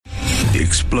The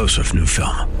explosive new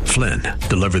film, Flynn,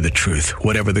 deliver the truth,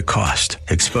 whatever the cost,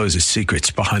 exposes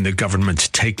secrets behind the government's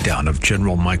takedown of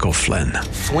General Michael Flynn.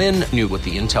 Flynn knew what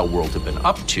the intel world had been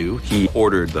up to. He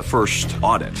ordered the first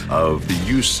audit of the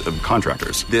use of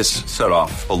contractors. This set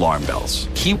off alarm bells.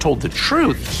 He told the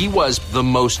truth. He was the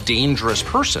most dangerous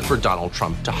person for Donald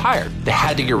Trump to hire. They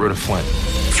had to get rid of Flynn.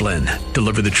 Flynn,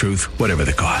 deliver the truth, whatever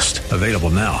the cost. Available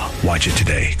now. Watch it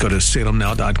today. Go to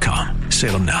salemnow.com.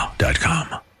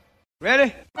 salemnow.com.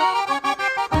 Ready?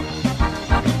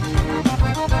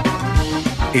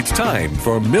 It's time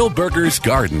for Milberger's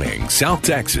Gardening, South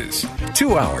Texas.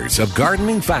 2 hours of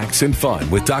gardening facts and fun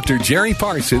with Dr. Jerry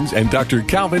Parsons and Dr.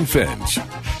 Calvin Finch.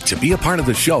 To be a part of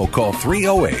the show, call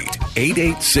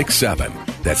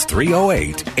 308-8867. That's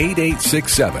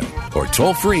 308-8867. Or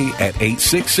toll free at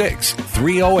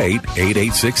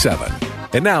 866-308-8867.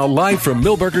 And now, live from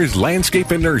Milberger's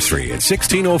Landscape and Nursery at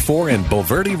 1604 and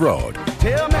Bulverde Road.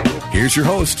 Here's your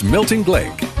host, Milton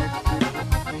Blake.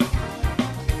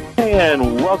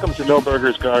 And welcome to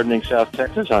Milberger's Gardening, South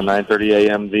Texas on 9:30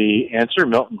 a.m. The Answer.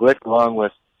 Milton Glick along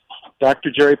with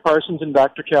Dr. Jerry Parsons and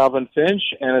Dr. Calvin Finch,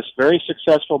 and it's a very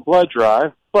successful blood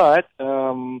drive, but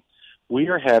we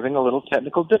are having a little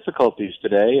technical difficulties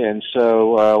today, and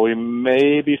so we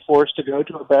may be forced to go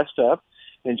to a best of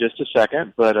in just a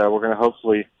second, but we're going to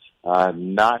hopefully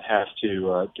not have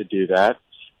to do that.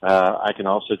 I can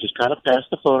also just kind of pass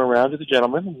the phone around to the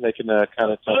gentlemen, and they can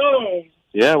kind of talk. Oh.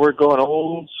 Yeah, we're going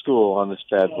old school on this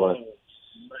bad boy.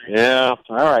 Yeah,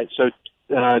 all right. So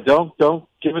don't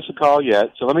give us a call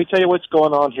yet. So let me tell you what's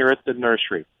going on here at the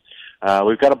nursery.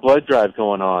 We've got a blood drive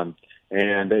going on,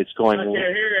 and it's going. I can't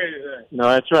hear anything. No,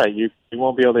 that's right. You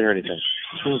won't be able to hear anything.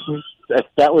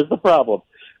 that was the problem.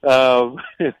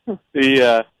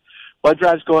 The blood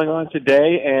drive's going on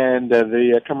today, and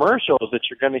the commercials that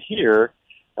you're going to hear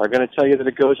are going to tell you that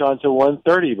it goes on to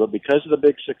 1:30, but because of the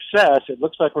big success, it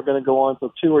looks like we're going to go on till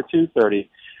 2 or 2:30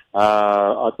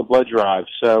 at the blood drive.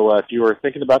 So if you were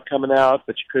thinking about coming out,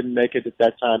 but you couldn't make it at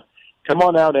that time, come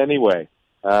on out anyway.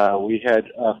 We had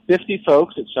 50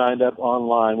 folks that signed up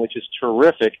online, which is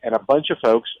terrific, and a bunch of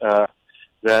folks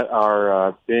that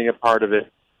are being a part of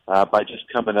it by just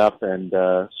coming up. And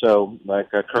so,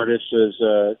 like Curtis is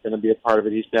going to be a part of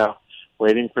it. He's now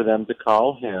waiting for them to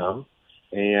call him.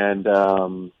 And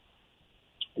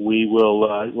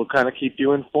we'll kind of keep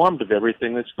you informed of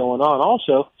everything that's going on.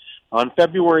 Also, on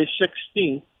February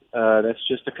 16th, that's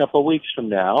just a couple of weeks from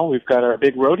now, we've got our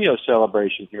big rodeo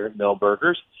celebration here at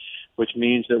Milberger's, which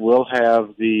means that we'll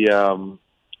have the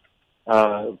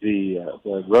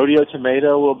rodeo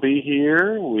tomato will be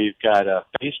here. We've got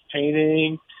face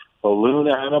painting, balloon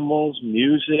animals,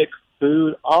 music,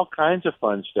 food, all kinds of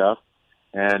fun stuff.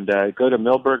 And go to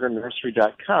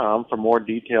milbergernursery.com for more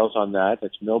details on that.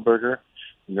 That's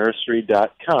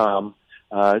milbergernursery.com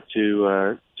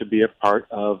to be a part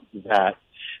of that.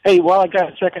 Hey, while I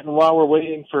got a second, and while we're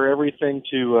waiting for everything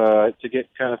to get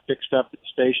kind of fixed up at the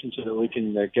station so that we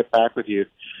can get back with you,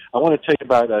 I want to tell you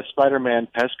about Spider-Man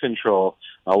Pest Control.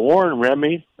 Warren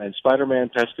Remy and Spider-Man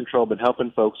Pest Control have been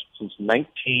helping folks since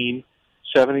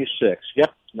 1976.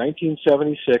 Yep,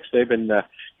 1976. They've been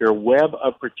your web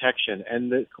of protection. And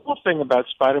the cool thing about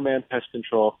Spider-Man Pest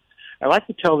Control, I like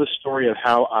to tell the story of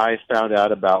how I found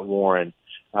out about Warren.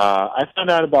 I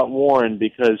found out about Warren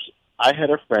because I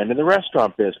had a friend in the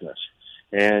restaurant business,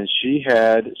 and she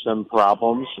had some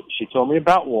problems. She told me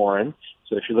about Warren.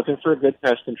 So if you're looking for a good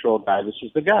pest control guy, this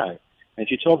is the guy. And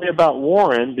she told me about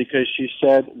Warren because she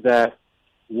said that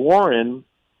Warren,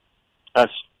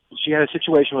 she had a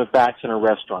situation with bats in her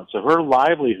restaurant. So her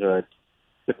livelihood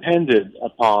depended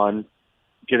upon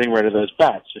getting rid of those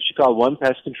bats. So she called one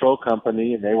pest control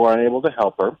company, and they were unable to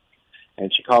help her.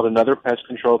 And she called another pest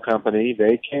control company.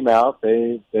 They came out.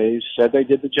 They said they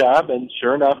did the job, and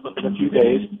sure enough, within a few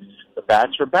days, the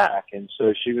bats were back. And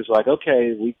so she was like,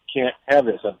 okay, we can't have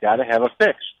this. I've got to have a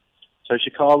fix. So she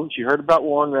called. She heard about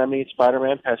Warren Remy,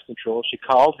 Spider-Man Pest Control. She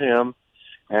called him,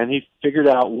 and he figured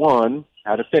out, one,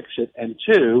 how to fix it, and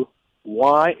two,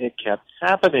 why it kept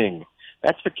happening.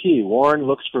 That's the key. Warren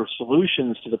looks for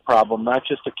solutions to the problem, not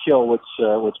just to kill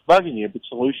what's bugging you, but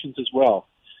solutions as well.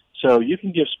 So you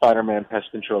can give Spider-Man Pest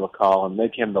Control a call and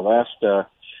make him the last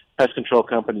pest control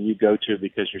company you go to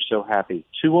because you're so happy.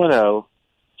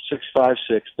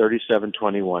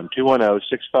 210-656-3721.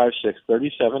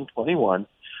 210-656-3721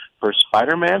 for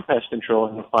Spider-Man Pest Control,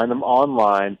 and you'll find them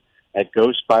online at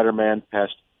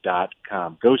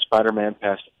GoSpidermanPest.com.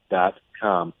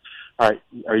 GoSpidermanPest.com. All right,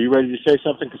 are you ready to say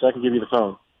something? Because I can give you the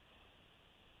phone.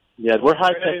 Yeah, we're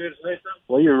high tech.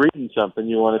 Well, you're reading something.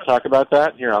 You want to talk about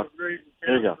that? Here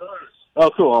you go. Oh,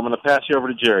 cool. I'm going to pass you over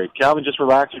to Jerry. Calvin, just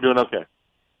relax. You're doing okay.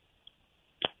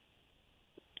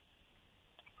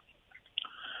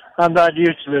 I'm not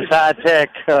used to this high-tech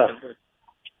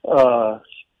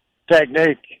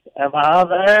technique. Am I on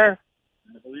there?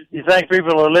 You think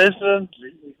people are listening?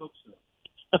 We hope so.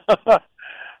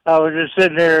 I was just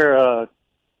sitting here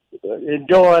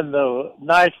enjoying the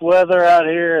nice weather out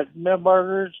here at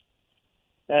Milberger's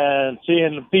and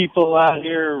seeing the people out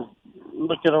here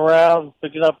looking around,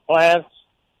 picking up plants,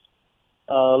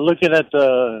 looking at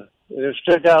they've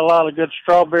still got a lot of good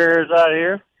strawberries out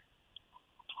here,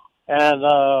 and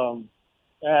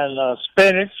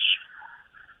spinach.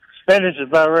 Spinach is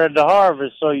about ready to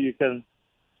harvest, so you can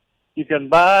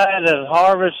buy it and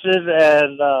harvest it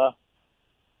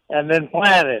and then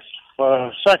plant it for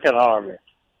a second harvest.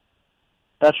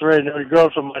 That's the reason we grow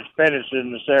so much spinach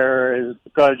in this area, is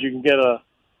because you can get a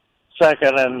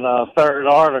second and third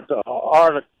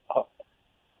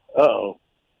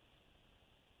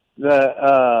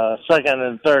the second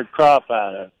and third crop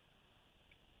out of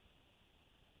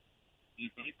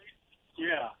it.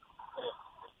 Yeah.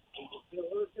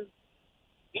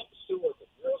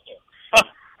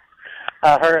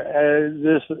 I heard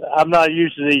this. I'm not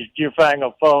used to these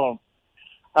newfangled phones.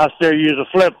 I still use a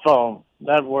flip phone.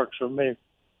 That works for me.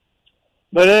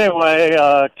 But anyway,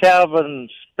 Calvin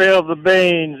spilled the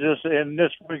beans in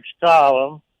this week's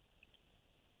column,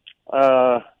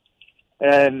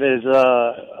 and is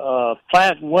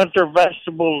plant winter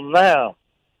vegetables now.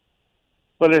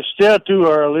 But it's still too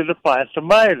early to plant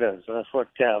tomatoes. That's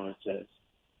what Calvin says.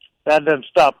 That doesn't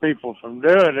stop people from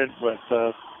doing it, but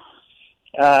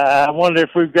I wonder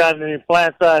if we've gotten any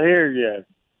plants out here yet.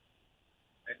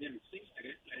 I didn't see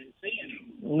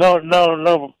any. No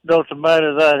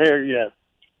tomatoes out here yet.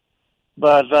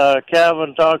 But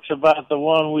Calvin talks about the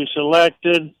one we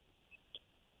selected.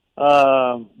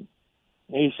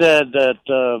 He said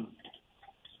that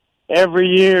every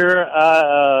year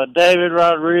David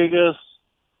Rodriguez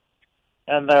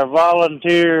and their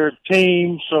volunteer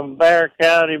teams from Bexar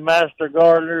County Master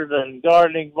Gardeners and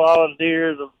Gardening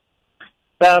Volunteers of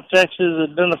South Texas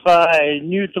identify a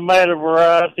new tomato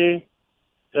variety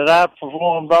that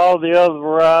outperformed all the other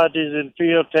varieties in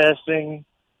field testing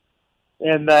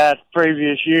in that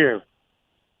previous year.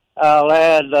 I'll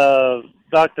add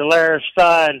Dr. Larry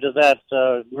Stein to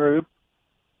that group.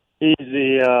 He's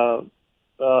the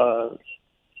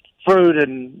fruit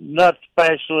and nut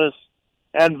specialist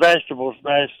and vegetable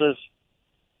specialist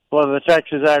for the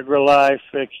Texas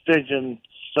AgriLife Extension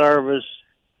Service,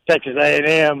 Texas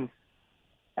A&M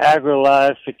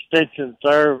AgriLife Extension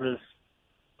Service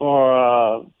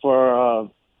for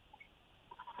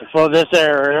this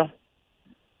area.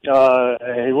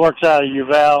 He works out of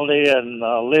Uvalde and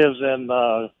lives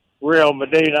in Rio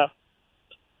Medina.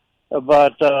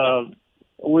 But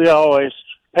we always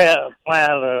plant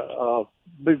a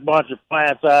big bunch of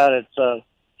plants out at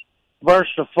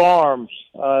Versta Farms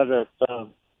at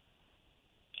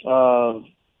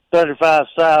 35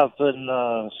 South in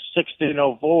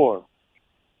 1604,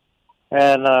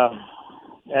 and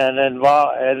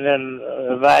then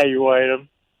evaluate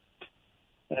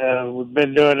them. We've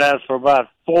been doing that for about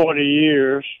 40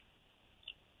 years,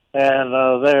 and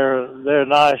they're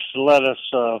nice to let us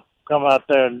come out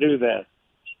there and do that.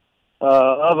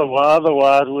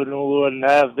 Otherwise, we wouldn't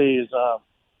have these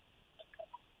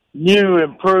new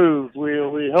improved.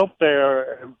 We hope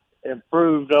they're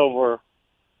improved over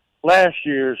last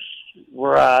year's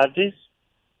varieties,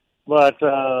 but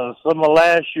some of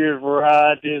last year's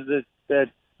varieties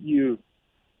that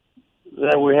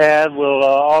we had will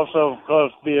also, of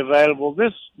course, be available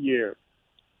this year.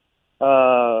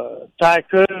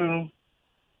 Tycoon,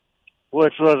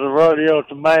 which was a rodeo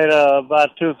tomato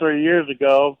about 2 or 3 years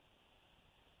ago,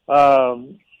 will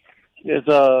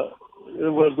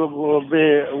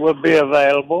be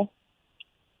available.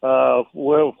 For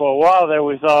a while there,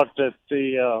 we thought that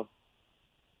the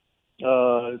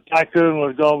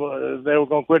Tycoon they were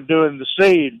going to quit doing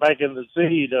making the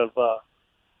seed of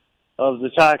the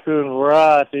Tycoon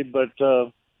variety, but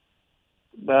I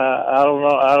don't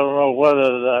know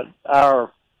whether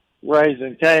our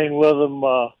raising cane with them.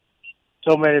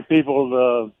 So many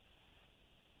people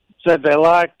said they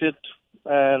liked it,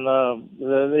 and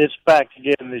it's back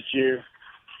again this year.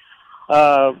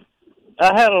 I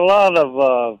had a lot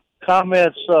of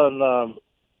comments on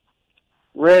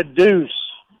Red Deuce,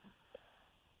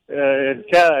 and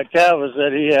Calvin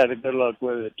said he had a good luck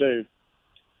with it too.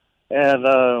 And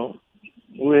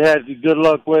we had good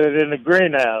luck with it in the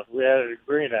greenhouse.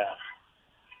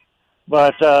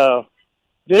 But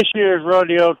this year's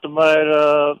rodeo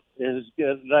tomato is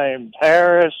named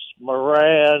Harris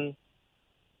Moran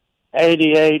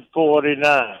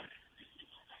 8849.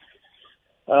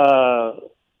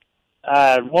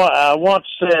 I once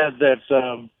said that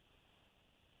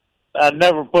I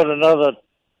never put another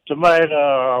tomato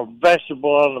or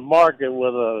vegetable on the market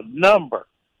with a number.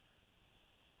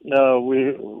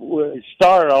 We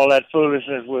started all that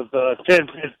foolishness with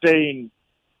 1015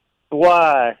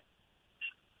 Y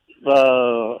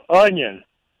onion,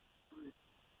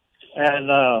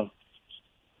 and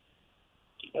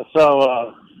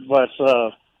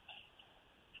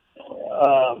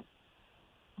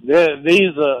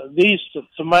these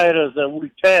tomatoes that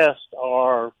we test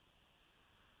are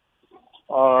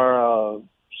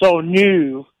so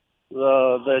new,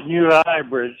 the new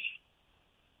hybrids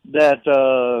that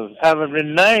haven't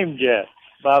been named yet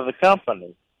by the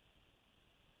company.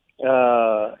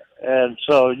 And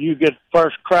so you get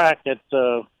first crack at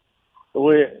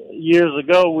years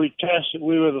ago we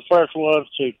were the first ones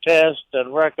to test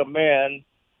and recommend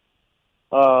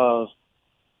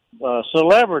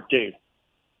Celebrity,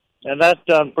 and that's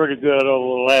done pretty good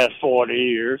over the last 40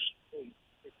 years.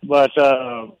 But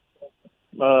it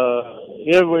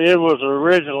was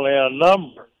originally a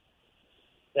number,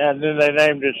 and then they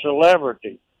named it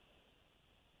Celebrity,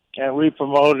 and we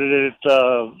promoted it.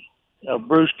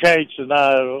 Bruce Cates and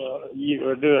I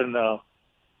were doing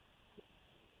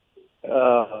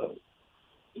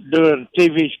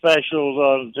TV specials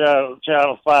on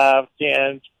Channel 5,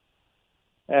 10,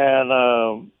 and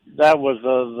that was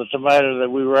the tomato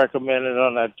that we recommended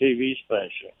on that TV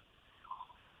special.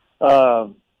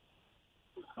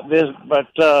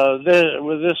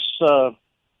 With this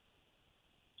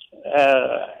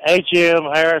H.M.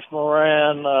 Harris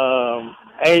Moran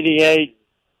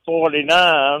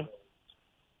 8849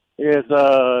 is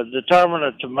a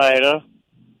determinate tomato.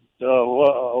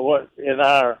 What in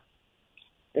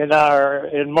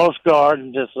most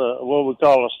gardens it's what we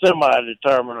call a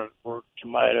semi-determinate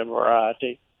tomato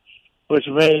variety, which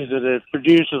means that it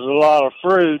produces a lot of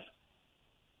fruit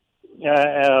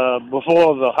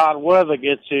before the hot weather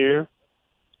gets here,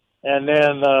 and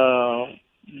then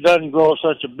doesn't grow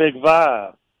such a big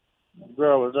vine,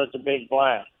 grow such a big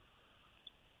plant.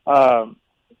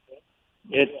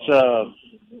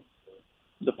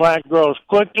 The plant grows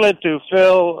quickly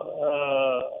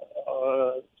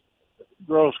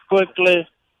grows quickly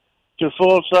to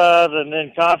full size, and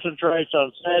then concentrates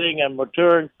on setting and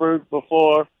maturing fruit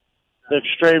before the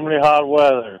extremely hot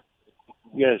weather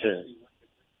gets here.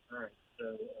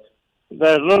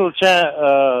 There's little chance.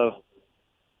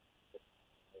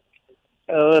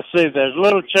 Let's see. There's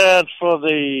little chance for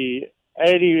the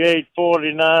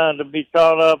 8849 to be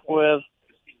caught up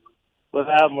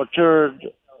without matured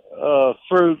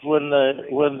fruit when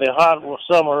the hot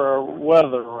summer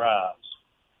weather arrives.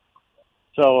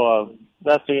 So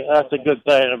that's a good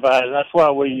thing about it. That's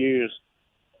why we use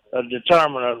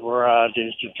determinate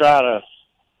varieties to try to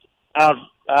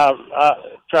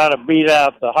beat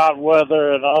out the hot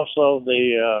weather and also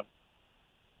the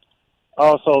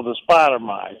spider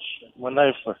mites when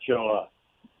they first show up.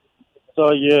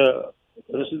 So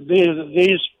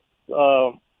these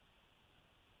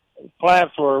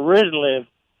plants were originally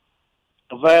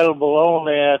available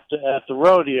only at the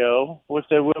rodeo, which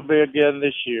they will be again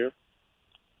this year.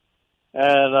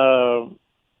 And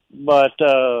but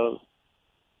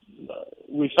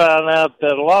we found out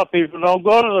that a lot of people don't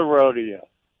go to the rodeo.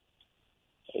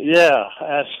 Yeah,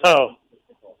 and so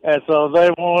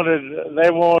they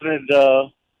wanted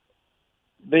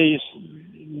these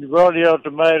rodeo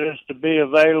tomatoes to be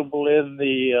available in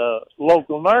the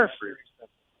local nurseries,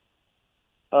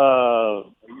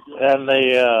 and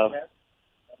they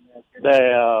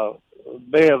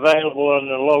be available in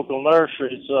the local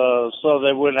nurseries, so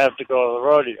they wouldn't have to go to the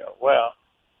rodeo. Well,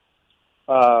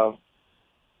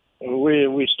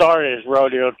 we started as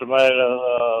rodeo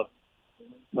tomato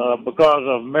because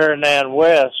of Marianne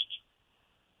West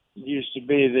used to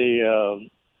be the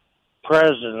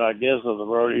president, I guess, of the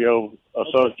Rodeo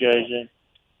Association,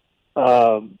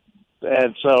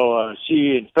 and so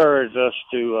she encouraged us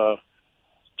to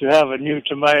have a new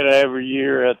tomato every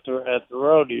year at the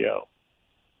rodeo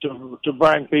to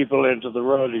bring people into the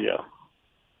rodeo.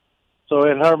 So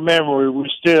in her memory, we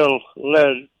still let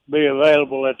it be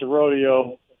available at the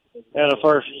rodeo at the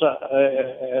first.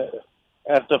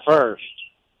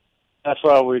 That's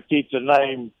why we keep the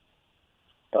name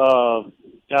kind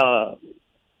of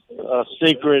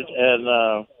secret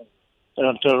and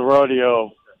until the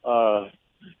rodeo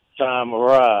time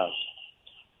arrives.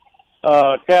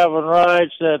 Calvin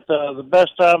writes that the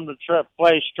best time to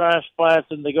place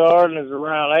transplants in the garden is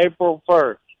around April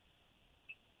 1st,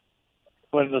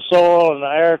 when the soil and the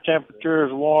air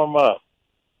temperatures warm up.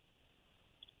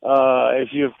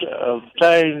 If you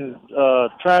obtain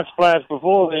transplants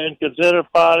before then, consider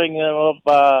potting them up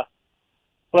by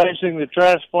placing the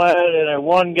transplant in a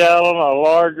 1 gallon or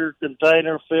larger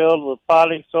container filled with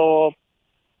potting soil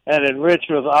and enriched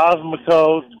with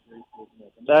Osmocote.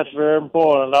 That's very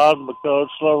important, Osmocote,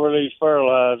 slow-release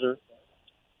fertilizer,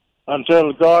 until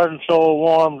the garden soil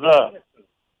warms up.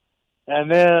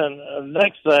 And then the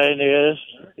next thing is,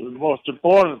 the most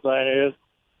important thing is,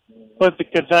 put the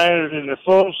containers in the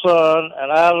full sun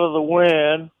and out of the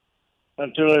wind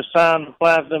until it's time to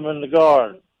plant them in the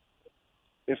garden.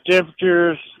 If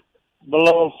temperatures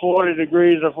below 40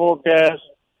 degrees are forecast,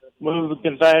 move the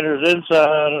containers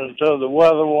inside until the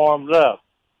weather warms up.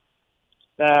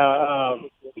 Now,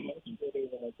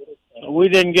 we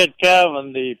didn't get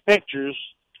Calvin the pictures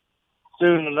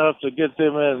soon enough to get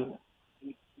them in.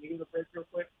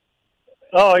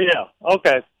 Oh yeah,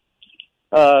 okay.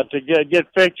 To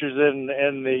get pictures in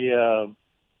the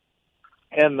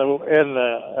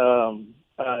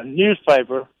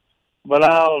newspaper, but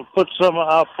I'll put some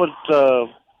on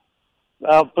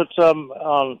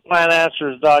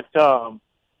plantanswers.com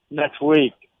next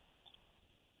week.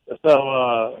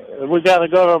 So we got to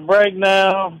go to a break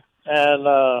now,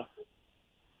 and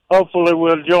hopefully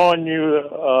we'll join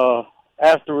you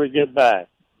after we get back.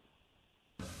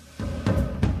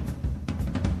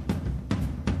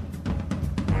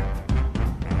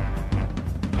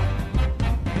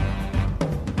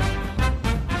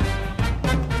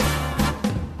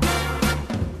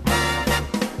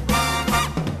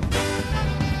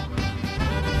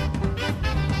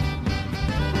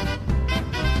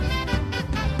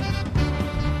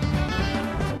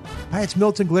 Hi, it's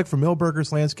Milton Glick from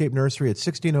Milberger's Landscape Nursery at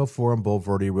 1604 on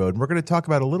Boulevardy Road. And we're going to talk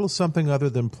about a little something other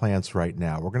than plants right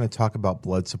now. We're going to talk about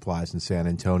blood supplies in San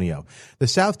Antonio. The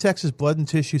South Texas Blood and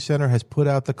Tissue Center has put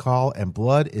out the call, and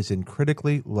blood is in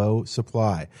critically low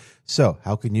supply. So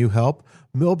how can you help?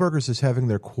 Milberger's is having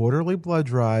their quarterly blood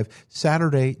drive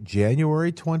Saturday,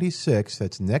 January 26th.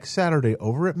 That's next Saturday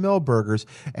over at Milberger's,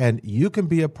 and you can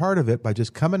be a part of it by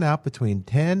just coming out between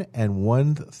 10 and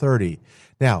 1:30.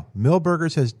 Now,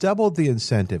 Milberger's has doubled the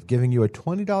incentive, giving you a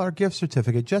 $20 gift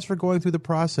certificate just for going through the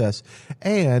process.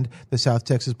 And the South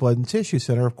Texas Blood and Tissue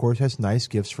Center, of course, has nice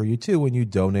gifts for you, too, when you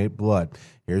donate blood.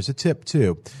 Here's a tip,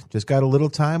 too. Just got a little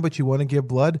time, but you want to give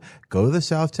blood? Go to the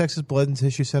South Texas Blood and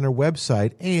Tissue Center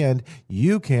website, and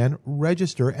you can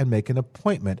register and make an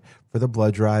appointment for the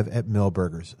blood drive at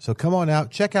Milberger's. So come on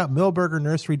out. Check out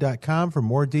milbergernursery.com for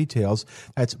more details.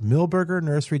 That's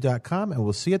milbergernursery.com, and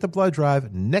we'll see you at the blood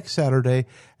drive next Saturday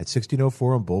at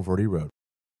 1604 on Boulevardy Road.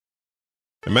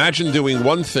 Imagine doing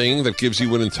one thing that gives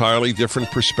you an entirely different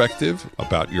perspective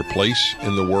about your place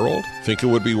in the world. Think it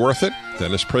would be worth it?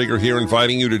 Dennis Prager here,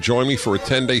 inviting you to join me for a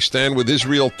 10-day Stand with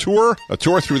Israel tour, a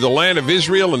tour through the land of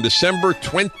Israel in December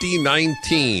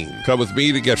 2019. Come with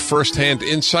me to get firsthand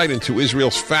insight into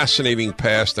Israel's fascinating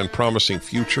past and promising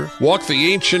future. Walk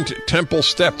the ancient temple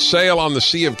steps, sail on the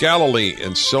Sea of Galilee,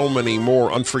 and so many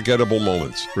more unforgettable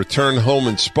moments. Return home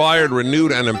inspired,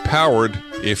 renewed, and empowered.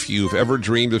 If you've ever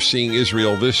dreamed of seeing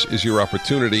Israel, this is your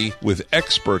opportunity. With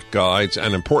expert guides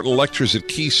and important lectures at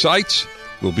key sites,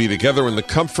 we'll be together in the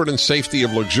comfort and safety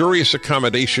of luxurious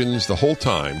accommodations the whole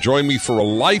time. Join me for a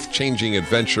life-changing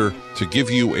adventure to give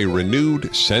you a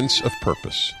renewed sense of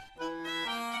purpose.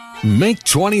 Make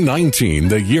 2019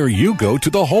 the year you go to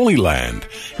the Holy Land.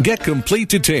 Get complete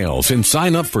details and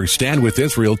sign up for Stand with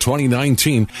Israel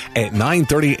 2019 at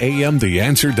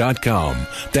 930amtheanswer.com.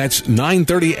 That's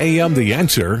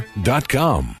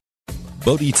 930amtheanswer.com.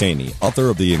 Bodhi Taney, author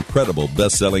of the incredible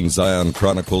best-selling Zion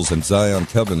Chronicles and Zion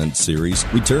Covenant series,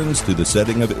 returns to the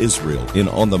setting of Israel in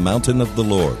On the Mountain of the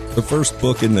Lord, the first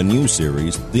book in the new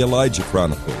series, the Elijah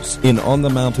Chronicles. In On the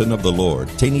Mountain of the Lord,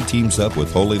 Taney teams up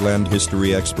with Holy Land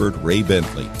history expert Ray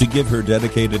Bentley to give her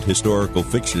dedicated historical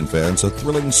fiction fans a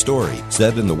thrilling story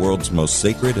set in the world's most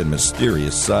sacred and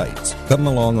mysterious sites. Come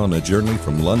along on a journey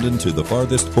from London to the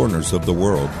farthest corners of the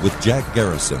world with Jack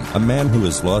Garrison, a man who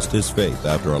has lost his faith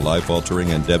after a life-altering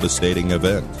and devastating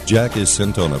event. Jack is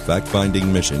sent on a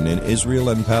fact-finding mission in Israel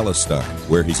and Palestine,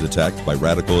 where he's attacked by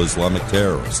radical Islamic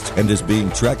terrorists and is being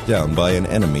tracked down by an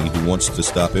enemy who wants to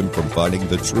stop him from finding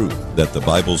the truth, that the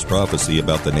Bible's prophecy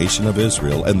about the nation of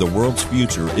Israel and the world's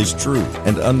future is true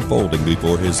and unfolding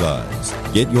before his eyes.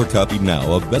 Get your copy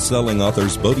now of best-selling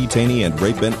authors Bodhi Taney and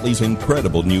Ray Bentley's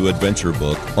incredible new adventure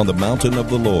book, On the Mountain of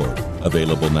the Lord.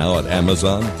 Available now at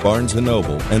Amazon, Barnes &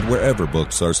 Noble, and wherever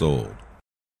books are sold.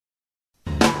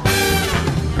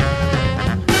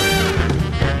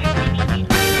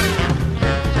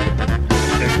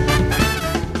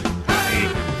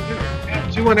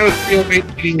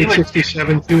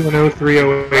 210-308-8867,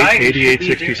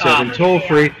 210-308-8867, toll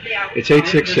free. It's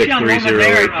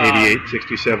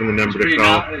 866-308-8867, the number to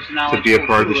call to be a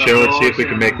part of the show. Let's see if we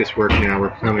can make this work now.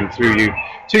 We're coming to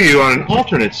you on an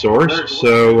alternate source,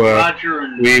 so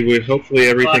we hopefully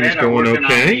everything is going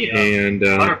okay, and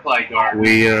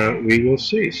we will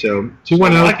see. So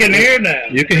 210. I can hear now.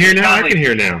 You can hear now. I can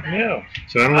hear now. Yeah.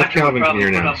 So I don't know if Calvin can hear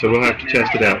now. So we'll have to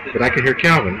test it out. But I can hear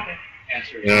Calvin.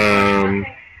 All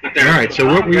right. So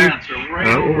what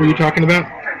were you talking about?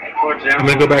 I'm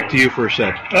going to go back to you for a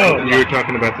sec. Oh, you were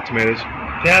talking about the tomatoes.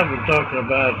 Calvin talking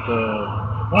about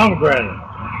pomegranate.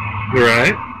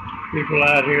 Right. People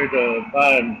out here to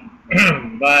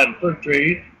buying fruit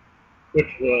trees,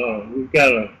 which we've got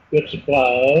a good supply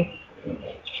of.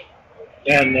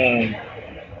 And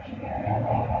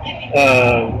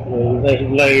this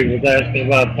lady was asking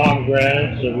about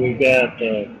pomegranates, and we got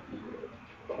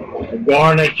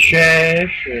garnet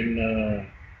shash and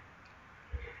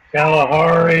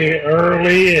Kalahari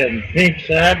early and pink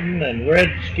satin and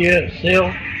red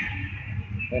silk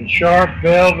and sharp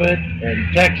velvet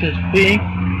and Texas pink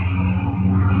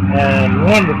and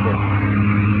wonderful.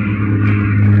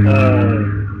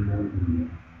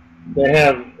 They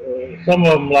have some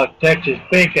of them, like Texas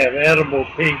pink, have edible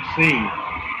pink seeds.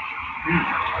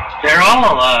 They're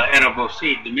all edible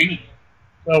seed to me.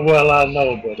 Oh, well, I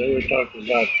know, but they were talking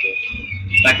about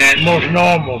the most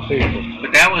normal people.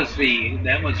 But that was the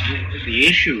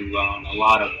issue on a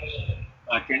lot of.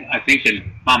 I think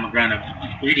in pomegranate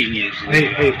breeding is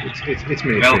it's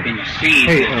me. Developing a seed.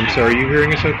 Hey, I'm sorry. Are you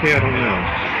hearing us okay? I don't know.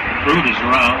 Fruit is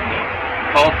around. The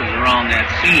pulp is around that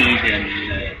seed, and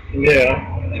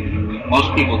and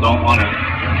most people don't want to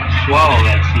swallow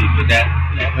that seed, but that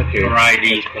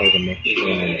variety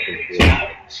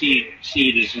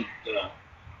seed isn't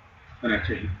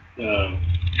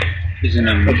isn't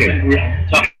a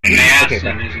tough mass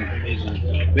and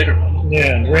isn't bitter.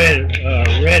 Yeah, and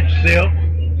red silk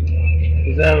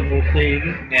is edible seed.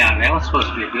 Yeah, that was supposed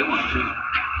to be a good one too.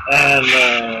 And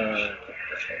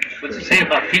what's it say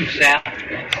about pink satin?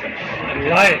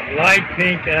 Light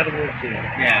pink edible seed.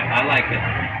 Yeah, I like it.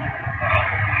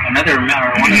 One of the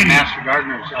master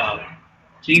gardeners,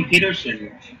 Jean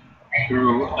Peterson,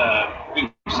 grew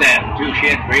pink satin too. She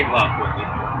had great luck with it.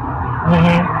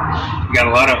 She got a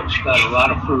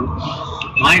lot of fruit.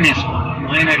 Mine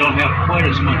I don't have quite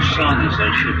as much sun as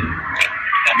I should.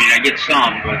 I mean, I get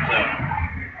some, but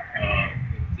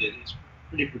it's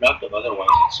pretty productive. Otherwise,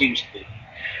 it seems to be.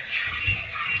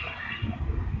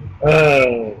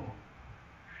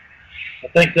 I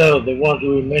think the ones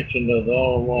we mentioned are the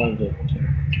only ones that.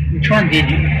 Which one did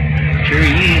you? Jerry,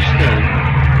 you used to.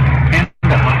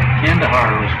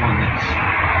 Kandahar was one that's.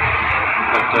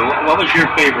 But what was your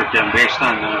favorite then, based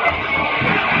on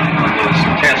those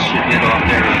tests you did out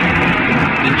there?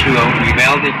 Didn't you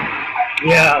Vivaldi?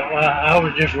 Yeah, I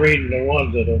was just reading the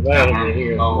ones that are available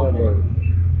here.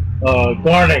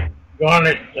 Garnet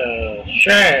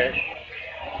shash,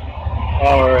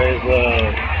 or is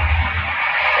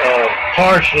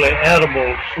partially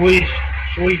edible sweet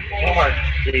tart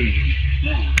seed.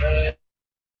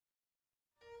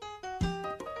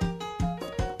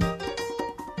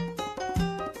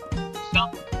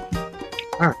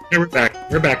 All right, we're back.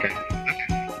 We're back.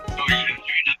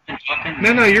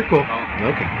 No, you're cool.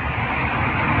 Okay.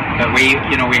 But we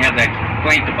have that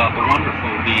complaint about the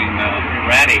wonderful being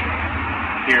erratic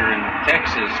here in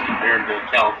Texas compared to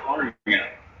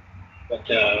California. But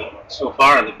so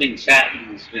far, the pink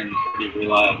satin has been pretty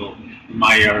reliable in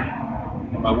my yard.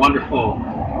 My wonderful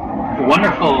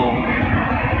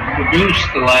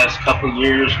produced the last couple of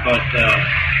years, but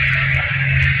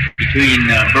between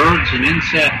birds and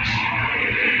insects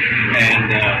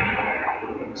and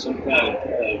some kind of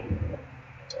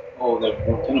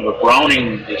kind of a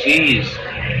browning disease.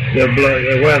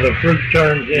 Where the fruit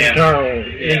turns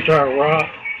internal rot.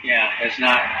 Yeah, it's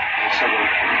not. So the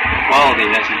quality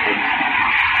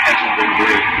hasn't been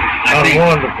great.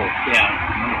 Wonderful. Yeah,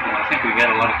 wonderful. I think we got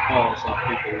a lot of calls off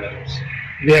people that are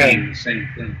saying the same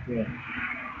thing. Yeah.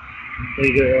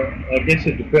 I guess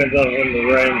it depends on when the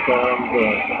rain comes.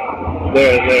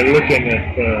 They're looking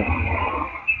at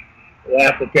the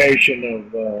application of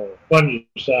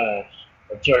fungicides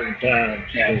at certain times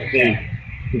to see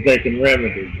if they can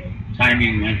remedy them.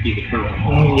 Timing might be the perfect.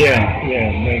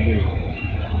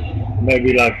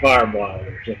 Maybe like fireball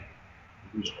or something.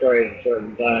 You spray at a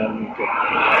certain time.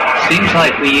 Seems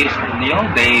like we used in the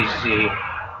old days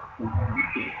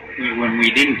when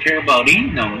we didn't care about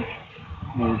eating them.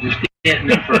 We were just getting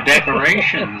them for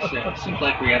decorations. It seems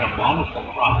like we had a bountiful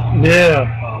crop. Yeah.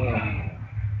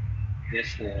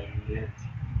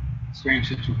 strange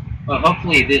situation. Well,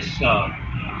 hopefully this,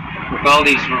 with all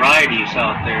these varieties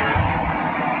out there,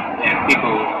 and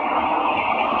people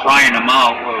trying them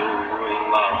out, will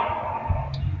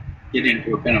get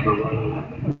into a kind of a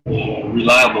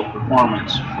reliable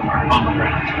performance from our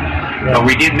pomegranates. But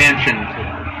we did mention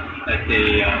that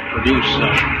they produce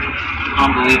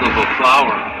unbelievable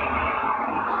flower,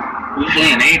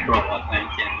 usually in April, I think,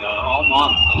 and all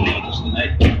month.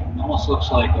 It almost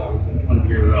looks like one of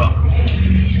your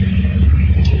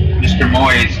Mr.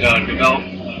 Moy's developed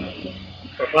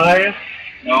papaya.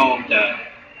 No,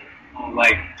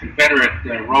 like Confederate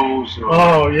rose. Or,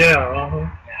 oh yeah,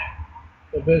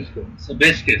 hibiscus.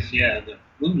 Hibiscus, yeah. The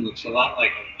bloom looks a lot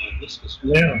like a hibiscus.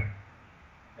 Yeah.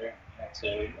 It's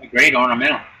a great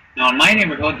ornamental. Now in my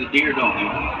neighborhood, the deer don't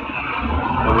eat them.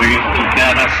 But we've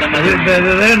got some of them.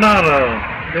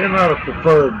 They're not a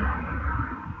preferred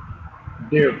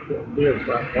deer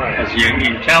plant. As you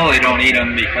can tell, they don't eat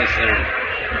them because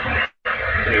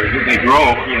they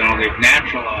grow. You know, they've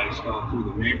naturalized all through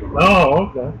the neighborhood. Oh,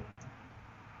 okay.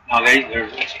 Now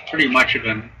it's pretty much of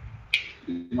an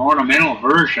ornamental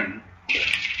version.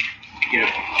 They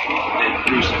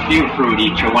produce a few fruit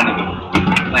each of one of the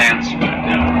plants, but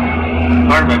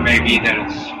part of it may be that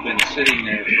it's been sitting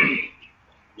there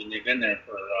they've been there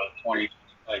for 20,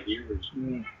 25 years.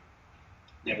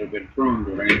 Never been pruned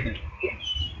or anything.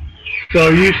 So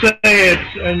you say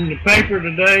it's in the paper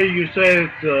today, you say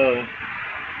it's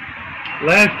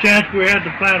last chance we had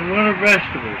to plant winter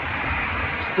vegetables.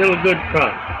 Still a good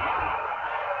crop.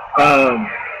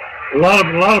 A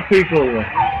lot of people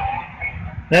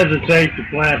hesitate to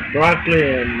plant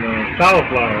broccoli and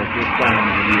cauliflower at this time of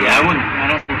the year. Yeah, I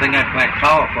don't think I'd plant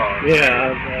cauliflower.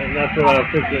 Yeah, that's what I was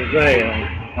fixing to say.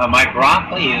 My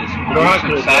broccoli is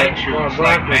producing side shoots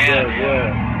like mad.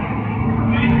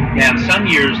 Yeah, and some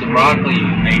years the broccoli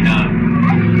may not.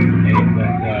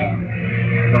 But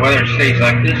the weather stays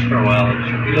like this for a while. It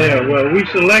should be well, we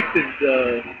selected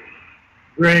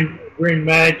Green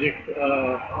Magic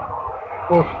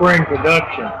for spring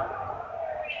production.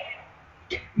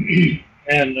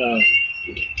 And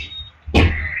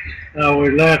we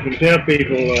laugh and tell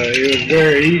people it was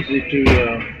very easy to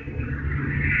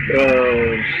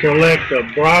select a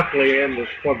broccoli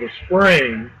for the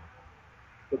spring,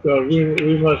 because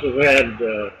we must have had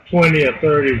 20 or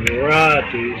 30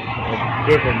 varieties of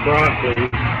different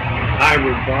broccolis,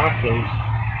 hybrid broccolis,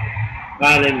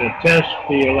 out in the test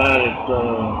field out at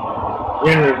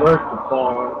Henry Virtue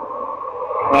Farm,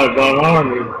 out of Von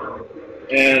Army.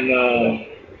 And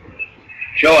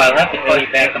Joe, I'll have to call you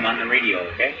back. I'm on the radio,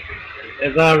 okay?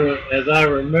 As I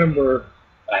remember,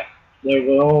 there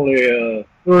were only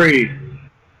three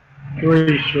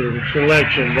sort of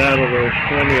selections out of those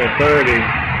 20 or 30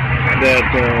 that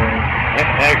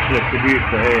actually produced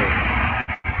the head.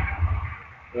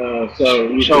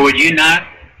 So would you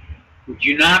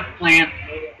not plant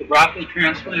the broccoli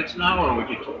transplants now, or would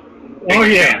you? Oh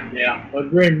yeah. A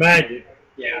Green Magic.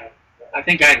 Yeah, I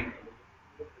think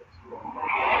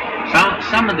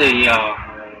some of the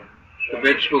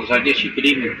vegetables, I guess you could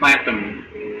even plant them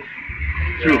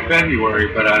through February,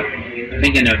 but I'm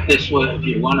thinking if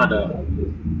you wanted to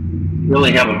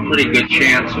really have a pretty good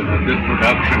chance of a good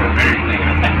production of anything,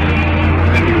 I think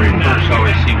February 1st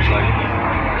always seems like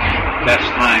the best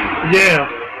time. Yeah.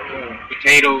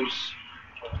 Potatoes,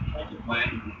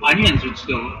 onions would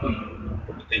still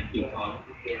take too long.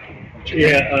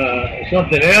 Yeah,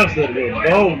 something else that will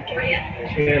bolt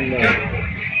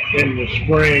in the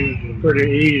spring pretty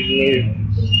easily,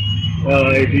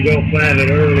 if you don't plant it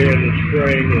early in the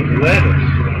spring, is lettuce.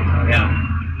 Yeah.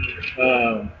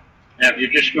 Now, if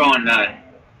you're just growing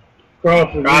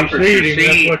crop and reseeding,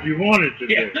 that's what you wanted to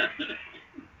do.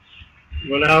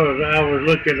 When I was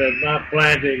looking at my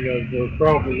planting of the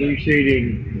crop and reseeding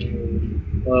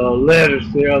lettuce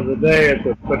the other day at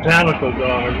the botanical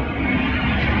garden,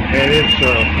 and it's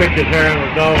picking hair on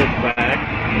the dog's back,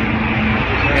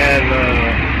 and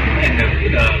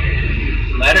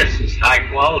the lettuce is high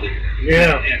quality.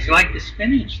 Yeah, and it's like the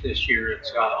spinach this year.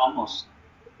 It's almost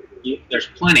there's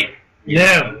plenty.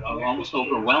 Almost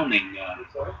overwhelming.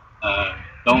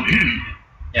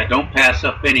 Don't pass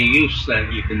up any use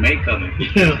that you can make of it.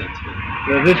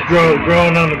 Now this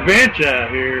growing on the bench out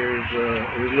here is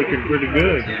looking pretty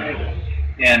good.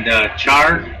 And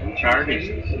chard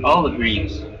is all the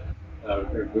greens.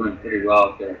 They're doing pretty well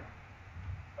out there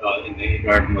in the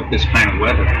garden with this kind of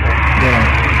weather.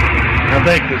 Yeah. I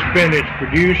think the spinach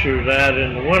producers out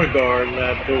in the winter garden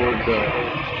out towards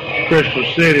Crystal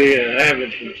City are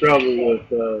having some trouble with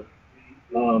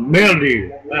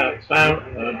mildew,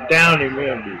 downy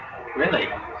mildew. Really?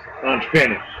 on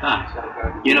spinach.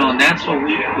 You know, and that's what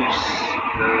we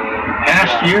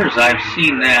past years I've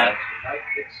seen that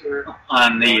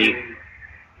on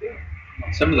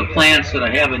some of the plants that I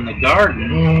have in the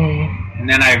garden,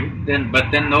 and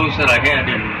but then those that I had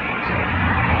in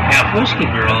half whiskey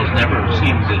barrels never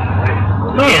seemed to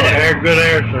get good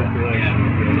air circulation.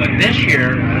 Yeah. But this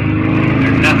year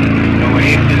there's nothing, there's no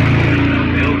aphids, there's no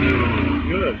mildew.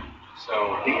 Good. So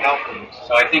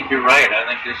I think you're right. I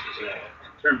think this is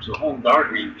in terms of home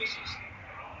gardening, this is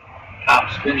top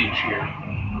spinach here.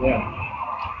 Yeah.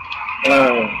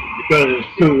 Because it's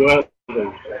too weather.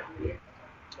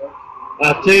 I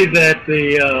see that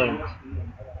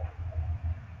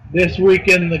this week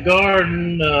in the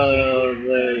garden,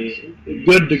 the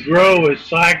good to grow is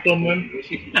cyclamen.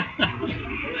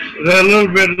 They're a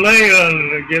little bit late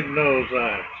on getting those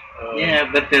out. Yeah,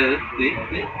 but this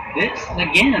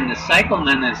again, the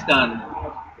cyclamen has done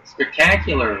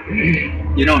spectacular.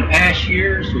 You know, in past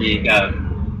years we have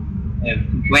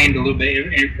complained a little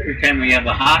bit. Every time we have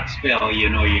a hot spell, you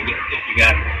know, if you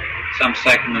got some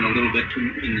cyclamen a little bit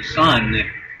in the sun, it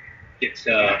gets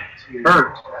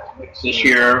hurt. This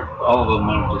year, all of them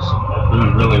are just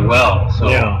doing really well. So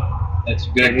that's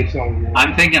good.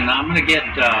 I'm thinking I'm going to get.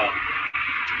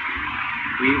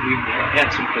 We've had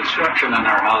some construction on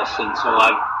our house, and so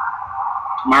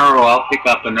tomorrow I'll pick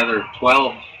up another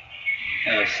 12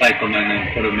 cyclamen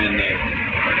and put them in the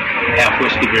half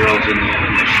whiskey barrels in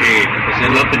the shade because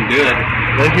they're looking good.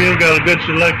 They've got a good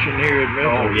selection here at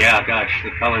Memphis. Oh yeah, gosh,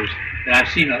 the colors. And I've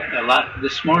seen a lot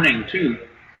this morning too.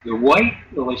 The white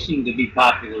really seemed to be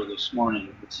popular this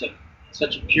morning. It's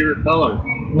such a pure color.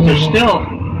 There's still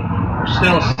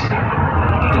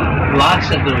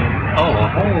lots of a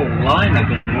whole line of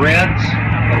the reds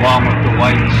along with the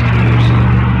whites too.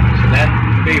 So that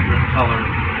favorite color.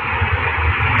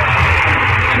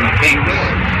 And the pinks,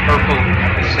 purple,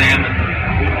 the salmon.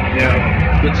 Yeah.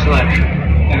 Good selection.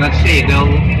 And let's see,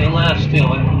 they'll last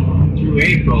till through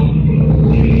April.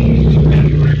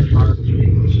 February, March,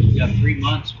 April. So you've got 3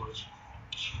 months worth.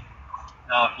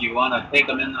 Now, if you want to take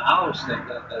them in the house, then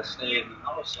they'll stay in the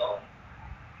house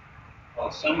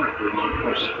all summer for them. Of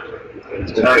course,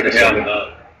 it's hard to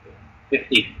have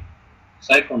 50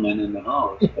 cyclamen in the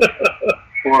house.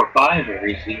 4 or 5 are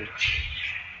easy.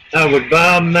 I would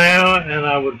buy them now, and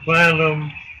I would plant them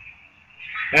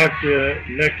after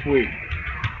next week.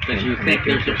 Because you think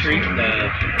there's a freeze?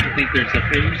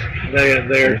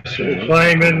 They're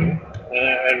claiming,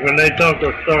 and when they start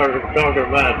talking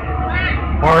about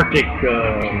Arctic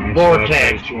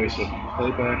vortex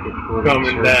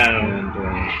coming down,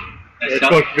 it's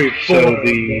supposed to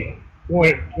be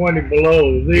 20 below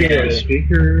zero.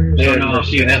 Speakers. I don't know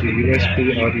if you have the USB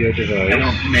audio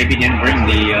device. Maybe didn't bring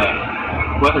the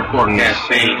weather forecast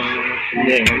page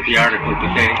with the article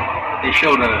today. They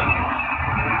showed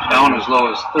down as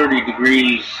low as 30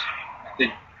 degrees, I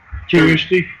think.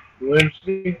 Tuesday,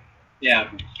 Wednesday? Yeah,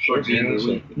 towards the end of the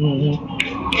week.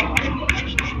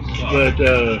 But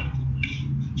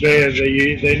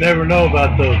they never know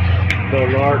about those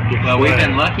Arctic. Well, we've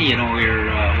been lucky, you know,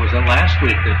 was it last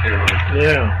week that they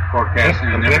were forecasting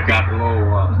and never got below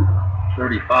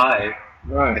 35.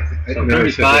 Right. So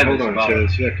 35 is about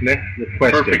requested.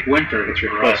 Perfect winter it's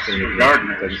for us, requested. for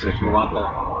gardeners. If you want the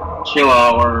chill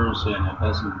hours and it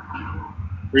doesn't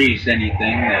freeze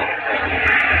anything, that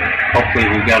hopefully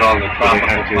we've got all the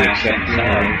tropical plants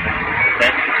inside.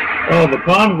 Oh, the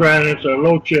pomegranates are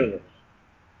low chillers.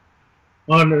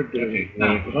 100 to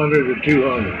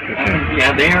 200.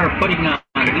 Yeah, they are putting on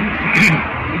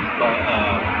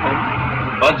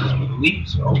buds with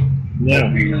leaves. So the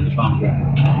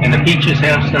pomegranate. And the peaches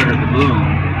have started to bloom,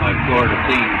 like Florida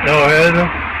King. Oh, has it?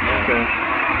 Yeah. Okay.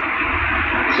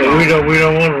 So we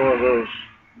don't want one of those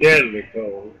deadly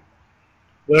cold.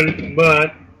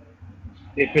 But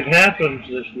if it happens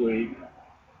this week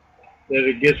that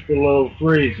it gets below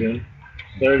freezing,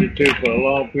 32 for a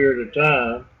long period of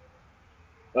time,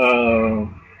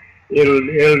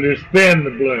 it'll just spin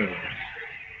the blooms.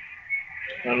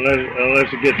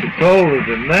 Unless it gets colder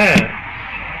than that,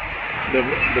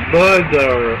 the buds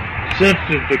are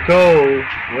sensitive to cold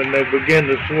when they begin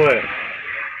to sweat.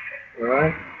 All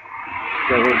right?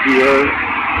 So if you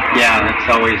that's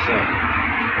always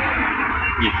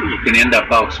you can end up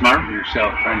outsmarting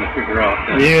yourself trying to figure out.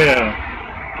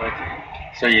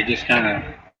 So you just kind of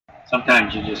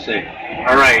sometimes you just say,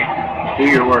 "All right, do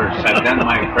your worst. I've done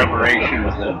my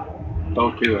preparations.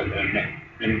 Go to it."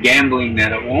 I'm gambling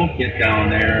that it won't get down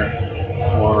there,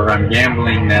 or I'm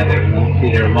gambling that it won't be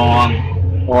there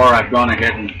long, or I've gone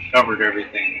ahead and covered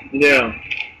everything. Yeah.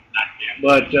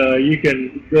 But you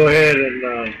can go ahead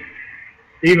and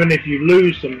even if you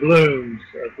lose some blooms,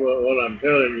 that's what I'm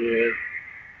telling you is,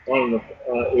 on the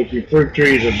if your fruit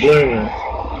trees are blooming,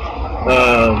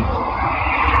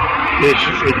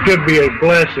 it could be a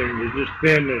blessing to just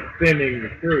thinning the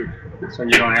fruit. So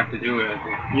you don't have to do it.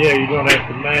 Yeah, you don't have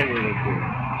to manually do it.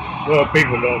 Well,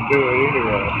 people don't do it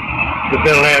anyway, but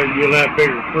you'll have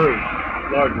bigger fruit,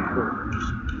 larger fruit.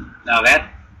 Now that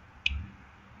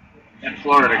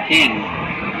Florida King,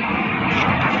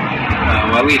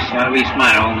 well, at least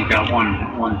mine. I only got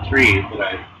one tree,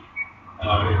 but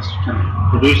it's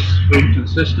produced fruit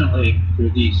consistently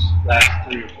through these last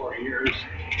 3 or 4 years,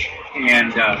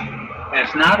 and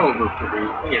has not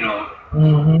overproduced. You know,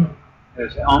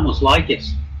 it's almost like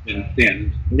it's been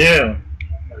thinned. Yeah.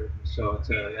 So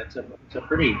it's a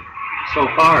pretty. So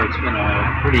far, it's been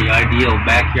a pretty ideal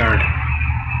backyard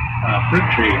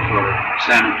fruit tree for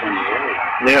San Antonio area.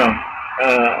 Yeah.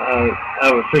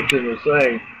 I was fixing to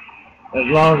say, as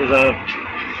long as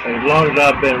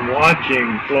I've been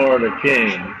watching Florida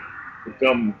King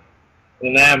become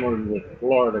enamored with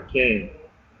Florida King,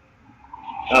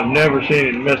 I've never seen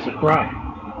it miss a crop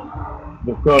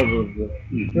because of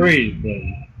the trees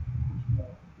being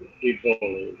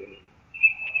defoliated.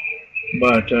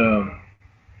 But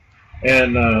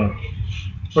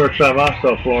first time I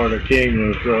saw Florida King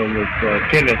was with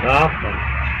Kenneth Hoffman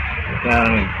down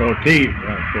in Coteau,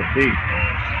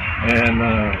 and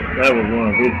that was one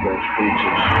of his best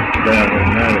speeches down in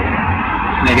that area.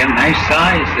 They get nice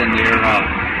size and they're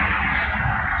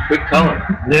good color.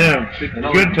 Yeah,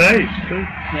 good taste too.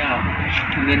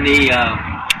 Yeah, and then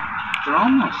they're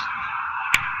almost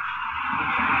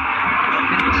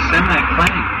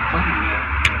semi-clean.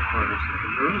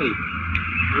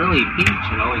 Early peach.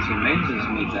 It always amazes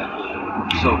me that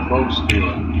they're so close to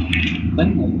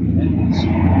Linwood.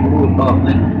 What do we call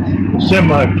Linwood?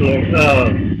 Semi-clean.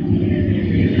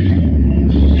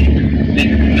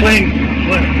 Clean.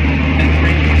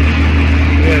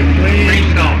 Yeah, clean.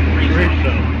 Freestone.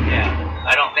 Yeah, I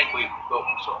don't think we go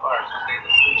so far as to say the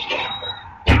freestone,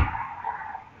 but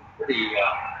pretty.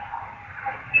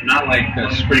 Not like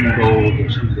Spring Gold or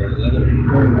some of those other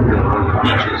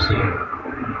peaches.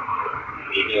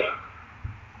 They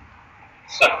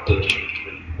suck the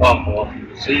pulp off of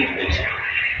the seed, basically.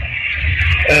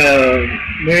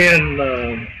 Me and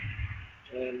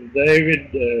David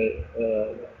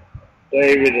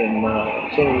and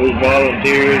some of the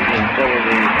volunteers and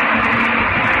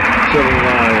some of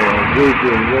my group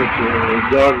that works with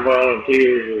garden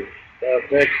volunteers of South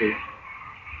Texas.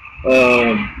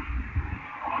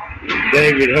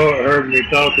 David heard me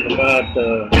talking about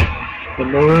the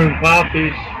maroon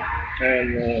poppies and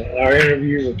our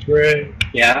interview with Greg.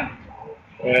 Yeah.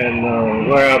 And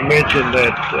where I mentioned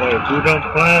that if we don't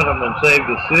plant them and save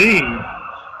the seed,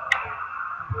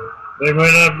 they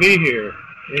may not be here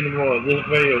anymore. This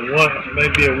may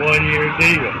be a one-year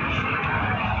deal.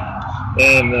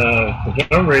 And for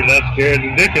some reason, that scared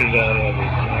the dickens out of him.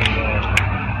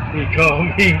 And he called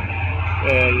me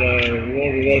and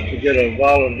wanted us to get a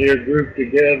volunteer group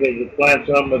together to plant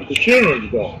something at the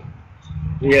children's garden.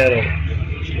 We had an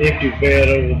empty bed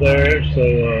over there, so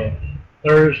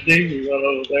Thursday we went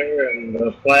over there and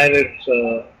planted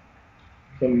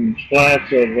some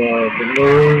plants of the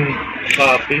maroon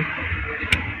poppy.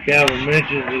 Calvin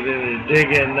mentions it in his dig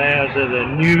in now, so the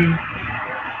new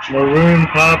maroon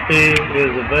poppy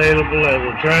is available as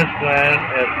a transplant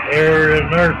at area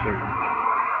nurseries.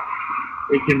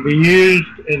 It can be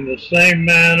used in the same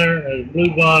manner as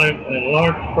bluebonnet and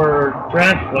larkspur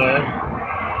transplants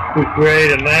to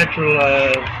create a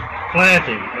naturalized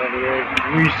planting, in other words,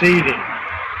 reseeding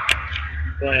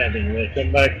planting. They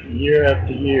come back year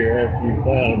after year after you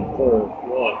plant them first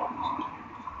once.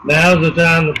 Now's the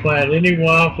time to plant any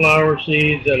wildflower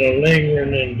seeds that are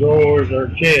lingering in drawers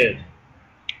or sheds.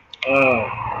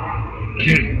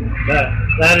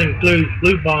 That includes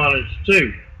bluebonnets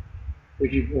too.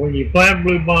 When you plant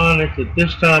bluebonnets at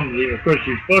this time of the year, of course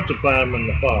you're supposed to plant them in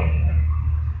the fall.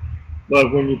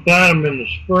 But when you plant them in the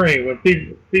spring, when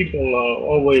people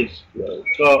always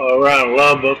go around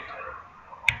Lubbock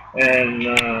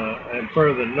and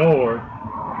further north,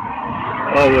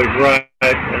 always right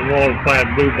and want to plant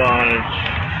bluebonnets,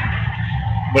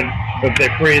 but they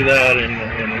freeze out in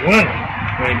the winter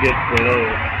when it gets below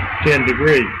 10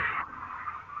 degrees.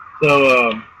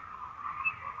 So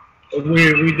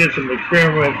we did some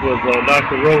experiments with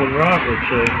Dr. Rowan Roberts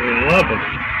in Lubbock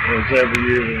several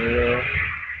years ago,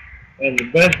 and the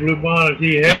best bluebonnets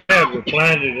he had were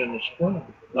planted in the spring,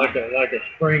 like a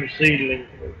spring seedling.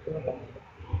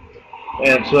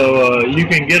 And so you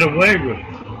can get away with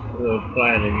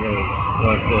planting those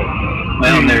like that.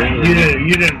 Well,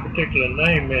 you didn't particularly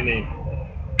name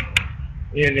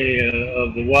any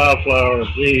of the wildflower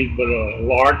seeds, but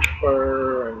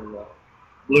larkspur and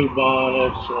blue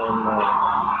bonnets and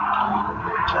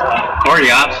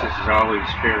Coreopsis is always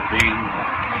fair game.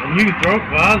 And you can throw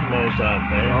cosmos out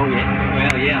there. Oh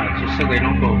yeah, well yeah, just so we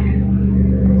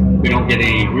don't get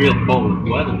any real cold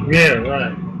weather. Yeah,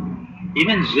 right.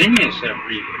 Even zinnias have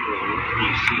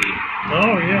reseed.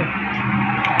 Oh yeah.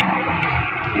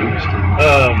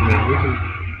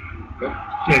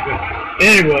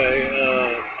 Anyway,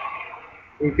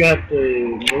 we've got the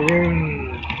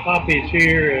maroon poppies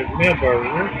here at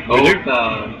Milberger. Both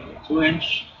 2-inch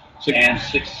and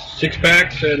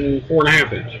 6-packs and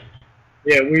 4.5-inch.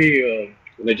 Yeah,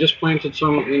 they just planted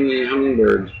some in the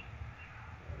hummingbird.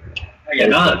 You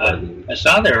know, I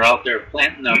saw they were out there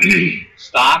planting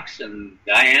stocks and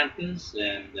dianthus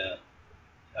and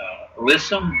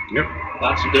alyssum. Yep.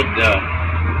 Lots of good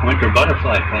winter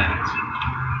butterfly plants.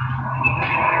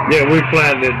 Yeah, we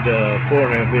planted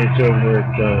 4.5-inch over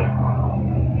at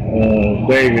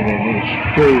David and his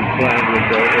crew planted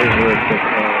over at the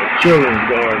children's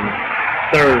garden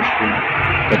Thursday.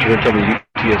 But you were telling me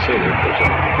UTSA there for a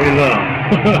second.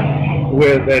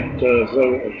 With that,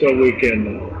 so we can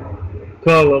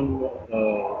cull them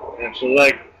and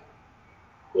select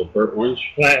the burnt orange.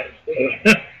 Plant.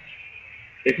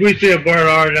 If we see a burnt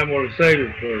orange, I'm going to save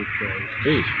it for the place.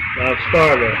 Jeez. I'll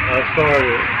start it.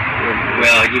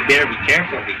 Well, you better be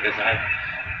careful because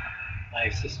I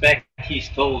suspect he's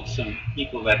told some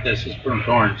people that this is burnt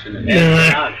orange and it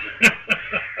hasn't out.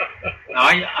 Now,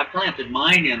 I planted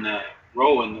mine in a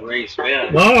row in the raised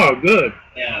bed. Oh, good.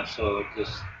 Yeah, so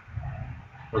just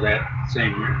for that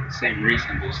same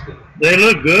reason, just to... They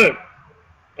look good.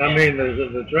 I mean,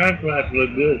 the transplants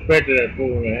look good, especially that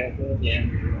 4.5. Yeah.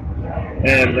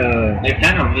 And they're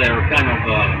kind of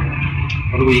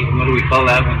what do we call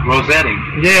that one? Rosetting.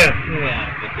 Yeah.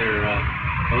 Yeah, but they're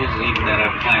those even that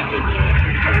I've planted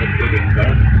are good in the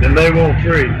garden. And they won't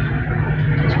freeze.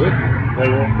 That's good. They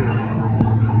won't freeze.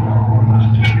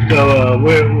 So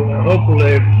we'll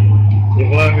hopefully, if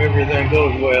everything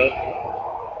goes well,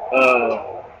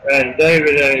 and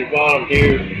David and his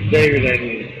volunteers, David and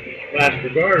his master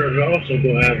gardeners are also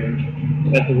going to have them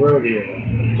at the rodeo.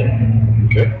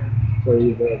 Okay. So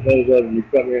those of you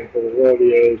come in for the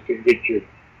rodeos can get your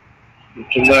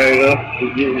tomato up.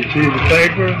 You see the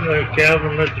paper?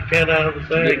 Calvin let the cat out of the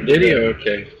bag. Did he?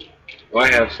 Okay. Well, I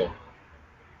have some.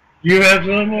 You have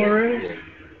some already?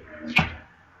 Yeah.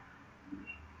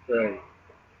 Right.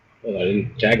 Well, I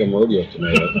didn't tag them rodeo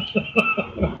tomato.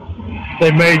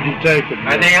 They made you take them.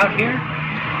 Are they out here?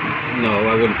 No,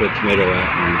 I wouldn't put tomato out.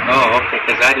 Oh, okay,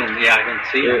 because I didn't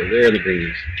see them. They're in the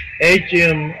greens.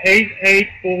 HM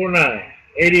 8849.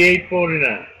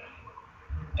 8849.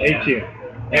 HM.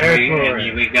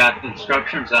 And we got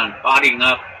instructions on potting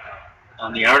up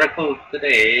on the article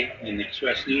today in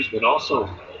Express News, but also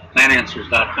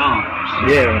plantanswers.com.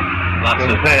 Yeah. Lots of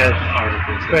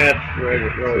articles. So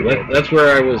that's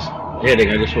where I was heading.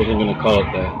 I just wasn't going to call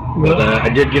it that. But I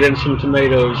did get in some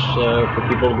tomatoes for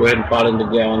people to go ahead and pot into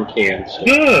gallon cans. So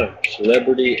good.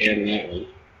 Celebrity and that one.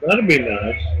 That'd be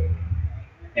nice.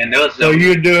 And those. So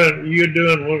you're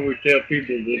doing what we tell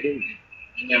people to do.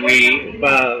 And we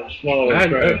buy smaller I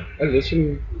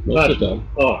listen most of the time.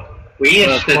 Oh, we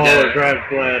used to smaller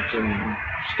transplants and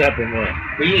step them up.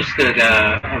 We used to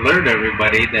alert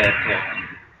everybody that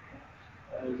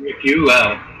if you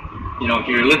if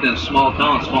you lived in a small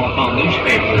town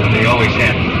newspaper, they always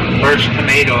had first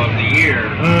tomato of the year.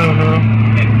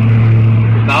 And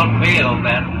without fail,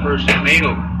 that first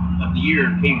tomato of the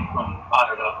year came from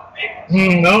potted up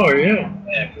tomatoes. Oh, yeah.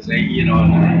 Yeah, because they,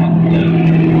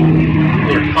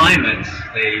 their climates,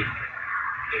 they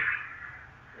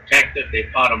protect it, they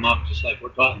pot them up just like we're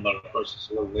talking about. Of course, it's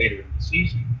a little later in the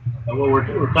season. But what we're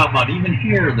talking about, even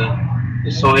here,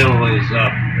 the soil is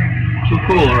too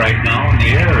cool right now, and the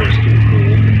air is too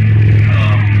cool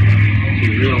to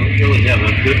really have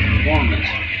a good performance.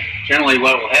 Generally,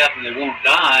 what will happen, they won't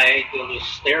die, they'll just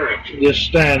stare at you.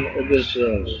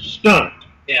 Stunt.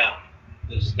 Yeah.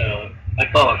 I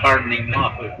call it hardening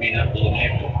off. It may not be an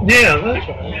actual. Yeah, that's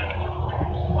right.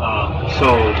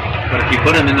 But if you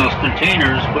put them in those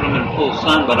containers, put them in full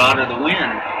sun, but out of the wind,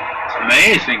 it's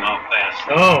amazing how fast.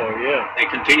 Oh, yeah. They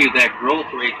continue that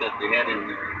growth rate that they had in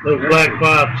there. Those black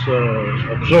pops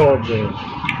absorb the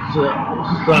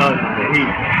sun and the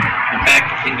heat. In fact,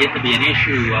 it can get to be an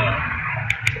issue.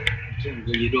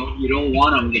 You don't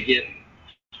want them to get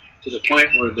to the point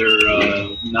where they're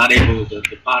not able to,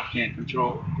 the pot can't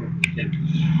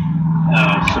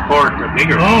support their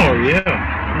bigger. Oh, yeah.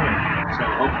 So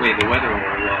hopefully the weather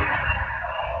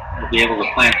will be able to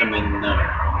plant them in,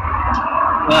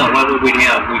 what would we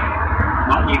have?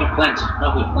 You can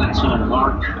probably plant some in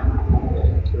March,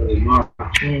 early March.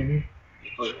 Mm-hmm.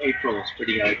 April is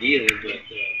pretty ideal, but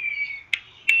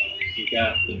you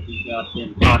got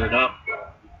them potted up.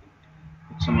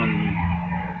 Put some on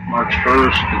March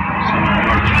 1st and some on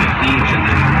March 15th,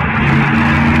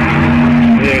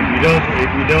 and then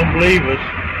if you don't believe us,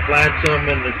 plant some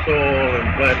in the soil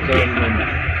and plant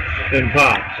some in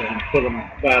pots and put them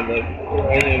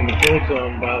in the full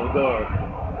sun by the garden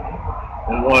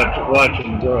and watch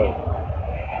them grow.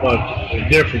 Watch the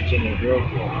difference in the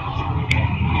growth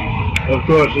rate. Of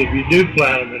course, if you do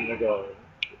plant them in the garden,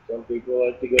 some people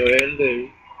like to go ahead and do,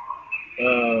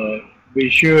 be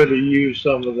sure to use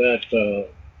some of that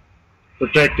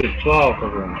protective cloth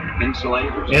around.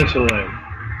 Insulate.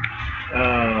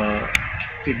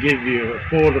 To give you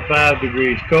 4 to 5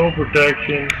 degrees cold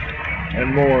protection,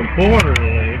 and more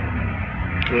importantly,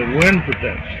 the wind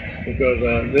protection. Because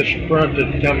this front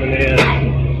that's coming in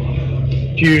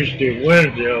Tuesday and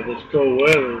Wednesday, all this cold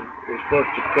weather, is supposed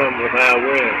to come with high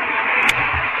winds.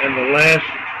 And the last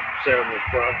several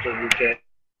fronts that we came.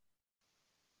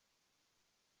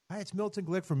 Hi, it's Milton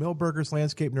Glick from Milberger's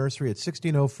Landscape Nursery at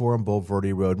 1604 on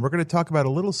Boulevardy Road. And we're going to talk about a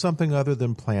little something other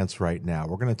than plants right now.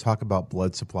 We're going to talk about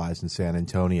blood supplies in San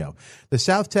Antonio. The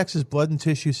South Texas Blood and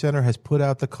Tissue Center has put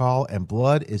out the call, and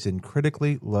blood is in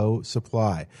critically low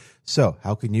supply. So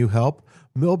how can you help?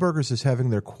 Milberger's is having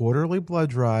their quarterly blood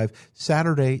drive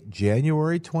Saturday,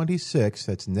 January 26th.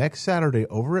 That's next Saturday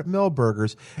over at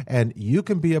Milberger's, and you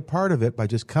can be a part of it by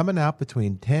just coming out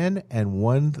between 10 and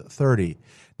 1:30.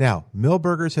 Now,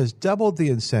 Milberger's has doubled the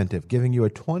incentive, giving you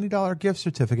a $20 gift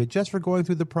certificate just for going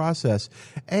through the process.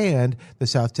 And the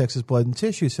South Texas Blood and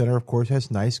Tissue Center, of course,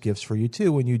 has nice gifts for you,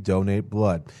 too, when you donate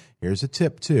blood. Here's a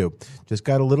tip, too. Just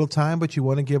got a little time, but you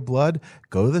want to give blood?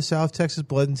 Go to the South Texas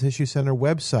Blood and Tissue Center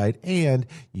website, and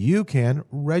you can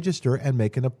register and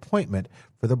make an appointment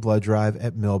for the blood drive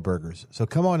at Milberger's. So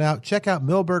come on out. Check out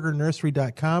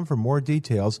milbergernursery.com for more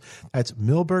details. That's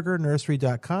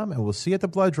milbergernursery.com, and we'll see you at the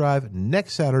blood drive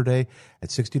next Saturday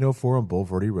at 1604 on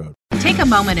Boulevardy Road. Take a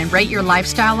moment and rate your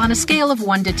lifestyle on a scale of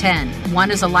 1 to 10. 1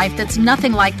 is a life that's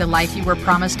nothing like the life you were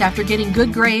promised after getting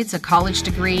good grades, a college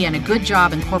degree, and a good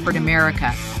job in corporate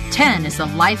America. 10 is the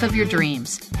life of your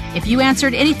dreams. If you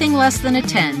answered anything less than a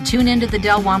 10, tune into the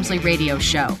Del Walmsley Radio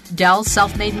Show. Del,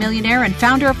 self-made millionaire and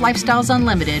founder of Lifestyles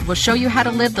Unlimited, will show you how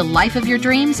to live the life of your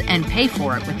dreams and pay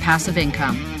for it with passive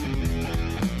income.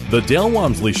 The Del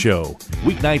Walmsley Show,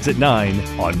 weeknights at 9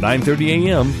 on 9:30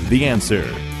 a.m. The Answer.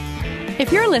 If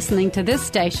you're listening to this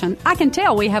station, I can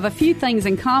tell we have a few things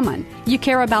in common. You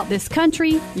care about this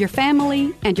country, your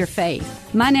family, and your faith.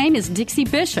 My name is Dixie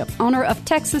Bishop, owner of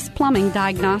Texas Plumbing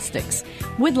Diagnostics.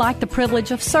 We'd like the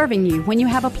privilege of serving you when you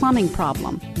have a plumbing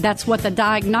problem. That's what the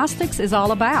diagnostics is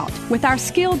all about. With our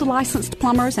skilled licensed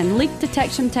plumbers and leak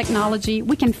detection technology,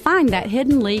 we can find that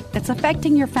hidden leak that's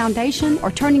affecting your foundation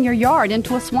or turning your yard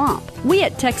into a swamp. We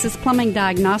at Texas Plumbing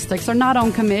Diagnostics are not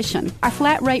on commission. Our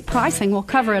flat rate pricing will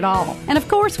cover it all. And of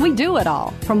course, we do it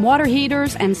all, from water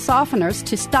heaters and softeners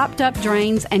to stopped up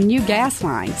drains and new gas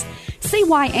lines. See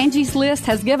why Angie's List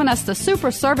has given us the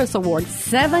Super Service Award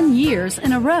 7 years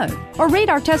in a row. Or read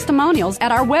our testimonials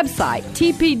at our website,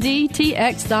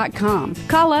 tpdtx.com.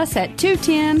 Call us at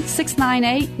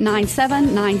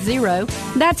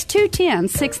 210-698-9790. That's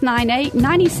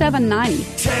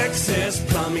 210-698-9790. Texas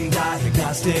Plumbing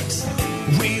Diagnostics.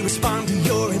 We respond to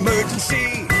your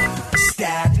emergency.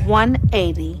 Stat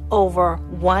 180 over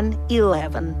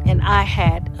 111, and I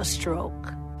had a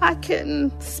stroke. I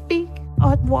couldn't speak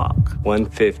or walk.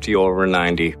 150 over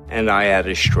 90, and I had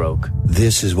a stroke.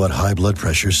 This is what high blood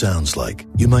pressure sounds like.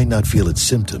 You might not feel its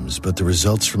symptoms, but the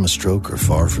results from a stroke are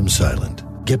far from silent.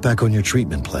 Get back on your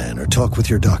treatment plan or talk with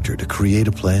your doctor to create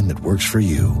a plan that works for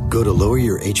you. Go to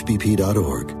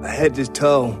loweryourhbp.org. Head to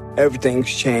toe,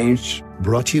 everything's changed.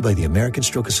 Brought to you by the American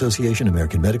Stroke Association,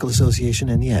 American Medical Association,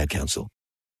 and the Ad Council.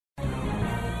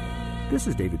 This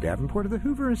is David Davenport of the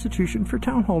Hoover Institution for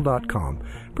Townhall.com.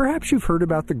 Perhaps you've heard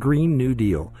about the Green New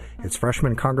Deal. It's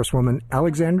freshman Congresswoman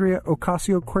Alexandria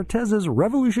Ocasio-Cortez's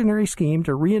revolutionary scheme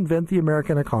to reinvent the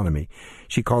American economy.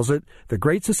 She calls it the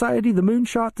Great Society, the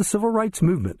moonshot, the civil rights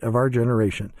movement of our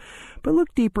generation. But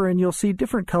look deeper and you'll see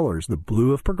different colors, the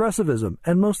blue of progressivism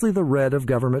and mostly the red of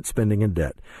government spending and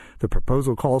debt. The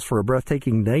proposal calls for a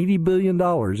breathtaking $90 billion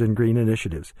in green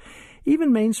initiatives.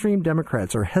 Even mainstream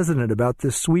Democrats are hesitant about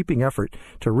this sweeping effort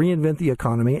to reinvent the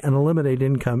economy and eliminate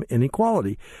income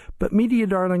inequality. But media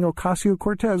darling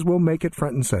Ocasio-Cortez will make it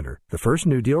front and center. The first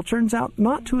New Deal turns out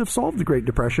not to have solved the Great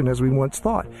Depression as we once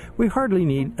thought. We hardly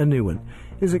need a new one.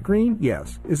 Is it green?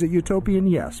 Yes. Is it utopian?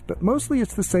 Yes. But mostly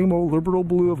it's the same old liberal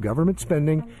blue of government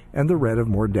spending and the red of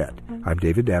more debt. I'm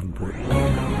David Davenport.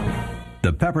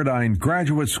 The Pepperdine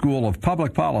Graduate School of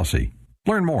Public Policy.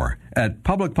 Learn more at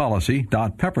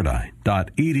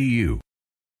publicpolicy.pepperdine.edu.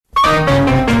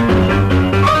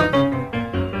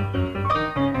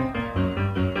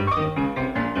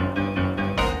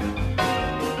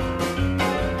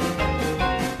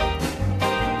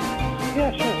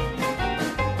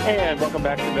 And welcome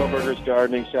back to Millburgers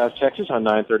Gardening, South Texas on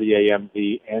 9:30 a.m.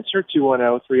 The Answer,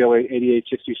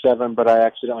 210-308-8867, but I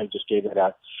accidentally just gave it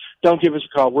out. Don't give us a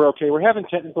call. We're okay. We're having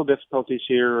technical difficulties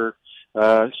here,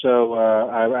 so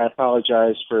I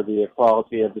apologize for the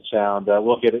quality of the sound.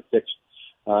 We'll get it fixed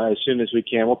as soon as we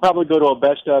can. We'll probably go to a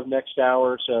best of next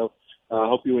hour, so I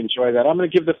hope you enjoy that. I'm going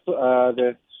to give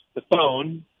the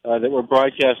phone that we're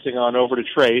broadcasting on over to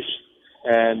Trace,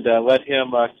 and let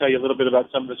him tell you a little bit about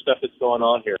some of the stuff that's going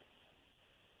on here.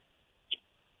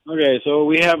 Okay, so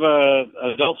we have a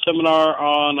adult seminar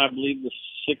on, I believe, the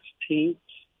 16th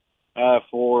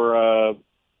for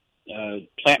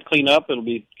plant cleanup. It'll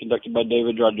be conducted by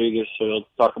David Rodriguez, so he'll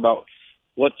talk about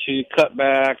what to cut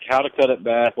back, how to cut it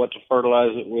back, what to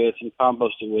fertilize it with, and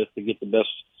compost it with to get the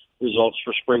best results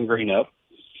for spring green up.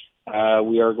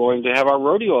 We are going to have our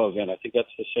rodeo event. I think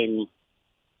that's the same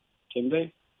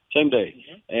day. Same day.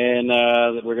 And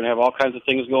we're going to have all kinds of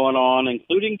things going on,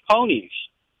 including ponies.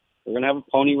 We're going to have a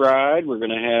pony ride. We're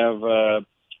going to have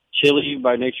chili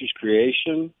by Nature's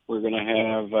Creation. We're going to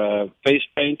have face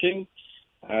painting.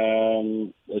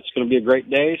 It's going to be a great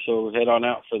day, so head on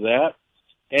out for that.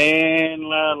 And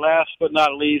last but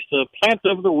not least, the plant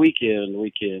of the weekend.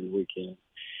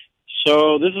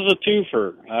 So this is a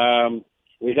twofer.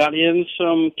 We got in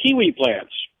some kiwi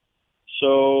plants.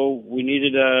 So we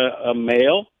needed a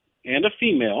male and a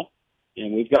female,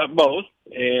 and we've got both.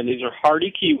 And these are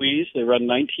hardy kiwis. They run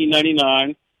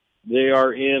 $19.99. They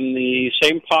are in the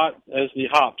same pot as the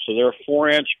hops, so they're a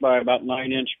 4-inch by about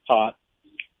 9-inch pot.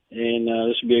 And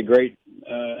this would be a great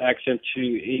accent to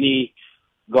any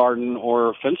garden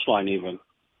or fence line even.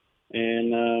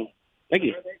 And thank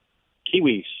you.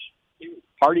 Kiwis.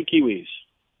 Hardy kiwis.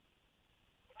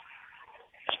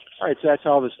 All right, so that's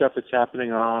all the stuff that's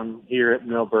happening on here at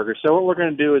Millburger. So what we're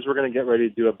going to do is we're going to get ready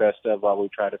to do a best of while we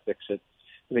try to fix it.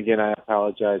 And again, I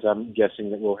apologize. I'm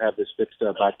guessing that we'll have this fixed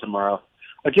by tomorrow.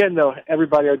 Again, though,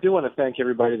 everybody, I do want to thank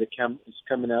everybody that is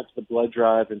coming out to the blood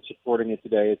drive and supporting it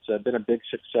today. It's been a big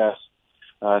success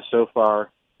so far.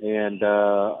 And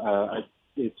Curtis,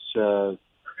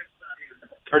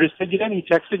 did you get any? He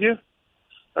texted you?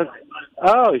 Okay.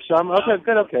 Oh, so okay,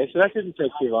 good, okay. So that didn't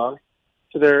take too long.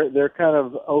 So they're kind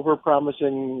of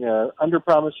over-promising,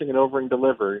 under-promising and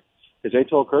over-delivering, because they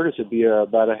told Curtis it'd be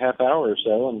about a half hour or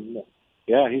so, and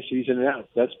yeah, he's in and out.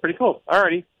 That's pretty cool. All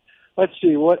righty. Let's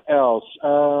see, what else?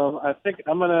 I think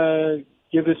I'm going to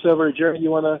give this over to Jerry.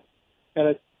 You want to kind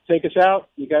of take us out?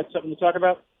 You got something to talk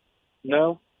about?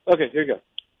 No? Okay, here you go.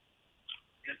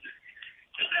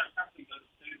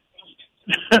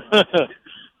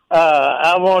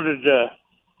 I wanted to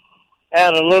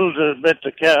add a little bit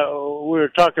to we were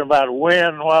talking about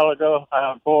wind a while ago,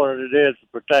 how important it is to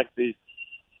protect these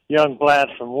young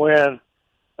plants from wind.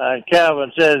 And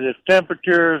Calvin says if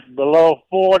temperatures below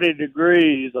 40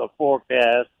 degrees are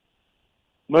forecast,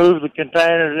 move the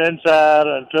containers inside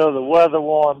until the weather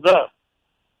warms up.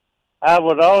 I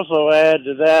would also add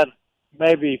to that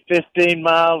maybe 15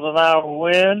 miles an hour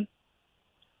wind,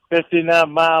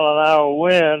 59 mile an hour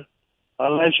wind,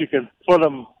 unless you can put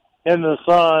them in the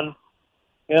sun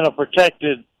in a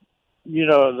protected,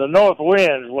 the north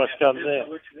wind is what comes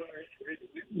in.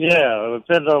 Yeah, it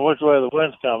depends on which way the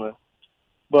wind's coming.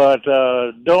 But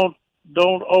don't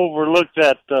overlook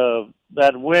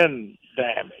that wind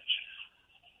damage.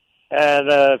 And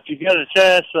if you get a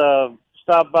chance,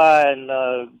 stop by, and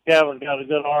Kevin got a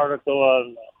good article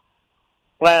on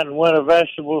planting winter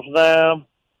vegetables now.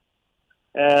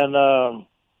 And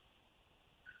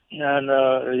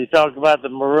he talked about the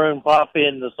maroon poppy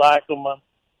and the cyclamen.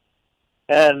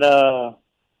 And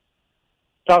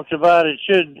talks about it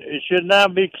should now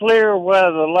be clear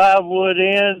where the live wood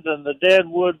ends and the dead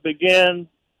wood begins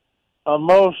on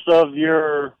most of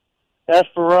your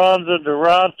Esperanza,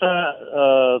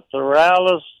 Duranta,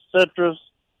 Theralis, citrus,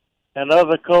 and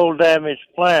other cold damaged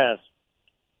plants.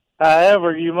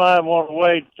 However, you might want to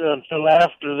wait until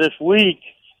after this week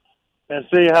and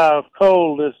see how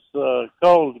cold this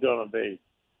cold's going to be.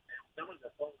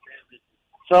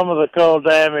 Some of the cold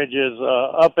damage is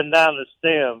up and down the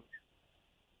stem.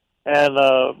 And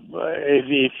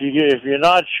if you're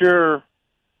not sure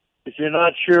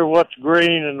what's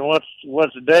green and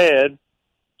what's dead,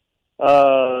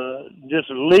 just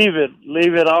leave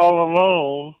it all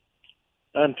alone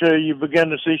until you begin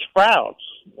to see sprouts.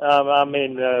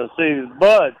 See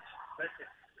buds,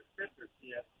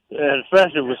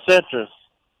 especially with citrus.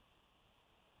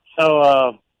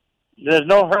 So there's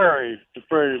no hurry to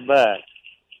prune it back.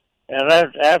 And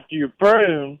after you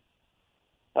prune,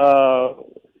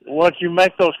 once you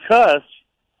make those cuts,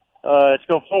 it's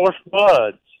going to force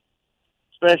buds,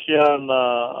 especially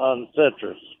on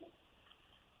citrus.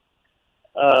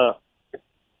 All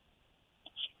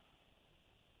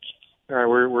right,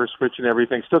 we're switching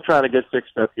everything. Still trying to get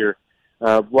fixed up here.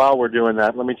 While we're doing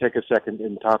that, let me take a second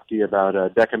and talk to you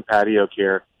about Deck and Patio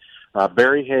Care.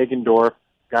 Barry Hagendorf.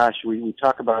 Gosh, we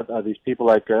talk about these people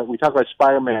like we talk about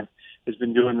Spider-Man has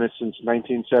been doing this since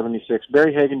 1976.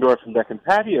 Barry Hagendorf from Deck and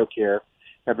Patio Care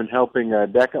have been helping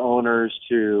deck owners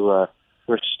to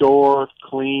restore,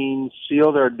 clean,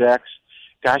 seal their decks.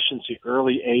 Gosh, since the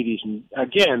early 80s. And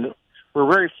again, we're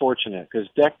very fortunate because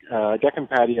Deck and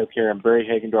Patio Care and Barry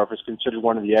Hagendorf is considered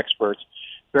one of the experts.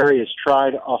 Barry has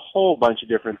tried a whole bunch of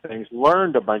different things,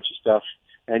 learned a bunch of stuff,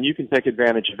 and you can take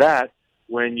advantage of that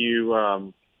when you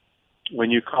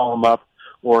call them up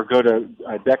or go to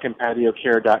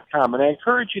deckandpatiocare.com. And I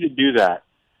encourage you to do that.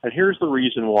 And here's the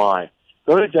reason why.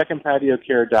 Go to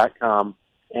deckandpatiocare.com,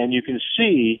 and you can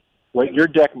see what your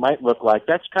deck might look like.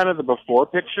 That's kind of the before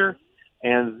picture.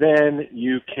 And then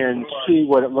you can see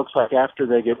what it looks like after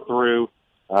they get through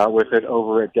with it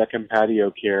over at Deck and Patio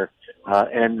Care.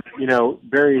 And, you know,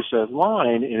 Barry's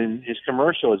line in his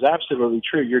commercial is absolutely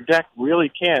true. Your deck really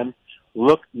can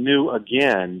look new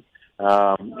again.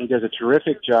 He does a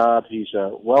terrific job. He's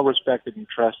well-respected and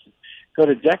trusted. Go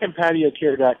to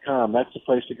deckandpatiocare.com. That's the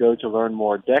place to go to learn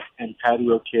more,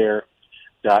 deckandpatiocare.com.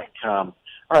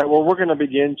 All right, well, we're going to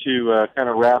begin to kind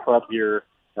of wrap up here.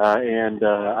 I'm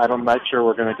not sure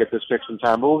we're going to get this fixed in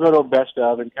time, but we'll go to a best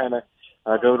of and kind of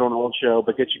go to an old show,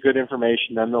 but get you good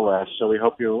information nonetheless. So we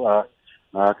hope you'll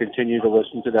continue to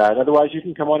listen to that. Otherwise, you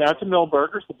can come on out to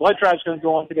Millburgers. The blood drive is going to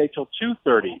go on today till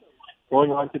 2:30.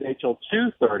 Going on today till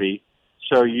 2:30,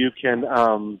 so you can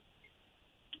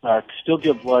still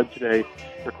give blood today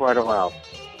for quite a while.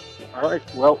 All right,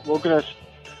 well, we're going to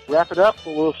wrap it up,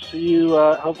 but we'll see you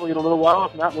hopefully in a little while.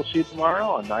 If not, we'll see you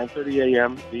tomorrow on 9:30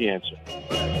 a.m. The Answer.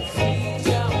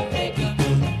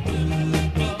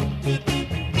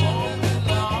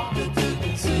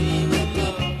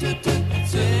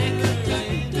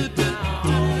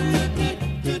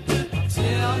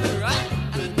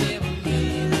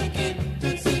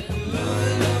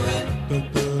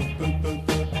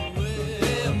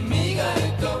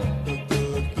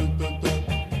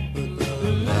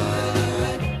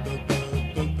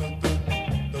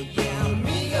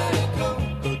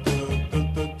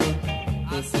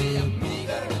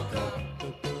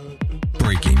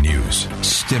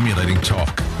 Stimulating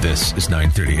talk. This is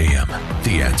 9:30 a.m.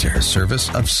 The Answer, service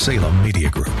of Salem Media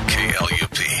Group.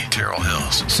 KLUP, Terrell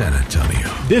Hills, San Antonio.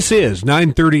 This is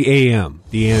 9:30 a.m.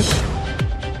 The Answer.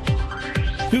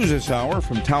 News this hour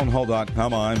from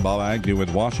townhall.com. I'm Bob Agnew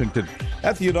in Washington.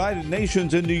 At the United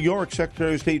Nations in New York,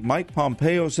 Secretary of State Mike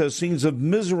Pompeo says scenes of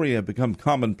misery have become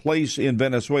commonplace in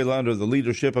Venezuela under the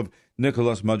leadership of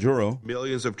Nicolas Maduro.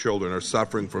 Millions of children are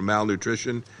suffering from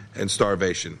malnutrition and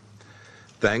starvation,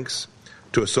 thanks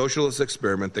to a socialist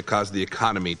experiment that caused the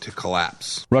economy to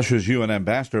collapse. Russia's UN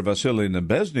Ambassador Vasily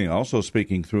Nebezny, also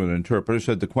speaking through an interpreter,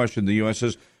 said the question the U.S.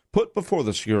 has put before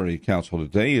the Security Council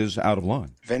today is out of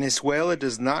line. Venezuela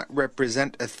does not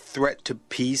represent a threat to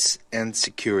peace and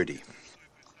security.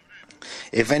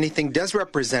 If anything does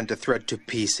represent a threat to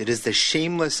peace, it is the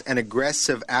shameless and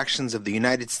aggressive actions of the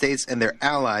United States and their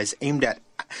allies aimed at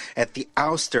the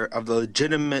ouster of the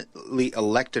legitimately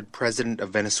elected president of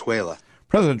Venezuela.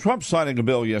 President Trump signing a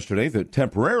bill yesterday that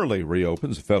temporarily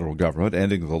reopens the federal government,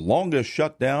 ending the longest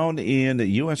shutdown in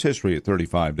U.S. history at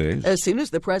 35 days. As soon as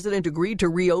the president agreed to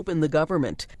reopen the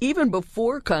government, even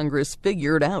before Congress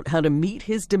figured out how to meet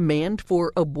his demand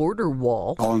for a border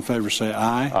wall. All in favor say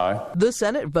aye. Aye. The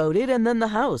Senate voted and then the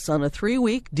House on a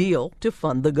 3-week deal to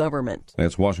fund the government.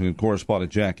 That's Washington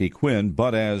correspondent Jackie Quinn.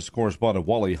 But as correspondent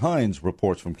Wally Hines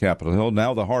reports from Capitol Hill,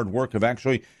 now the hard work of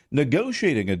actually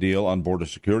negotiating a deal on border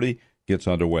security gets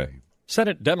underway.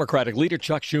 Senate Democratic leader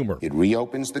Chuck Schumer. It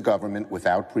reopens the government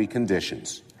without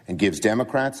preconditions and gives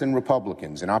Democrats and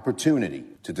Republicans an opportunity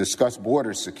to discuss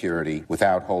border security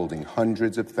without holding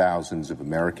hundreds of thousands of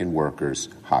American workers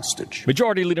hostage.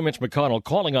 Majority Leader Mitch McConnell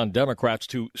calling on Democrats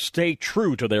to stay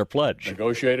true to their pledge.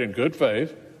 Negotiate in good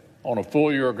faith on a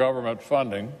full year of government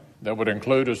funding that would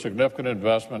include a significant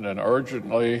investment in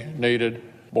urgently needed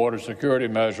border security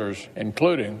measures,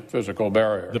 including physical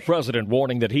barriers. The president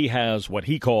warning that he has what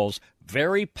he calls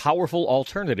very powerful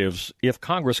alternatives if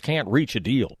Congress can't reach a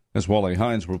deal. As Wally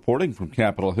Hines reporting from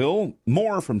Capitol Hill.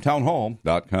 More from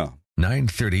townhall.com.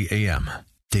 9:30 a.m.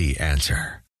 The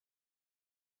Answer.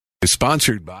 Is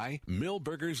sponsored by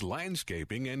Millburgers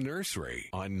Landscaping and Nursery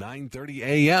on 9:30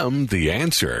 a.m. The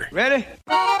Answer. Ready?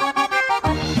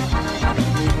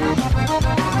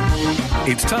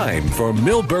 It's time for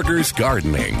Millburgers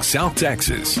Gardening, South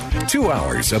Texas. 2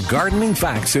 hours of gardening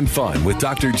facts and fun with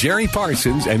Dr. Jerry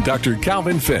Parsons and Dr.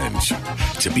 Calvin Finch.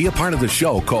 To be a part of the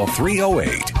show, call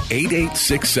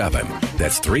 308-8867.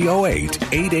 That's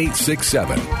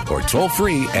 308-8867. Or toll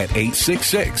free at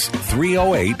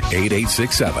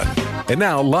 866-308-8867. And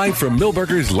now, live from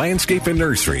Millburgers Landscape and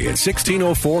Nursery at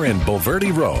 1604 and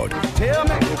Bulverde Road. Tell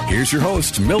me. Here's your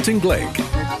host, Milton Blake.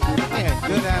 And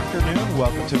good afternoon.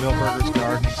 Welcome to Millburgers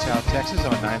Gardening, South Texas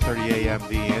on 9:30 a.m.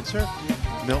 The Answer.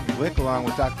 Milton Blick along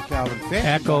with Dr. Calvin Finch.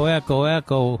 Echo. I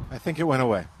think it went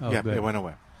away. Oh, yeah, good. It went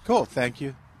away. Cool. Thank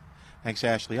you. Thanks,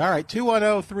 Ashley. All right,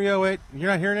 210-308.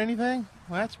 You're not hearing anything?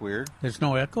 Well, that's weird. There's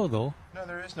no echo, though. No,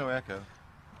 there is no echo.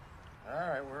 All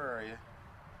right, where are you?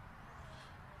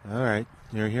 All right.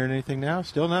 You're hearing anything now?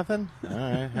 Still nothing? All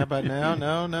right. How about now?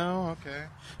 No. Okay.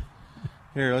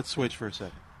 Here, let's switch for a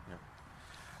second. Here.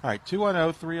 All right.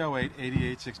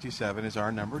 210-308-8867 is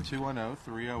our number.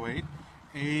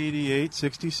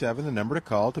 210-308-8867, the number to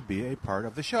call to be a part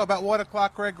of the show. About 1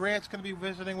 o'clock, Greg Grant's going to be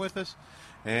visiting with us,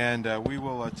 and we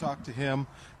will talk to him,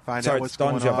 find out what's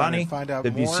going on, and find out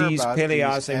more about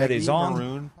Peleas et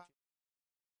Maison.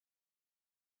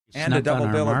 And a double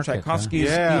bill of Tchaikovsky's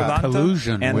Violanta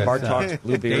collusion and with Bartok's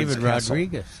Bluebeard's David Castle.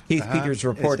 Rodriguez. Heath Peters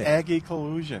reporting. It's Aggie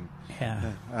collusion. Yeah.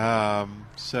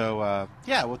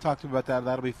 We'll talk to him about that.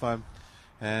 That'll be fun.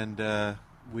 And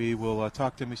we will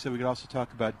talk to him. We said we could also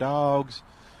talk about dogs,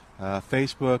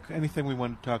 Facebook, anything we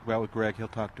want to talk about with Greg, he'll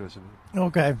talk to us about.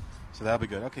 Okay. So that'll be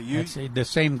good. Okay, That's the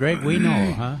same Greg we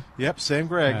know, huh? Yep, same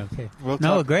Greg. Okay.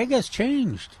 We'll Greg has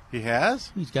changed. He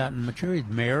has? He's gotten mature. He's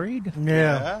married.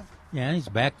 Yeah. Yeah, he's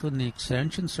back in the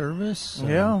extension service.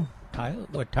 Yeah.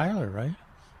 Tyler, right?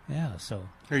 Yeah, so.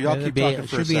 Here, y'all keep talking for a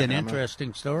should be second. an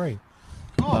interesting story.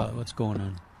 Cool. What's going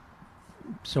on?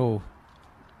 So,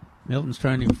 Milton's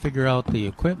trying to figure out the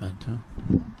equipment, huh?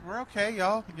 We're okay,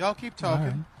 y'all. Y'all keep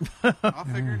talking. I'll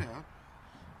figure it out.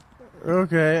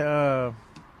 Okay,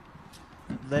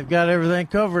 they've got everything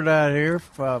covered out here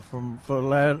for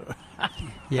that.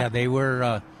 Yeah, they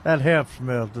were. That helps,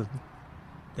 Milton.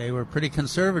 They were pretty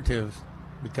conservative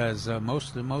because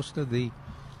most of the.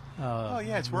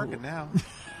 It's working now.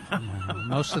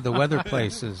 Most of the weather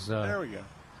places. There we go.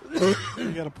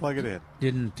 You got to plug it in.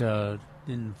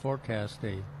 Didn't forecast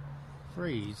a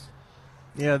freeze.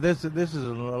 Yeah, this is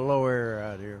a low area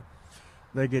out here.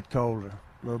 They get colder,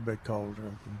 a little bit colder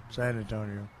in San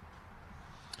Antonio.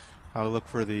 I'll look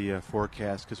for the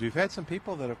forecast because we've had some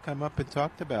people that have come up and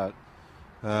talked about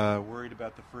worried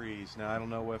about the freeze. Now I don't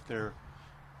know if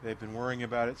they've been worrying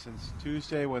about it since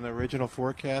Tuesday when the original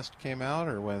forecast came out,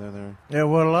 or whether they're... Yeah,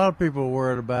 well, a lot of people are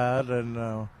worried about it, and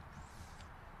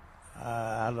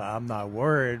I'm not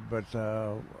worried, but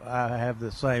I have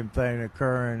the same thing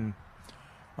occurring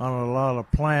on a lot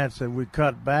of plants that we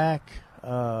cut back,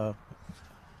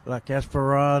 like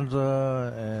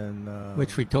Esperanza and...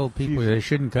 which we told people they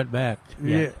shouldn't cut back.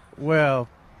 Yeah, well,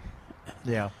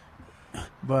 yeah.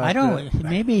 But I don't...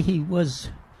 maybe he was...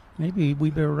 Maybe we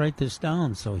better write this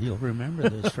down so he'll remember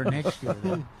this for next year.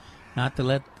 Not to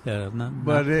let.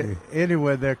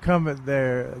 Anyway, they're coming.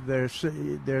 They're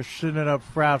sending up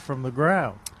sprout from the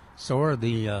ground. So are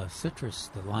the citrus,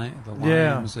 the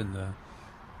limes, and the.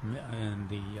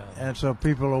 And so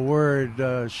people are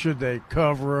worried. Should they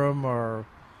cover them or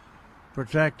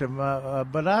protect them?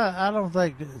 But I don't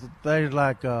think things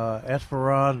like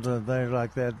Esperanza and things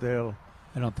like that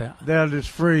I don't think they'll just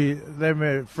freeze. They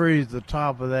may freeze the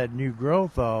top of that new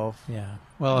growth off. Yeah.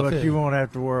 Well, but you won't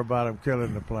have to worry about them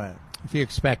killing the plant. If you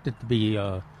expect it to be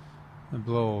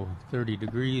below 30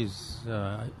 degrees,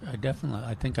 I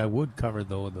think I would cover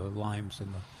the limes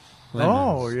and the lemons.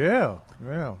 Oh yeah.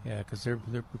 Yeah, because they're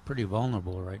pretty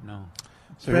vulnerable right now,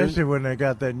 especially when they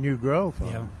got that new growth.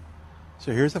 Yeah.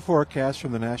 So here's the forecast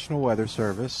from the National Weather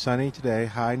Service. Sunny today,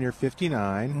 high near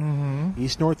 59.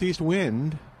 East-northeast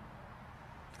wind.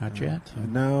 Not yet.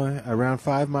 No, around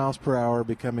 5 miles per hour,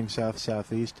 becoming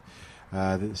south-southeast.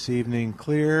 This evening,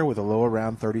 clear with a low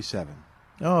around 37.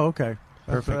 Oh, okay.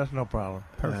 Perfect. That's no problem.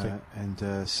 Perfect.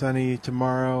 And sunny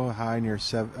tomorrow, high near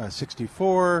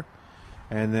 64.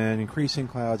 And then increasing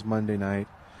clouds Monday night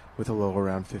with a low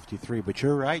around 53. But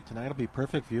you're right. Tonight will be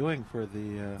perfect viewing for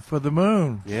the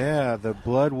moon. Yeah, the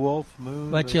Blood Wolf moon.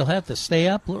 But you'll have to stay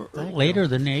up later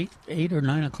than 8 or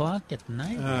 9 o'clock at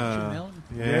night.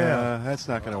 Yeah, that's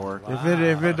not going to work.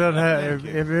 If it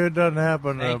doesn't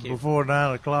happen before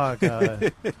 9 o'clock,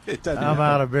 I'm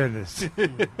out of business.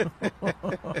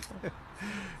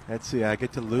 Let's see. I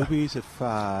get to Luby's at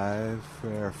 5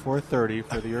 or 4:30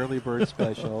 for the early bird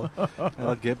special.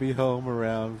 That'll get me home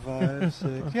around 5,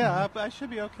 6. Yeah, I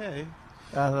should be okay.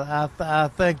 I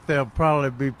think there'll probably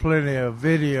be plenty of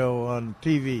video on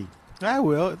TV.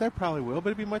 There probably will, but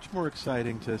it'd be much more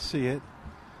exciting to see it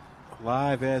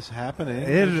live as happening.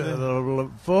 The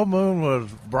full moon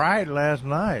was bright last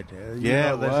night. They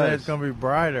said it's going to be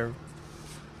brighter,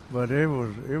 but it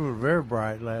was very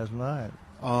bright last night.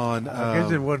 I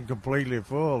guess it wasn't completely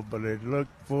full, but it looked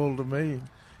full to me.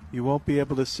 You won't be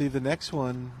able to see the next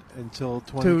one until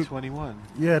 2021.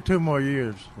 2 more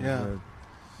years. Yeah.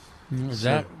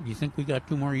 You think we got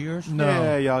 2 more years? No.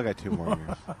 Yeah, y'all got 2 more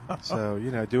years. So,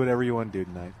 do whatever you want to do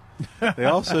tonight. They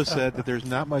also said that there's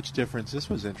not much difference. This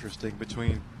was interesting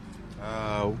between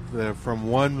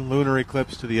from one lunar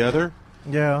eclipse to the other.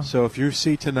 Yeah. So if you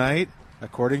see tonight,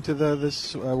 according to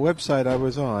this website I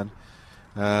was on,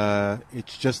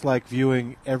 it's just like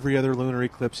viewing every other lunar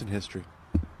eclipse in history.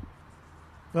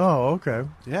 Oh, okay.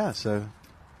 Yeah, so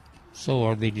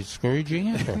are they discouraging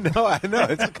it? No, I know.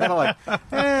 It's kind of like,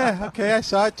 okay, I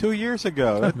saw it 2 years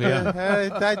ago.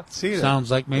 I'd seen it. Sounds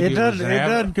like maybe it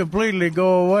doesn't completely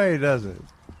go away, does it?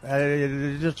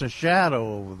 It's just a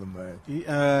shadow over the moon.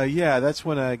 Yeah, that's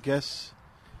when I guess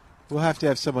we'll have to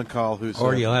have someone call who's...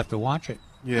 Or you'll have to watch it.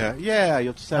 Yeah,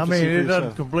 you'll just have to see it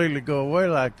doesn't completely go away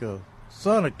like a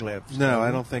sun eclipse. No, I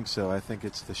don't think so. I think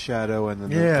it's the shadow and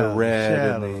then the red.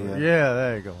 Shadow. And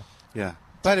there you go. Yeah,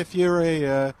 but if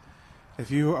you're if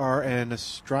you are an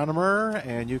astronomer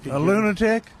and you can...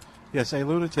 lunatic? Yes, a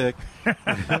lunatic.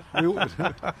 I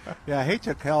hate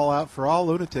to call out for all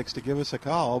lunatics to give us a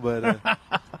call, but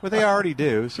they already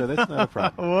do, so that's not a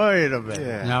problem. Wait a minute.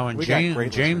 Yeah. Now, and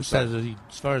James says,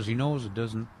 as far as he knows, it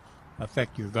doesn't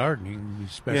affect your gardening.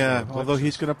 Although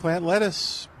he's going to plant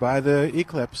lettuce by the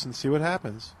eclipse and see what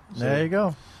happens. So, there you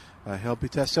go. He'll be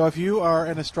tested. So if you are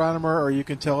an astronomer or you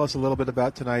can tell us a little bit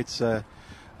about tonight's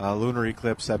lunar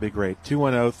eclipse, that'd be great.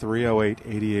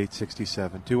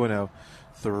 210-308-8867.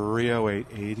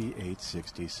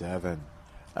 210-308-8867.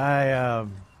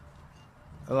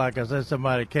 Like I said,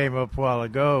 somebody came up a while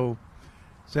ago,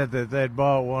 said that they'd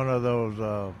bought one of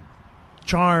those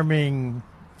charming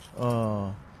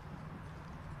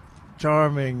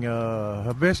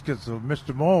hibiscus of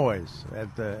Mr. Moy's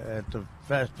at the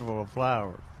Festival of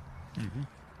Flowers. Mm-hmm.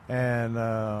 And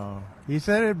he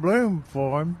said it bloomed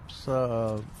for him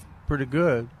pretty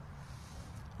good.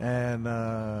 And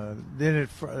then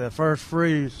the first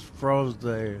freeze froze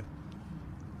the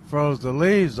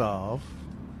leaves off,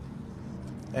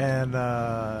 and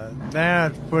now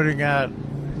it's putting out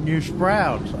new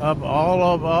sprouts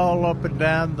all up and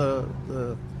down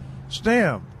the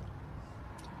stem.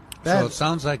 So it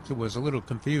sounds like it was a little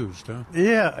confused, huh?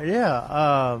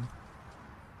 Yeah.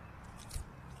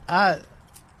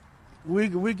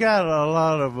 We got a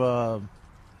lot of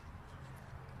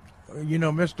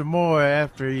Mr. Moore,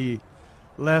 after he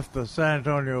left the San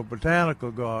Antonio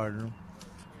Botanical Garden,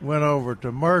 went over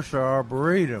to Mercer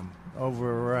Arboretum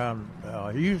over around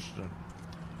Houston,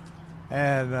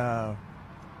 and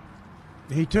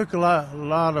he took a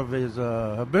lot of his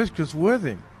hibiscus with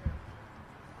him.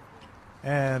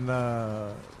 And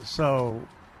so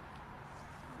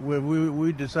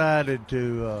we decided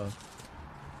to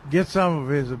get some of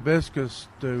his hibiscus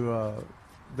that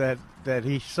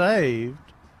he saved,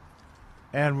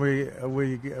 and we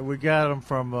got them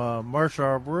from Mercer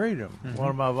Arboretum. Mm-hmm. One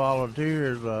of my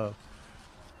volunteers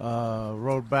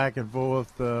rode back and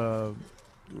forth to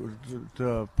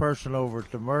a person over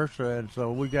to Mercer, and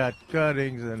so we got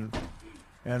cuttings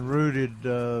and rooted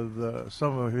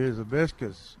some of his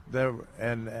hibiscus there,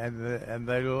 and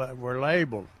they were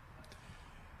labeled.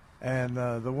 And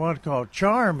the one called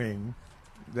Charming,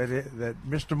 that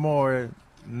Mr. Moore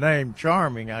named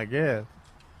Charming, I guess,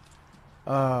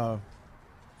 was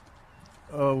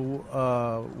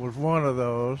one of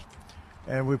those,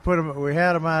 and we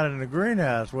had them out in the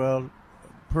greenhouse. Well,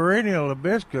 perennial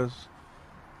hibiscus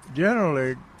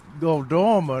generally go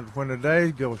dormant when the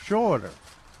days go shorter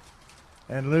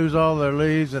and lose all their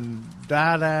leaves and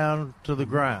die down to the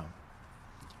ground.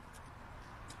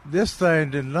 This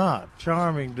thing did not.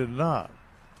 Charming did not.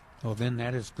 Well, then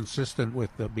that is consistent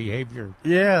with the behavior.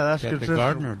 Yeah, that's that consistent the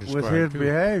gardener described with his too.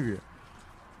 behavior.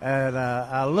 And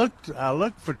I looked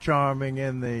for charming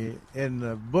in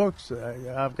the books.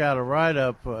 I've got a write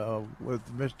up with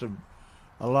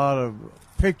a lot of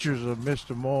pictures of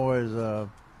Mr. Moy's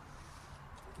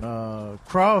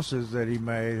crosses that he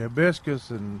made,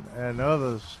 hibiscus and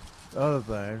other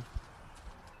things,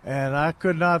 and I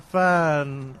could not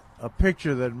find a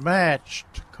picture that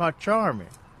matched charming.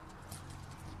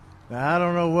 Now I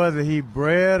don't know whether he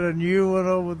bred a new one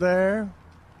over there,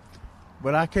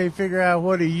 but I can't figure out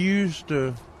what he used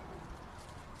to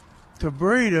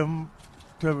breed them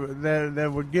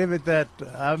that would give it that.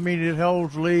 I mean, it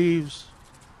holds leaves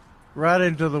right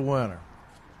into the winter,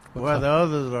 where the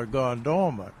others are gone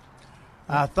dormant.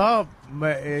 I thought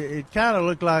it kind of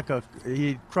looked like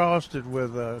he crossed it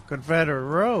with a Confederate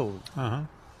rose,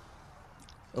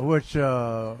 which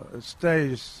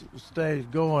stays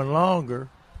going longer,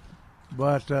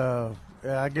 but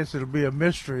I guess it'll be a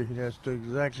mystery as to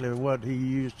exactly what he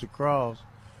used to cross.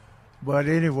 But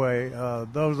anyway,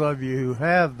 those of you who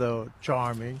have the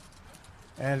charming,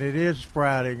 and it is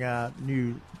sprouting out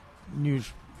newly,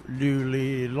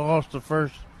 it lost the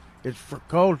first. It's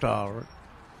cold tolerant,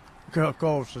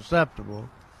 cold susceptible.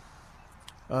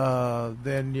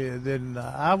 Then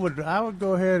I would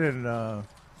go ahead and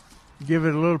give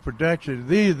it a little protection.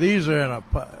 These are in a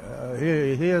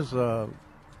his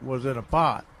was in a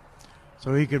pot,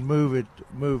 so he could move it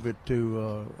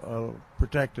to a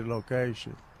protected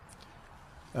location.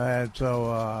 And so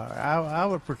I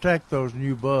would protect those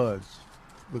new buds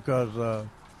because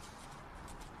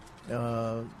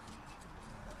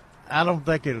I don't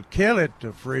think it'll kill it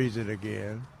to freeze it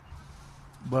again,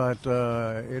 but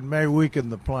it may weaken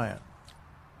the plant.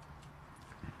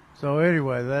 So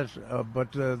anyway, that's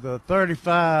but the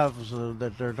 35s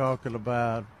that they're talking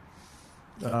about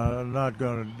are not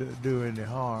going to do any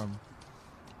harm,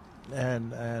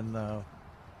 and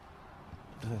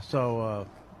so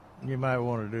you might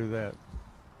want to do that.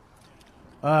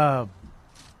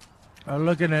 I'm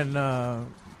looking at.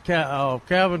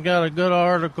 Calvin got a good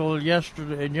article in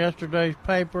yesterday's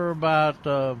paper about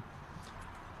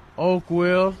oak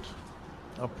wilt,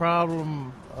 a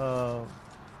problem,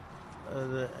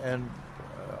 and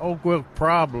oak wilt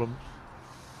problems.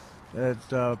 It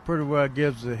pretty well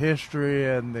gives the history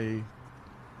and the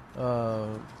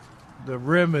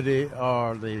remedy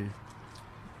or the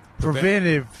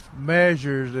preventive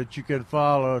measures that you can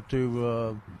follow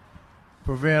to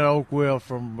prevent oak wilt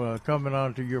from coming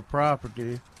onto your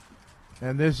property.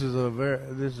 And this is a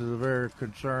very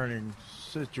concerning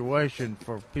situation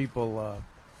for people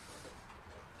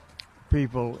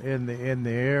in the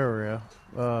area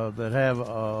that have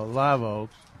live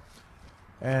oaks,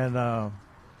 and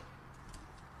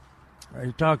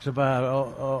he talks about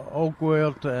oak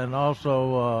wilt and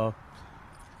also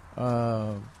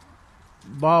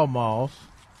ball moss,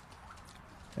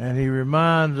 and he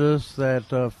reminds us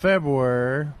that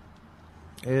February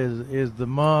is the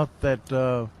month that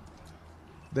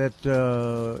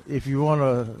if you want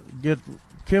to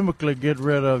chemically get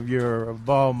rid of your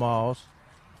ball moss,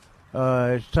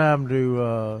 it's time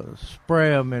to spray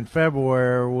them in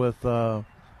February with a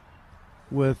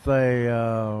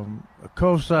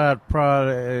Kocide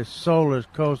product. It's sold as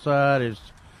Kocide.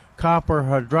 It's copper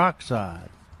hydroxide,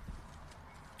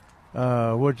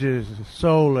 which is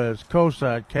sold as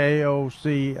Kocide,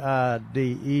 Kocide.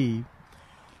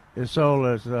 It's sold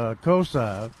as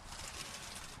Kocide.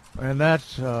 And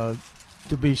that's to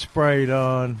be sprayed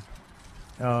on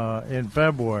in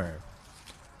February.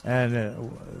 And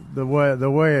the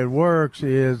way it works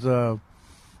is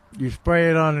you spray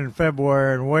it on in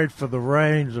February and wait for the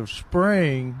rains of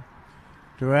spring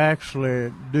to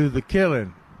actually do the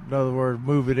killing. In other words,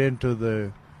 move it into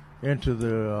the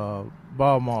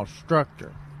ball moss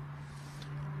structure.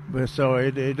 But so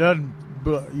it doesn't.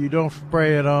 You don't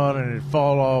spray it on and it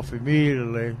fall off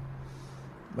immediately.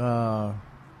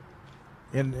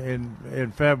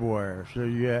 In February, so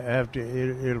you have to.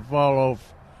 It'll fall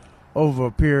off over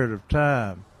a period of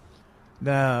time.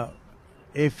 Now,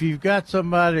 if you've got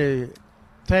somebody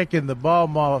taking the ball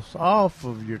moss off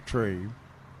of your tree,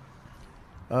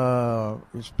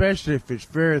 especially if it's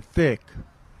very thick,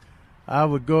 I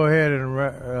would go ahead and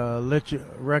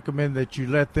recommend that you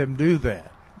let them do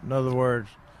that. In other words,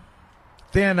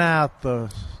 thin out the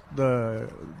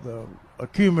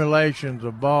accumulations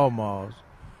of ball moss.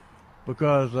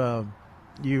 Because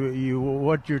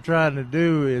what you're trying to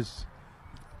do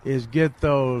is get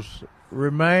those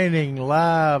remaining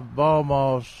live ball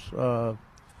moss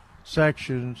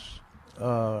sections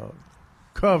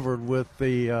covered with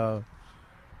the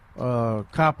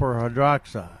copper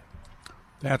hydroxide.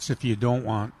 That's if you don't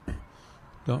want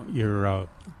your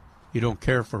you don't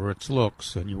care for its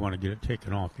looks and you want to get it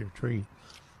taken off your tree.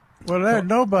 Well,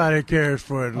 nobody cares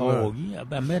for it. Oh, yeah, I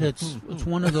bet it's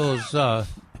one of those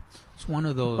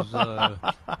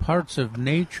parts of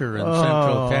nature in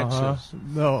Central Texas.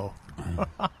 No.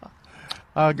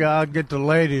 I'll get the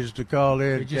ladies to call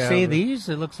in. Did you see these?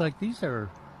 It looks like these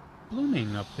are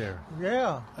blooming up there.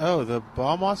 Yeah. Oh, the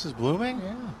ball moss is blooming?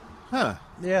 Yeah. Huh.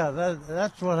 Yeah,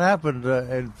 that's what happened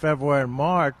in February and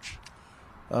March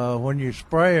when you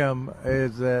spray them,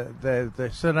 is that they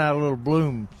send out little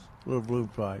bloom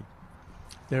spikes.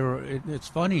 It's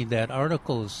funny, that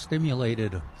article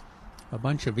stimulated a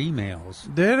bunch of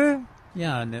emails. Did it?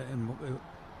 Yeah,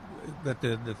 but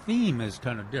the theme is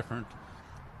kind of different.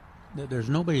 There's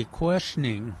nobody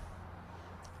questioning,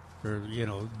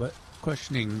 but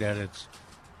questioning that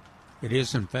it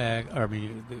is in fact. I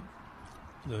mean,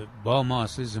 the ball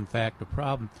moss is in fact a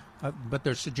problem. But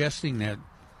they're suggesting that,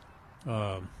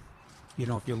 if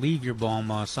you leave your ball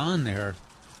moss on there,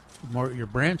 your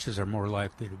branches are more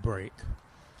likely to break.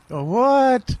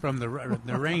 What? From the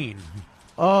rain.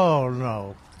 Oh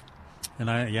no. And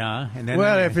then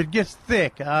if it gets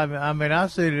thick, I mean,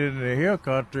 I've seen it in the hill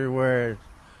country where,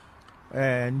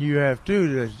 and you have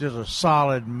too. There's just a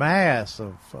solid mass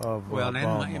of. Well,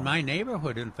 in my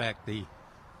neighborhood, in fact,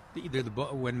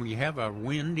 when we have a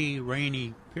windy,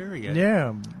 rainy period.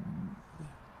 Yeah.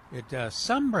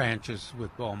 Some branches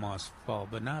with ball moss fall,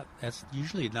 but not. That's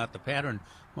usually not the pattern.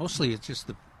 Mostly, it's just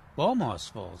the ball moss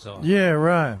falls off. Yeah,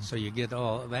 right. So you get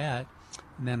all of that,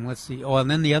 and then let's see. Oh, and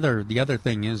then the other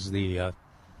thing is the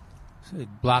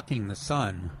blocking the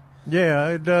sun. Yeah,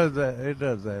 it does that. It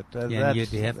does that.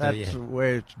 That's the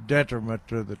way it's detriment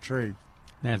to the tree.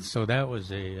 And so that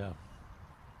was a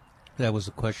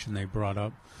question they brought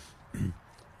up.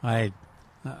 I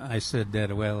said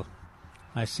that, well,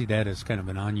 I see that as kind of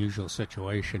an unusual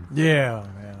situation. Yeah,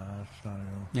 that's not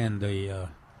real. And the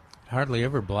hardly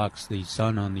ever blocks the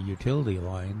sun on the utility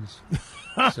lines.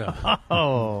 So.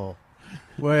 Oh,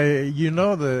 well, it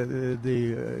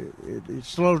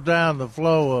slows down the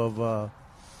flow of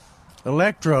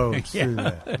electrodes through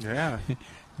that. Yeah.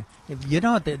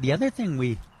 The other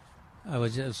thing I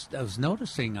was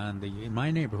noticing in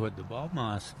my neighborhood, the ball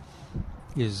moss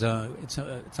is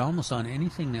it's almost on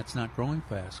anything that's not growing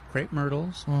fast. Crepe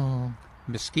myrtles,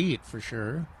 mesquite for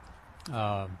sure,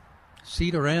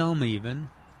 cedar elm even.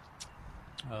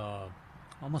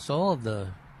 Almost all of the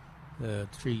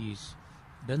trees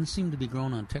doesn't seem to be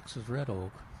grown on Texas red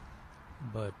oak,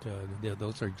 but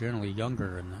those are generally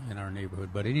younger in our neighborhood.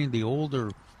 But any of the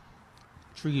older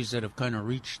trees that have kind of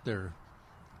reached their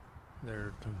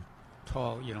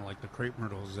tall, like the crepe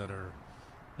myrtles that are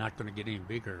not going to get any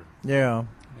bigger. Yeah.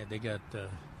 They got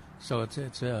so it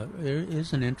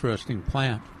is an interesting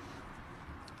plant,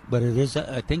 but it is.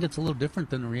 I think it's a little different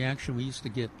than the reaction we used to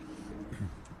get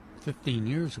 15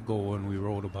 years ago when we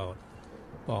wrote about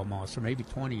ball moss, or maybe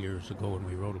 20 years ago when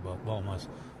we wrote about ball moss.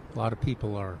 A lot of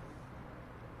people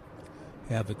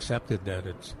have accepted that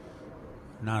it's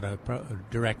not a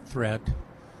direct threat,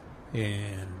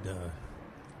 and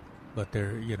but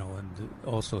they're and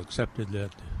also accepted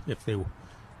that if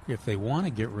they want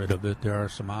to get rid of it, there are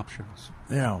some options.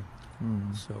 Yeah.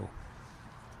 So.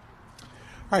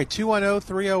 All right,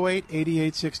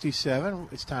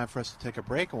 210-308-8867. It's time for us to take a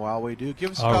break, and while we do,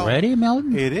 give us a call. Already,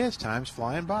 Melton? It is. Time's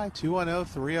flying by.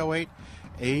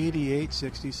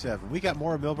 210-308-8867. We got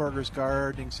more of Milberger's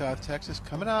Gardening South Texas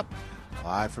coming up.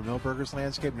 Live from Milberger's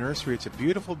Landscape Nursery. It's a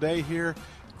beautiful day here.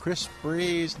 Crisp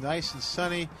breeze, nice and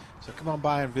sunny. So come on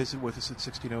by and visit with us at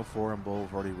 1604 on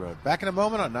Boulevardy Road. Back in a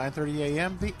moment on 9:30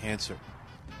 a.m., The Answer.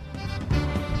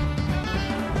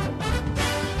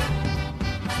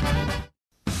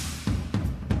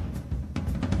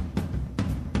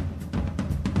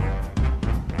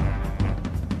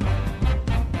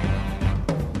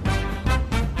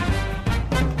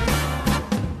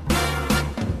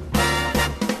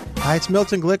 Hi, it's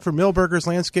Milton Glick from Milberger's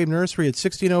Landscape Nursery at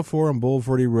 1604 on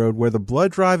Boulevardy Road, where the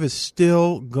blood drive is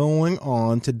still going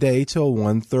on today till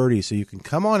 1:30. So you can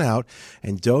come on out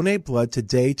and donate blood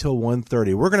today till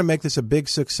 1:30. We're going to make this a big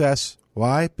success.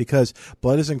 Why? Because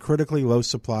blood is in critically low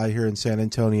supply here in San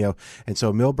Antonio. And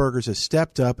so Milberger's has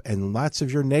stepped up, and lots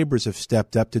of your neighbors have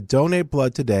stepped up to donate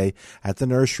blood today at the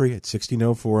nursery at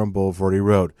 1604 on Boulevardy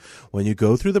Road. When you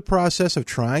go through the process of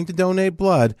trying to donate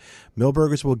blood,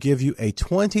 Milberger's will give you a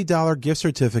 $20 gift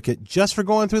certificate just for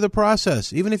going through the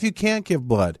process, even if you can't give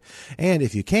blood. And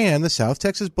if you can, the South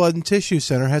Texas Blood and Tissue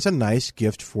Center has a nice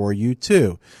gift for you,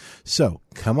 too. So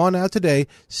Come on out today,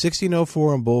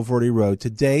 1604 on Boulevardy Road,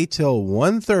 today till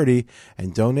 1:30,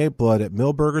 and donate blood at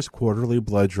Milberger's Quarterly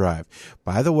Blood Drive.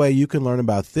 By the way, you can learn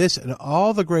about this and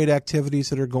all the great activities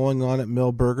that are going on at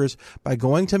Milberger's by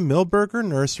going to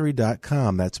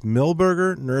milbergernursery.com. That's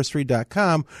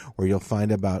milbergernursery.com, where you'll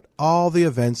find about all the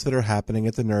events that are happening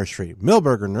at the nursery.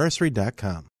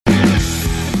 milbergernursery.com.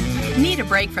 Need a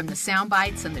break from the sound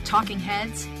bites and the talking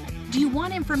heads? Do you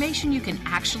want information you can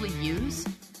actually use?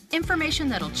 Information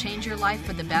that'll change your life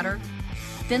for the better?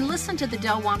 Then listen to the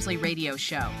Del Walmsley Radio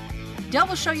Show. Del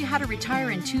will show you how to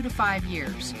retire in 2 to 5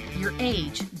 years. Your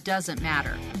age doesn't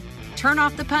matter. Turn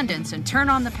off the pundits and turn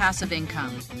on the passive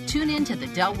income. Tune in to the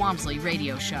Del Walmsley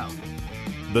Radio Show.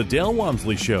 The Del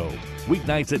Walmsley Show,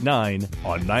 weeknights at 9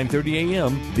 on 9:30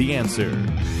 a.m. The Answer.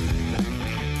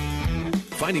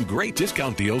 Finding great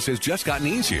discount deals has just gotten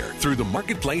easier through the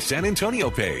Marketplace San Antonio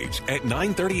page at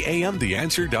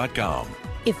 930amtheanswer.com.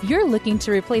 If you're looking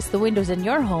to replace the windows in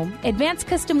your home, Advanced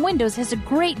Custom Windows has a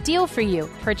great deal for you.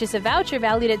 Purchase a voucher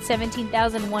valued at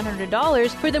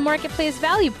 $17,100 for the Marketplace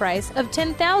value price of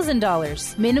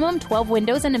 $10,000. Minimum 12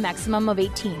 windows and a maximum of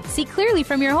 18. See clearly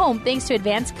from your home thanks to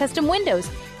Advanced Custom Windows.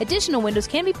 Additional windows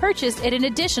can be purchased at an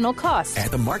additional cost. At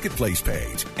the Marketplace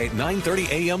page at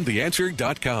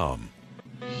 930amtheanswer.com.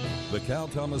 The Cal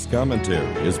Thomas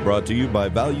Commentary is brought to you by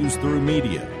Values Through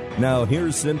Media. Now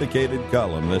here's syndicated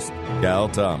columnist Cal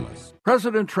Thomas.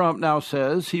 President Trump now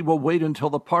says he will wait until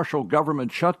the partial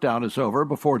government shutdown is over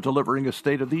before delivering a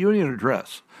State of the Union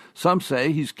address. Some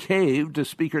say he's caved to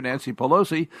Speaker Nancy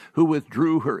Pelosi, who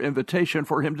withdrew her invitation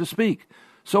for him to speak.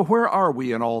 So where are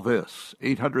we in all this?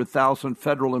 800,000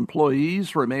 federal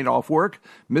employees remain off work,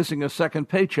 missing a second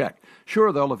paycheck.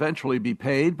 Sure, they'll eventually be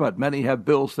paid, but many have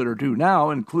bills that are due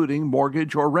now, including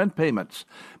mortgage or rent payments.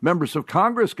 Members of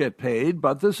Congress get paid,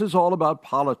 but this is all about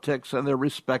politics and their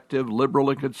respective liberal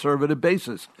and conservative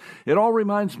bases. It all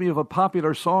reminds me of a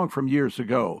popular song from years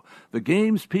ago. The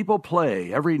games people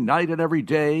play every night and every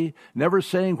day, never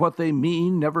saying what they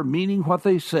mean, never meaning what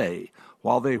they say,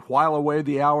 while they while away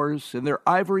the hours in their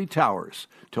ivory towers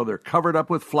till they're covered up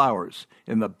with flowers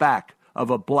in the back of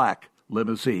a black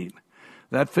limousine.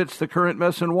 That fits the current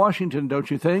mess in Washington, don't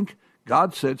you think?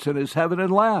 God sits in his heaven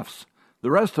and laughs.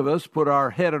 The rest of us put our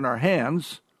head in our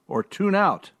hands or tune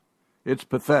out. It's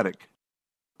pathetic.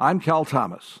 I'm Cal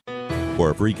Thomas.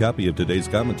 For a free copy of today's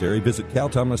commentary, visit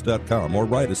calthomas.com or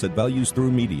write us at Values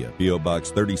Through Media, P.O.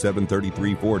 Box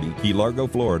 373340, Key Largo,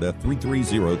 Florida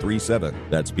 33037.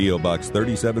 That's P.O. Box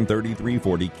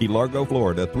 373340, Key Largo,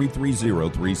 Florida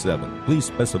 33037. Please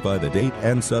specify the date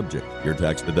and subject. Your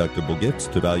tax-deductible gifts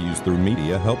to Values Through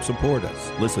Media help support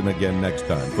us. Listen again next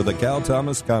time for the Cal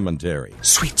Thomas Commentary.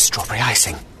 Sweet strawberry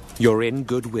icing. You're in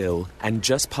Goodwill, and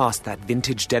just past that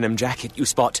vintage denim jacket you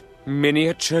spot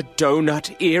miniature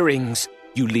donut earrings.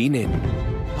 You lean in.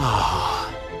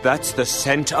 Ah, that's the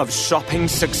scent of shopping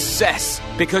success.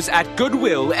 Because at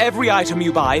Goodwill, every item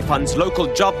you buy funds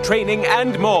local job training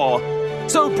and more.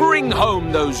 So bring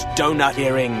home those donut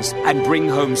earrings and bring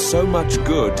home so much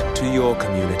good to your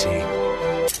community.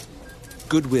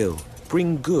 Goodwill.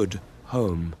 Bring good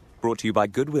home. Brought to you by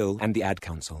Goodwill and the Ad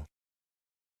Council.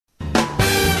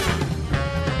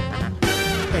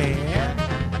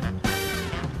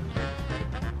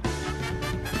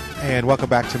 And welcome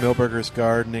back to Milberger's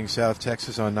Gardening, South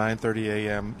Texas on 9:30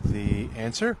 a.m. The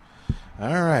Answer.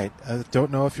 All right. Don't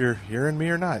know if you're hearing me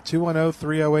or not.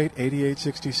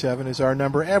 210-308-8867 is our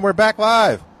number, and we're back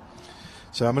live.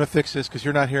 So I'm going to fix this because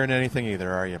you're not hearing anything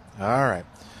either, are you? All right.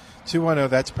 210,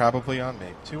 that's probably on me.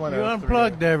 210. You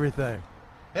unplugged everything.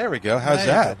 There we go. How's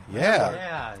that?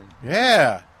 Yeah.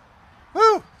 Yeah.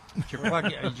 Woo!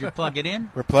 Did you plug it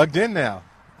in? We're plugged in now.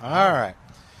 All right.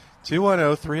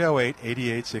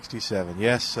 210-308-8867.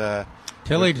 Yes.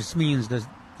 Tilly just means, does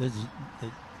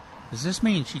this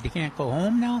mean she can't go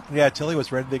home now? Yeah, Tilly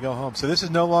was ready to go home. So this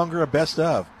is no longer a best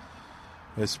of.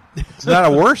 It's not a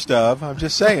worst of. I'm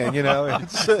just saying, you know.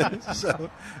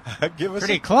 So give us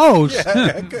pretty close.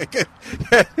 Yeah,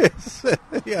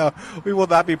 you know, we will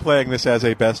not be playing this as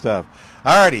a best of.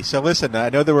 Alrighty. So listen, I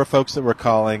know there were folks that were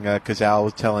calling because Al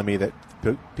was telling me that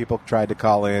people tried to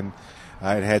call in.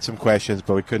 I had some questions,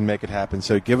 but we couldn't make it happen.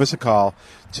 So give us a call,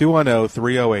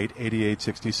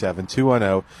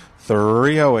 210-308-8867,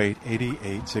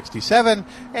 210-308-8867,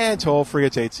 and toll free,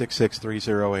 it's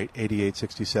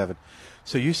 866-308-8867.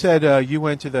 So you said you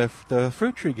went to the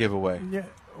fruit tree giveaway. Yeah,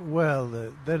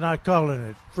 well, they're not calling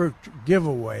it fruit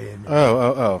giveaway anymore.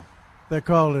 Oh. They're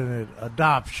calling it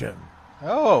adoption.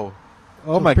 Oh,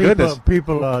 so my goodness.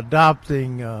 People are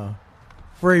adopting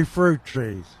free fruit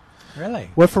trees. Really?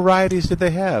 What varieties did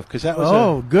they have? Because that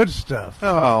was good stuff.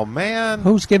 Oh man,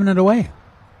 who's giving it away?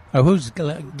 Who's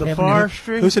the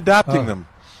forestry? Who's adopting them?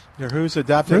 Or who's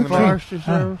adopting the them? Forestry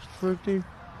Service, Fruity.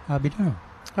 I'll be doing.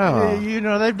 Oh. You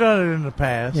know, they've done it in the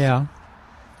past. Yeah.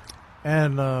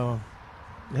 And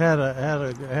had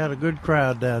a good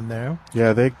crowd down there.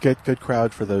 Yeah, they get good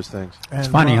crowd for those things. It's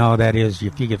funny how that is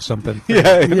if you give something.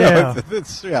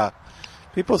 Yeah.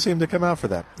 People seem to come out for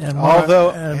that. And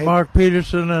Mark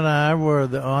Peterson and I were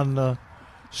on the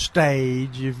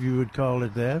stage, if you would call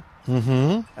it that,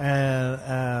 and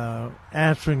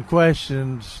answering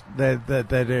questions that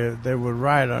they would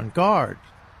write on cards.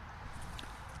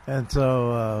 And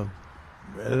so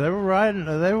they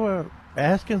were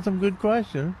asking some good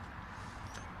questions.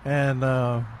 And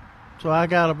so I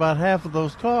got about half of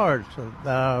those cards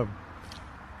that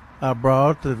I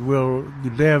brought that we'll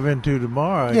delve into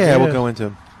tomorrow. We'll go into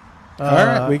them. All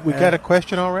right, we got a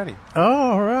question already.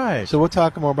 Oh, all right. So we'll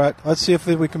talk more about. Let's see if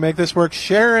we can make this work.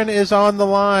 Sharon is on the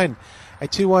line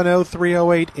at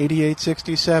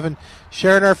 210-308-8867.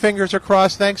 Sharon, our fingers are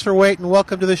crossed. Thanks for waiting.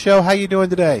 Welcome to the show. How you doing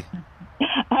today?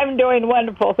 I'm doing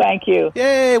wonderful, thank you.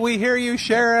 Yay, we hear you,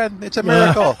 Sharon. It's a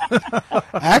miracle.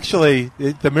 Actually,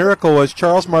 the miracle was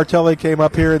Charles Martelli came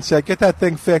up here and said, get that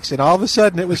thing fixed, and all of a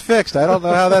sudden it was fixed. I don't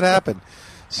know how that happened.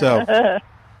 So,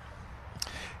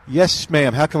 yes,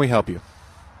 ma'am, how can we help you?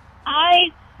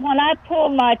 When I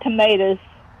pulled my tomatoes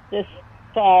this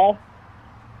fall,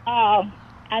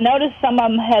 I noticed some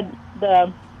of them had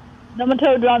the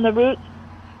nematodes on the roots.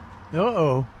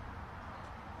 Uh-oh.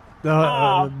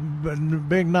 Had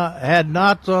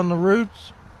knots on the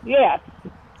roots? Yes.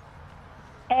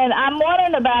 And I'm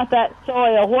wondering about that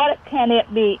soil. What can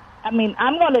it be? I mean,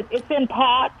 it's in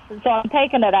pots, so I'm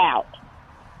taking it out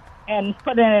and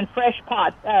putting it in fresh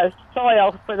pot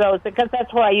soil for those, because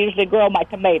that's where I usually grow my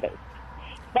tomatoes.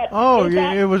 But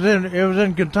it was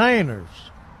in containers.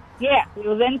 Yeah, it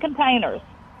was in containers.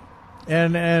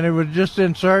 And it was just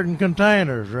in certain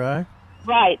containers, right?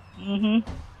 Right.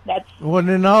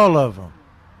 Wasn't in all of them.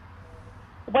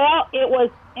 Well, it was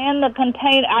in the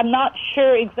container. I'm not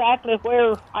sure exactly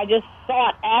where. I just saw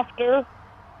it after,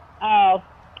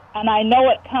 and I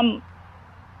know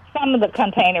some of the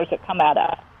containers that come out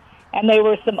of, and they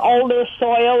were some older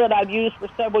soil that I've used for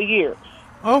several years.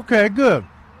 Okay, good.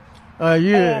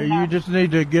 You just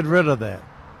need to get rid of that.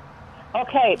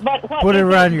 Okay, but put it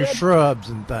around your shrubs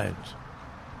and things.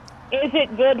 Is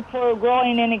it good for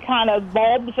growing any kind of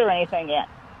bulbs or anything in?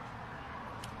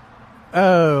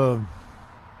 I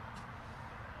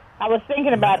was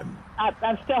thinking about.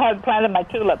 I still haven't planted my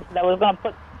tulips. I was going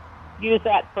to use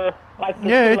that for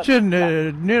it shouldn't.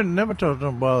 Nematodes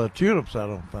don't bother tulips, I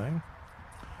don't think.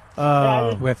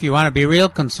 Well, if you want to be real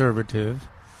conservative,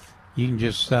 you can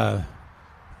just throw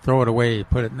it away,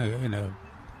 put it in a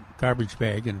garbage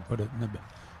bag, and put it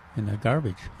in the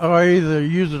garbage. Or either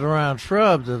use it around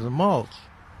shrubs as a mulch.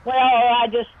 Well, I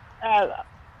just.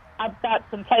 I've got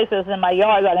some places in my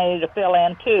yard that I need to fill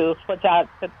in, too, which I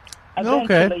could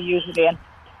eventually use it in.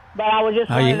 But I was just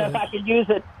wondering if I could use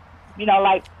it,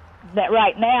 like that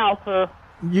right now for...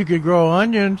 You could grow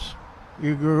onions.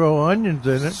 You could grow onions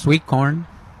in it. Sweet corn.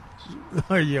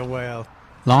 Yeah, well...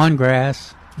 Lawn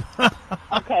grass.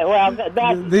 Okay, well,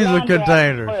 these are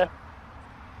containers.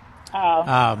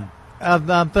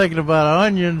 I'm thinking about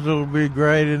onions will be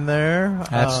great in there.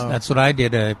 That's what I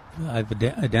did. I've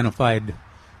identified...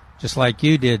 Just like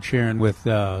you did, Sharon, with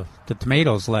the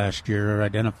tomatoes last year,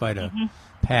 identified a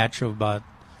patch of about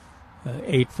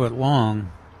 8 foot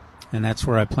long, and that's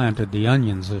where I planted the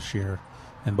onions this year.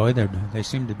 And boy, they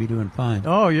seem to be doing fine.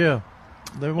 Oh yeah,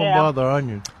 they won't bother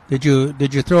onions. Did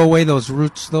you throw away those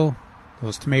roots though?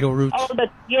 Those tomato roots? Oh,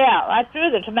 I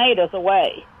threw the tomatoes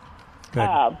away.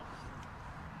 Good.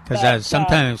 Because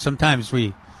sometimes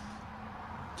we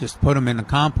just put them in the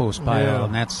compost pile,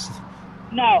 and that's.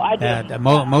 No, I didn't.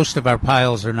 Most of our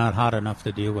piles are not hot enough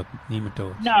to deal with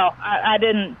nematodes. No, I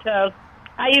didn't. I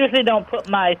usually don't put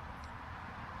my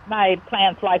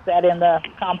plants like that in the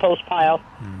compost pile.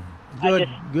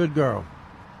 Good girl.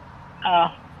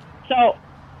 So,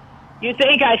 you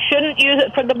think I shouldn't use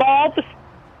it for the bulbs?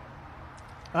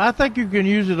 I think you can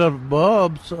use it on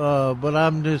bulbs, but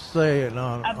I'm just saying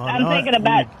I'm thinking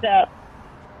about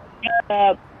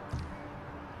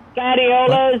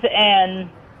gladiolas and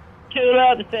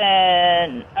tulips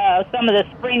and some of the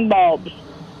spring bulbs.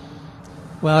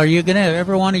 Well, are you going to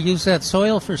ever want to use that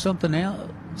soil for something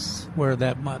else where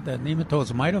that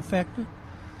nematodes might affect it?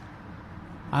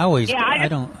 I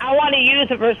don't. I want to use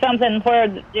it for something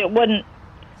where it wouldn't.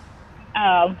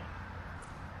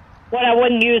 What I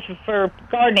wouldn't use for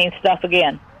gardening stuff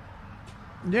again.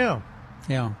 Yeah.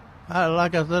 Yeah.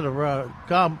 Like I said, around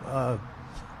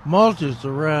mulches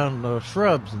around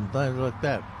shrubs and things like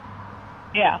that.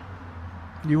 Yeah.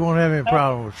 You won't have any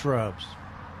problem with shrubs.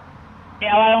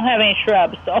 Yeah, well, I don't have any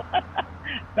shrubs, so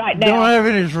right now. Don't have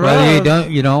any shrubs. Well,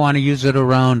 you don't want to use it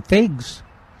around figs.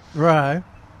 Right.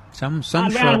 Some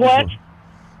Around shrubs.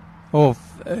 what?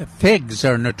 Figs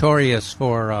are notorious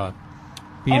for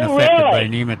being affected by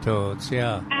nematodes.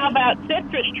 Yeah. How about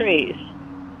citrus trees?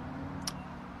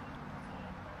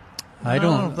 I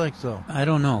don't think so. I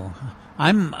don't know.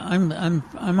 I'm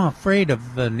afraid of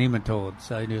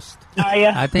nematodes. Are you?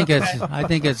 I think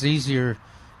it's easier,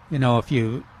 if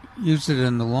you use it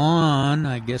in the lawn.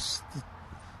 I guess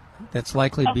that's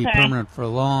likely to be permanent for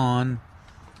lawn.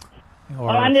 Or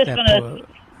I'm just going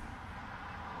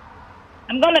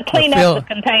to clean up the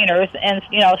containers and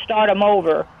start them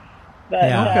over. But,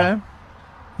 okay.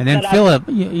 And then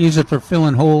use it for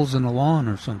filling holes in the lawn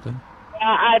or something.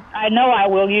 I know I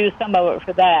will use some of it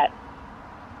for that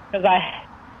because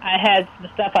I had some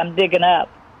stuff I'm digging up.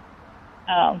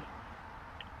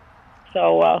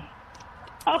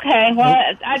 Okay. Well,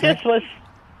 I just was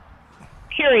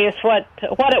curious what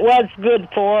it was good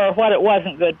for or what it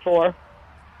wasn't good for.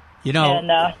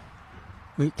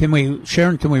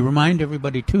 Sharon, can we remind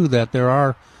everybody too that there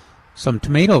are some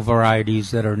tomato varieties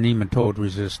that are nematode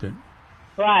resistant?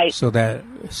 Right. So that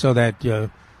a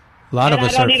lot of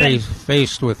us are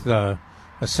faced with a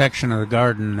section of the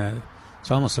garden.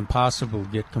 It's almost impossible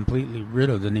to get completely rid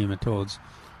of the nematodes.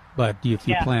 But if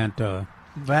you plant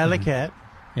Valley Cat,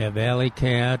 Valley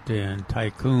Cat and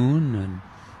Tycoon and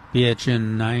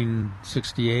BHN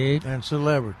 968 and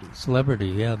Celebrity,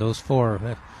 yeah, those four.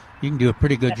 You can do a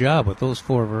pretty good job with those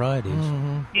four varieties.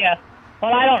 Mm-hmm. Yeah.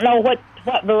 Well, I don't know what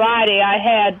variety I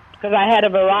had because I had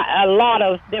a lot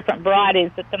of different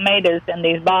varieties of tomatoes in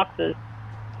these boxes.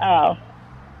 So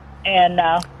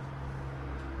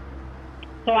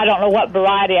I don't know what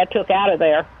variety I took out of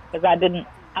there because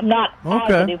I'm not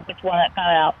positive which one that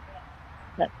got out.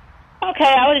 But, okay,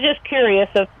 I was just curious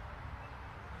if.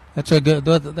 That's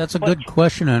a good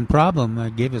question and problem.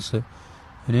 It gave us an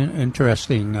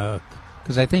interesting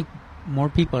because I think more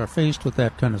people are faced with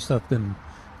that kind of stuff than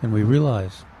we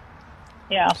realize.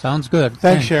 Yeah. Sounds good.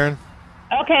 Thanks, Sharon.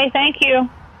 Okay, thank you.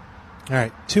 All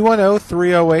right,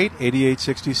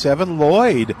 210-308-8867.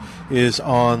 Lloyd is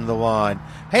on the line.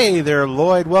 Hey there,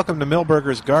 Lloyd. Welcome to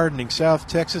Milberger's Gardening, South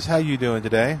Texas. How you doing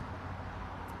today?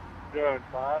 Doing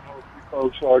fine. Hope you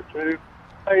folks are too.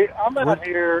 Hey, I'm out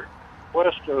here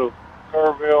west of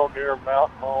Kerrville near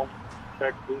Mountain Home,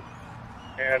 Texas,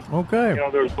 and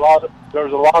there's a lot of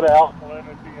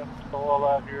alkalinity in the soil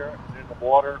out here and in the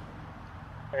water,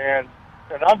 and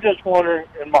I'm just wondering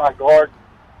in my garden.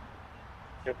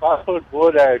 If I put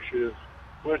wood ashes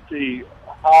with the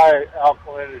high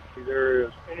alkalinity there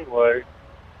is anyway,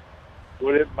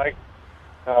 would it make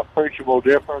an appreciable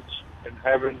difference in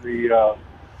having the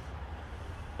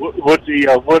would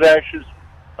the wood ashes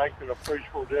make an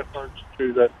appreciable difference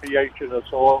to the pH in the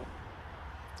soil?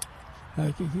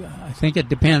 I think it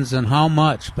depends on how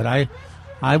much, but I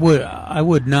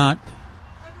would not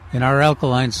in our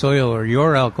alkaline soil or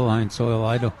your alkaline soil.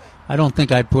 I don't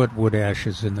think I'd put wood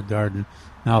ashes in the garden.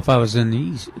 Now, if I was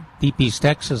in deep East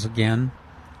Texas again,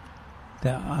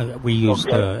 we used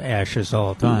ashes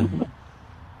all the time.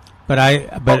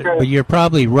 But you're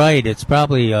probably right. It's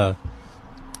probably it's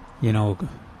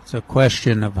a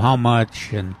question of how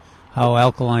much and how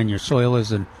alkaline your soil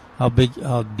is and how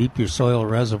deep your soil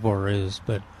reservoir is.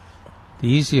 But the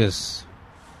easiest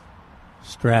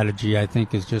strategy, I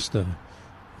think, is just to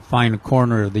find a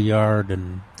corner of the yard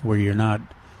and where you're not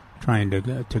trying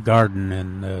to garden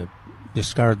and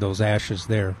discard those ashes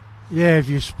there. Yeah, if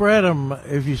you spread them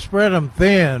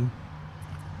thin,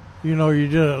 you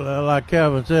just like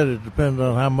Calvin said. It depends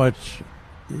on how much.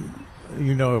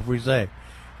 If we say,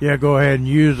 go ahead and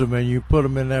use them, and you put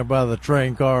them in there by the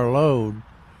train car load,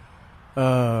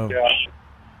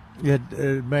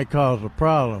 it may cause a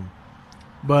problem.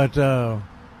 But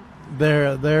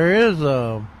there is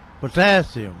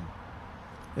potassium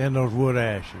in those wood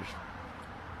ashes,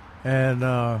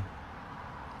 and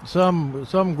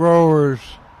some growers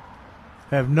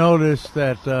have noticed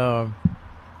that the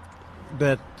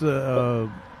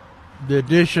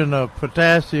addition of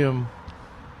potassium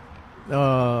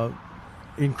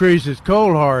increases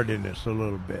cold hardiness a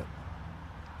little bit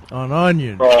on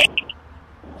onions,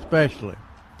 especially.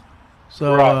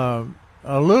 So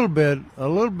a little bit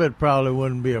probably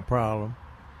wouldn't be a problem.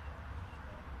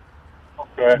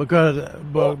 Okay. Because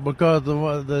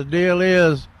the deal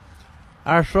is,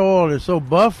 our soil is so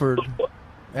buffered,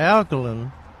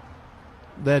 alkaline,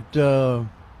 that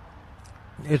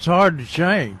it's hard to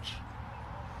change.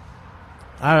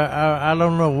 I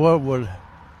don't know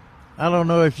I don't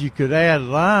know if you could add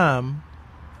lime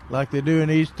like they do in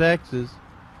East Texas,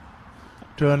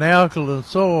 to an alkaline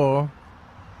soil,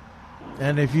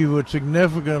 and if you would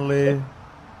significantly,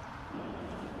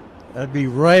 that'd be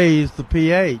raise the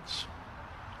pH.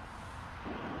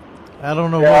 I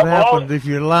don't know what happens if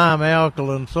you lime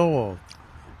alkaline soil.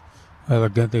 Well,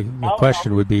 the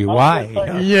question would be why.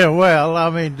 Yeah, well, I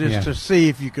mean, just to see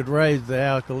if you could raise the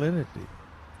alkalinity.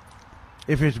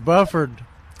 If it's buffered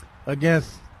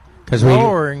against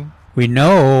lowering. We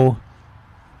know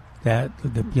that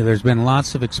there's been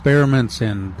lots of experiments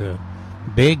and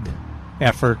big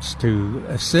efforts to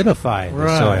acidify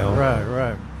the soil.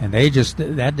 Right. And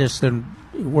that just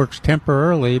works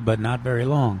temporarily, but not very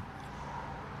long.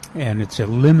 And it's a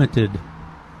limited,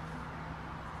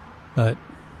 but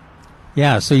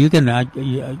yeah, so you can, like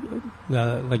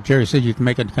Jerry said, you can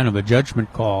make a kind of a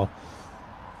judgment call.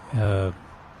 I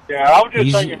was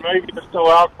just thinking maybe it's so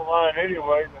alkaline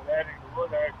anyway that adding the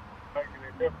wood ash doesn't make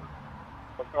any difference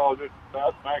because it's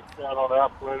about maxed out on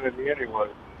alkalinity anyway.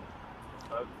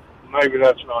 Maybe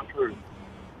that's not true.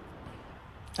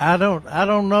 I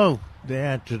don't know the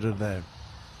answer to that.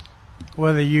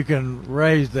 Whether you can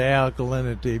raise the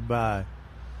alkalinity by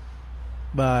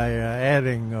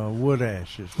adding wood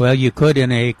ashes. Well, you could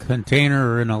in a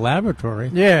container or in a laboratory.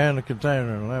 Yeah, in a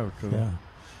container in a laboratory. Yeah.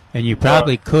 And you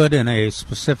probably could in a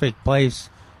specific place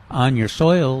on your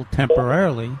soil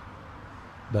temporarily,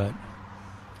 but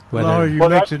whether... Well, you're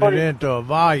mixing it into a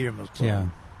volume of something. Yeah.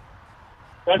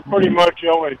 That's pretty much the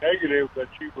only negative that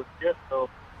you would get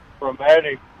from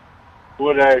adding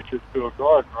wood ashes to a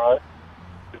garden, right?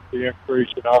 It's the increase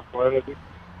in alkalinity.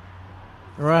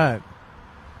 Right.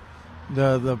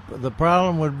 The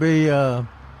problem would be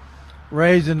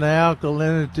raising the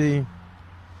alkalinity,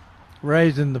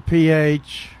 raising the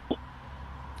pH,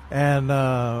 and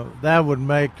that would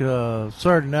make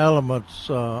certain elements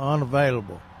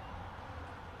unavailable.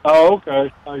 Oh,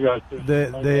 okay. I got you.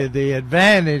 The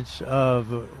advantage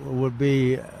would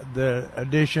be the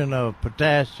addition of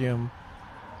potassium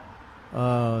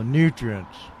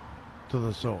nutrients to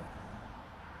the soil.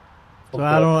 So okay.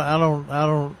 I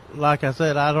don't like I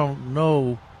said, I don't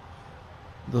know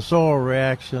the soil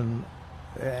reaction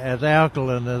as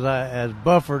alkaline as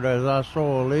buffered as our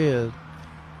soil is,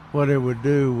 what it would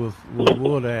do with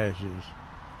wood ashes.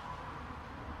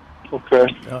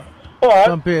 Okay.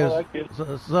 Some people,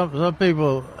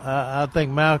 I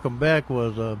think Malcolm Beck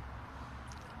was a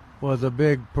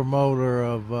big promoter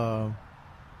of.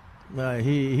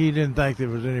 He didn't think there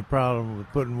was any problem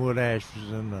with putting wood ashes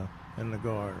in the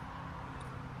garden,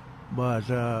 but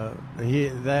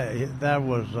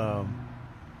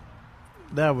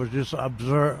that was just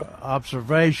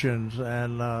observations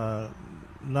and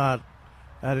not.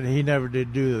 He never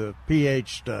did do the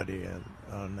pH study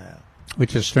on that.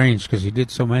 Which is strange because he did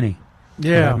so many.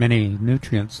 Yeah. Many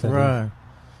nutrients. Right.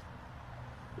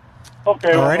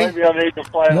 Okay, well, maybe I need to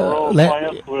plant a row of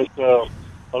plants with a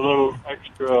little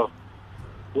extra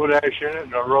wood ash in it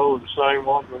and a row of the same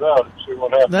one without it. See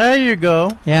what happens. There you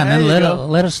go. Yeah, and then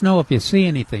let us know if you see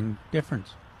anything different.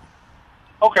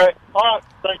 Okay. All right.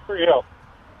 Thanks for your help.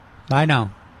 Bye now.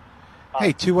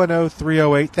 Hey,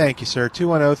 210-308, thank you, sir.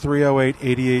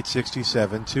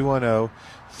 210-308-8867.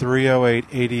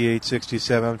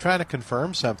 210-308-8867. I'm trying to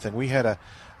confirm something. We had a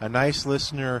nice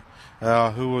listener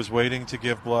who was waiting to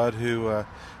give blood who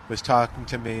was talking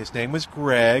to me. His name was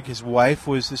Greg. His wife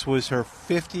this was her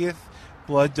 50th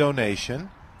blood donation.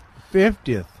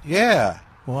 50th? Yeah.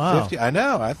 Wow. 50, I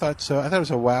know. I thought so. I thought it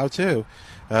was a wow, too.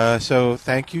 So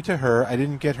thank you to her. I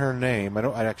didn't get her name. I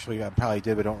probably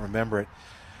did, but I don't remember it.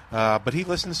 But he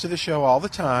listens to the show all the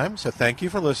time, so thank you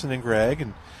for listening, Greg.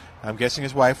 And I'm guessing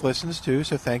his wife listens too,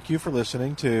 so thank you for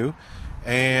listening too.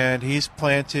 And he's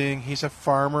a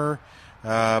farmer,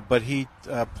 but he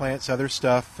plants other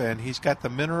stuff, and he's got the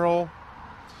mineral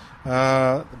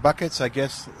buckets, I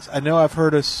guess. I know I've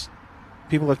heard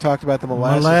people have talked about the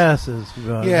molasses.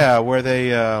 Yeah, where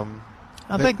they... I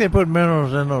think they put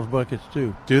minerals in those buckets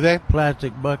too. Do they?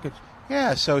 Plastic buckets.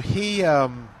 Yeah, so he...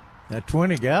 At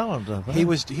 20 gallons, I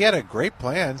think. He had a great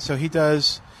plan. So he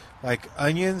does like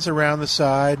onions around the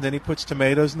side, and then he puts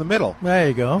tomatoes in the middle. There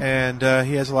you go. And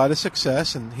he has a lot of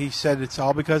success, and he said it's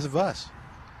all because of us.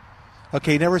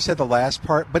 Okay, he never said the last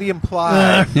part, but he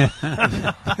implied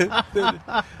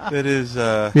that is...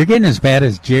 You're getting as bad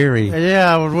as Jerry.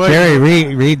 Yeah, I was waiting.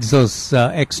 Jerry reads those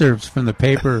excerpts from the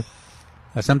paper,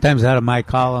 sometimes out of my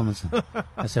columns.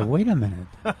 I said, wait a minute.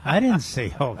 I didn't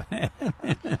say all that.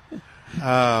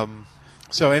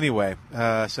 So anyway,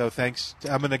 so thanks.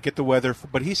 I'm going to get the weather.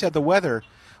 But he said the weather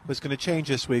was going to change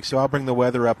this week, so I'll bring the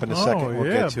weather up in a second.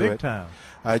 We'll get to big it. Time.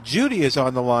 Judy is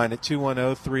on the line at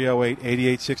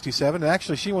 210-308-8867. And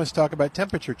actually, she wants to talk about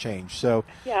temperature change. So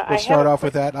we'll start off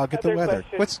with that. I'll get the weather.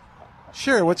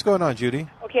 Question. What's going on, Judy?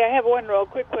 Okay, I have one real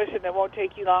quick question that won't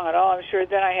take you long at all, I'm sure.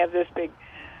 Then I have this big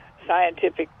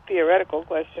scientific, theoretical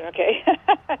question, okay?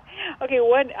 Okay,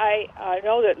 I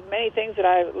know that many things that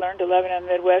I learned to love in the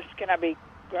Midwest cannot be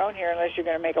grown here unless you're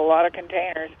going to make a lot of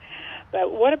containers.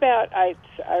 But what about, I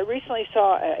recently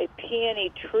saw a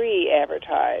peony tree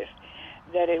advertised,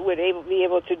 that it would be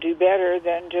able to do better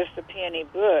than just the peony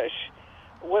bush.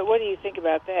 What do you think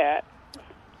about that?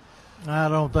 I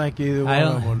don't think either one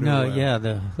of them will do well.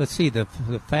 Yeah, let's see, the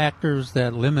factors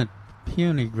that limit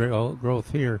peony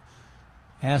growth here,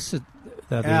 acid,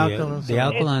 the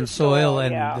alkaline soil,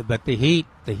 but the heat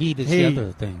is the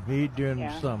other thing. Heat during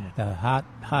the summer. The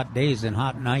hot days and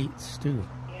hot nights, too.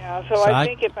 Yeah, so I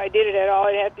think if I did it at all,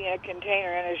 it'd have to be in a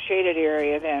container in a shaded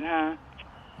area then, huh?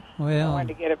 Well, I wanted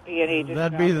to get a peony.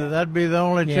 That'd be the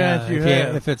only chance you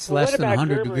have. If it's less than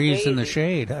 100 degrees in the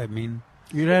shade, I mean,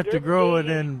 you'd have to grow it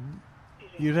in.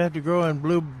 You'd have to grow in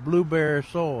blueberry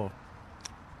soil.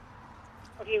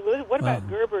 Okay, what about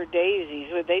Gerber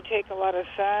daisies? Would they take a lot of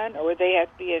sun, or would they have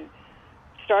to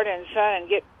start in sun and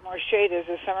get more shade as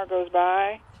the summer goes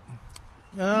by?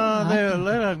 They're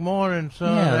like morning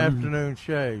sun, afternoon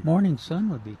shade. Morning sun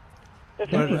would be.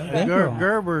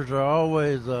 Gerbers are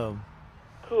always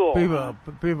cool.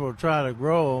 People try to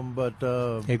grow them, but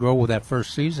they grow with that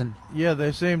first season. Yeah,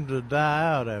 they seem to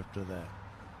die out after that.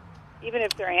 Even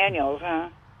if they're annuals, huh?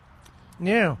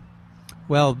 Yeah.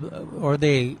 Well, or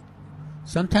they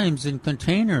sometimes in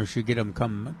containers you get them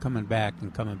coming back.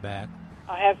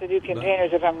 I'll have to do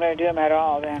containers if I'm going to do them at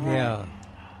all. Then. Yeah. Right?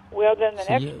 Well, then the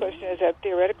next question is a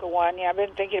theoretical one. Yeah, I've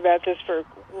been thinking about this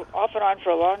off and on for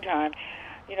a long time.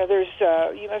 You know, there's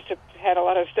you must have had a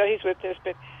lot of studies with this,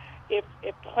 but if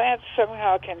plants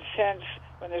somehow can sense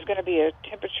when there's going to be a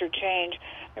temperature change,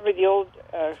 remember the old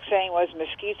saying was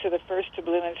mesquites are the first to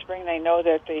bloom in spring. They know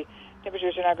that the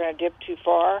temperatures are not going to dip too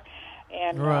far.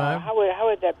 And how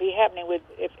would that be happening?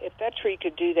 If that tree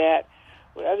could do that,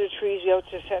 would other trees be able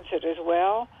to sense it as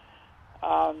well?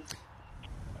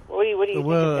 What do you think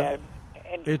of that?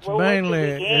 And it's what mainly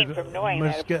would we gain from knowing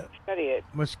that if we study it?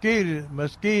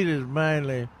 Mesquite is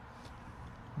mainly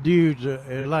due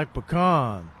to like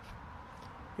pecans.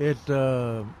 It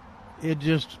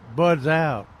just buds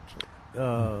out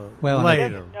later. It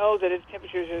doesn't know that its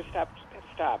temperatures have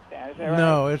stopped. Then is that right?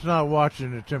 No, it's not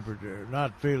watching the temperature,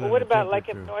 not feeling. Well, what the about like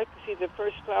temperature. if I could see the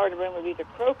first flower to bloom would be the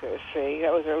crocus? See,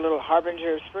 that was a little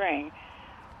harbinger of spring.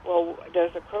 Well,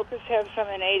 does the crocus have some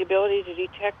innate ability to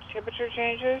detect temperature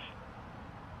changes,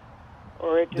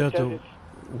 or it just does it?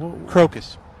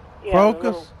 Crocus. Yeah,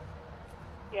 crocus.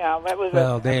 That was.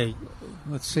 Well,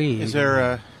 let's see. Is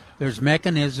there there's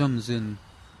mechanisms in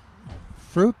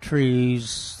fruit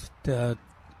trees that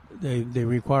they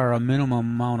require a minimum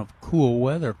amount of cold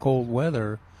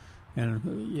weather,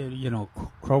 and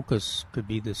crocus could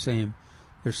be the same.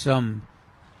 There's a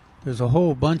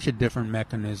whole bunch of different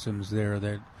mechanisms there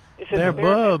that their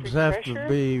bulbs have to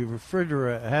be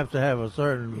refrigerated, have to have a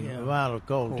certain amount of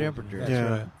cold temperature. That's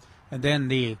right. And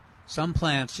then some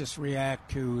plants just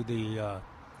react to the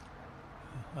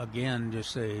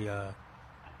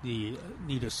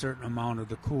need a certain amount of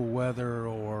the cool weather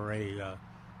or a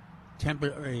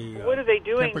temperature. What are they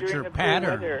doing during the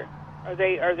pattern. cool weather? Are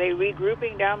they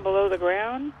regrouping down below the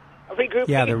ground? Regrouping?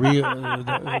 Yeah,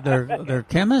 they're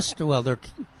chemists. Well, they're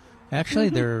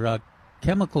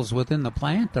chemicals within the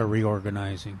plant are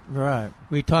reorganizing. Right.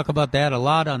 We talk about that a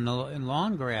lot in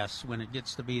lawn grass when it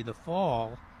gets to be the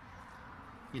fall.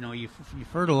 You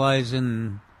fertilize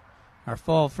in our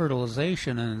fall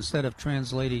fertilization, and instead of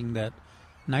translating that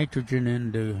nitrogen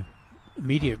into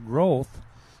immediate growth,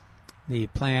 the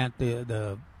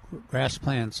grass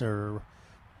plants are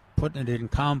putting it in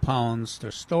compounds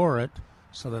to store it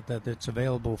so that it's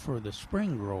available for the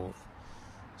spring growth.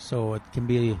 So it can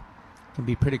be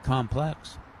pretty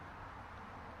complex.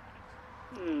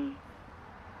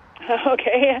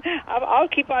 Okay, I'll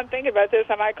keep on thinking about this.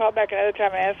 I might call back another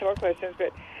time and ask some more questions.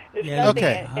 But there's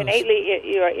nothing innately.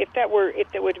 If that were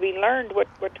to be learned,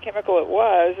 what chemical it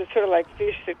was, it's sort of like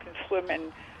fish that can swim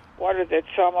in water that's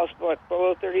almost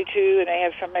below 32, and they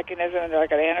have some mechanism,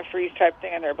 like an antifreeze type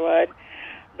thing in their blood.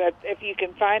 But if you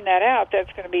can find that out,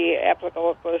 that's going to be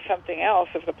applicable to something else.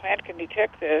 If the plant can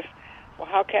detect this, well,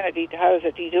 how is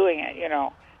it de-doing it?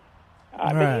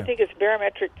 But you think it's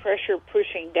barometric pressure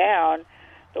pushing down,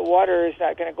 the water is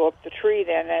not going to go up the tree.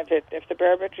 Then, if the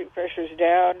barometric pressure is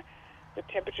down, the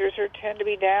temperatures tend to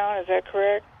be down. Is that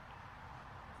correct?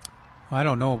 I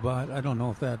don't know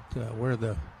if that where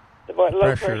the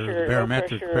pressure,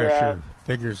 barometric pressure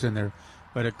figures in there,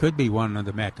 but it could be one of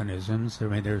the mechanisms. I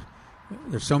mean, there's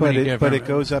so many different. But it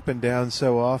goes up and down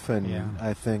so often. Yeah.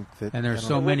 I think that. And there's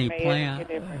so many plants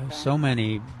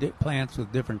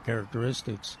with different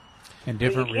characteristics and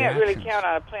different reactions. You can't really count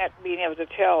on a plant being able to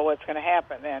tell what's going to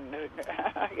happen. Then,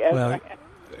 I guess.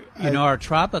 Well, our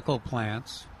tropical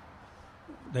plants,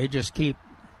 they just keep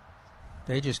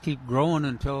growing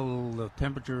until the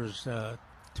temperature is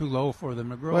too low for them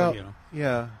to grow. Well,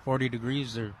 yeah, 40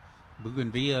 degrees. Their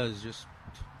bougainvillea is just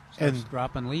starts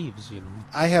dropping leaves.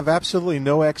 I have absolutely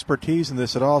no expertise in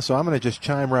this at all, so I'm going to just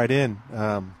chime right in.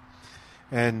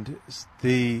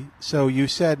 So you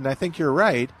said, and I think you're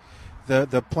right.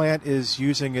 The plant is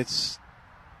using its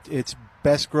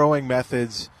best growing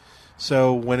methods.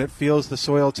 So when it feels the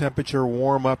soil temperature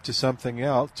warm up to something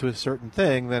else, to a certain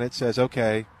thing, then it says,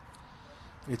 okay,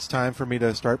 it's time for me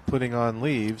to start putting on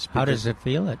leaves. How does it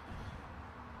feel it?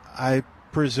 I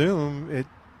presume it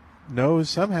knows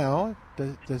somehow.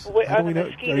 How do we know?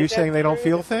 Are you saying they don't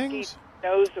feel things?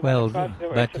 Well,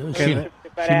 but she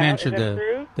mentioned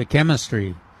the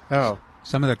chemistry. Oh.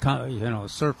 Some of the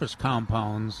surface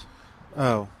compounds.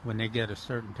 Oh. When they get a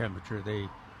certain temperature,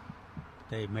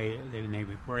 they may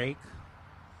break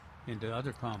into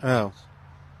other compounds. Oh.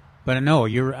 But no,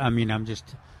 I'm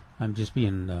just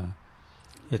being.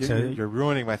 You're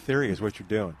ruining my theory, is what you're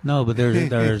doing. No, but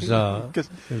there's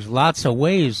lots of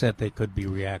ways that they could be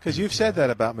reacting. Because you've said that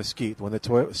about mesquite. When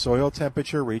the soil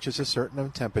temperature reaches a certain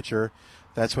temperature,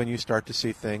 that's when you start to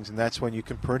see things, and that's when you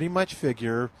can pretty much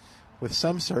figure with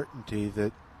some certainty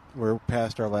that we're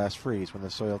past our last freeze when the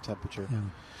soil temperature. Yeah.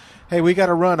 Hey, we got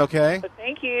to run, okay? But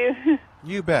thank you.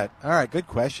 You bet. All right, good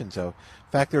questions, though.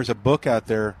 In fact, there's a book out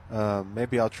there.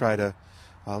 Maybe I'll try to.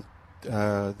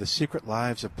 The Secret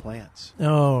Lives of Plants.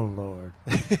 Oh, Lord.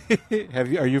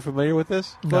 Are you familiar with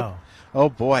this book? No. Oh,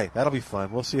 boy. That'll be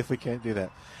fun. We'll see if we can't do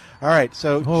that. All right.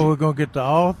 So. Oh, we're going to get the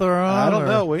author on? I don't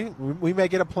know. We may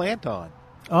get a plant on.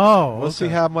 Oh, We'll see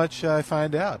how much I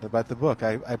find out about the book.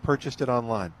 I purchased it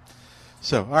online.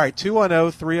 So, all right.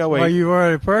 210-308. Well, you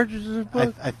already purchased this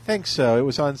book? I think so. It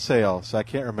was on sale, so I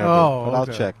can't remember. But I'll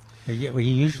check. He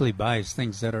usually buys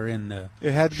things that are in the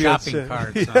shopping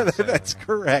carts. Yeah, that's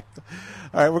correct.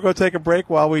 All right, we're going to take a break.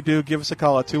 While we do, give us a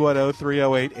call at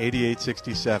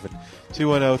 210-308-8867.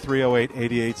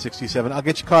 210-308-8867. I'll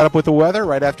get you caught up with the weather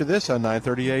right after this on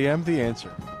 9:30 a.m. The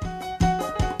Answer.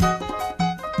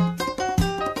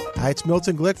 Hi, it's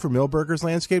Milton Glick from Milberger's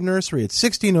Landscape Nursery at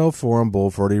 1604 on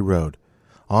Bulverde Road.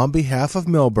 On behalf of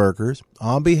Milberger's,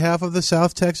 on behalf of the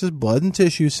South Texas Blood and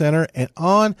Tissue Center, and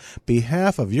on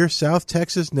behalf of your South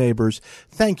Texas neighbors,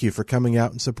 thank you for coming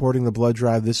out and supporting the blood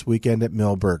drive this weekend at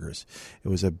Milberger's. It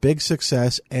was a big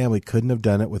success, and we couldn't have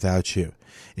done it without you.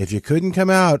 If you couldn't come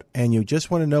out and you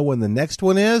just want to know when the next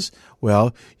one is,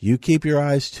 well, you keep your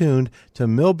eyes tuned to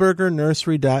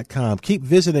MilbergerNursery.com. Keep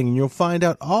visiting and you'll find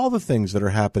out all the things that are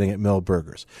happening at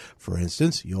Milberger's. For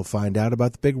instance, you'll find out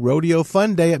about the big Rodeo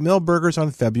Fun Day at Milberger's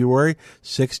on February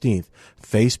 16th.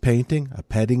 Face painting, a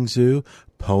petting zoo,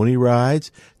 pony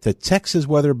rides, the Texas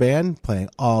Weather Band playing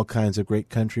all kinds of great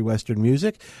country western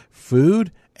music,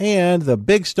 food, and the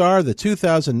big star, the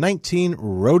 2019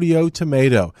 Rodeo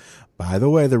Tomato. By the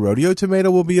way, the Rodeo Tomato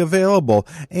will be available,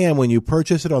 and when you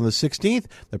purchase it on the 16th,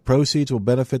 the proceeds will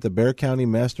benefit the Bexar County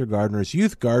Master Gardeners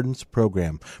Youth Gardens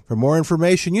Program. For more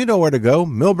information, you know where to go,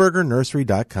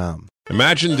 MilbergerNursery.com.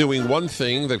 Imagine doing one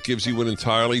thing that gives you an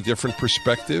entirely different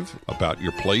perspective about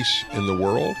your place in the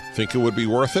world. Think it would be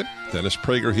worth it? Dennis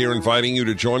Prager here, inviting you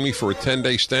to join me for a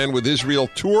 10-day Stand with Israel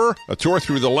tour, a tour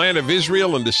through the land of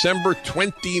Israel in December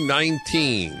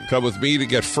 2019. Come with me to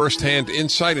get first-hand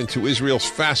insight into Israel's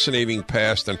fascinating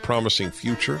past and promising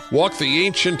future. Walk the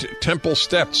ancient temple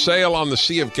steps, sail on the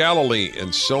Sea of Galilee,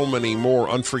 and so many more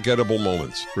unforgettable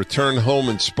moments. Return home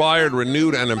inspired,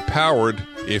 renewed, and empowered.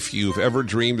 If you've ever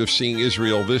dreamed of seeing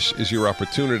Israel, this is your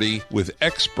opportunity. With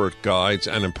expert guides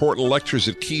and important lectures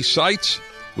at key sites,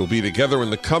 we'll be together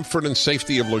in the comfort and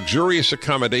safety of luxurious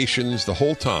accommodations the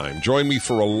whole time. Join me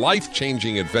for a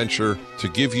life-changing adventure to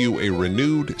give you a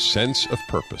renewed sense of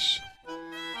purpose.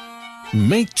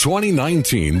 Make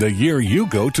 2019 the year you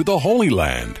go to the Holy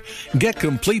Land. Get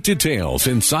complete details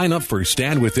and sign up for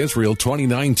Stand with Israel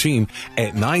 2019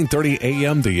 at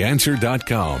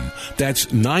 930amtheanswer.com. That's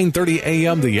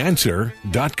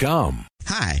 930amtheanswer.com.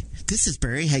 Hi, This is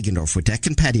Barry Hagendorf with Deck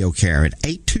and Patio Care at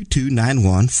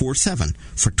 822-9147.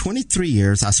 For 23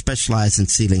 years, I specialize in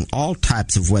sealing all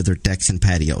types of weathered decks and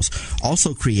patios,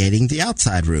 also creating the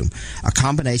outside room, a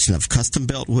combination of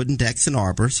custom-built wooden decks and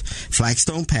arbors,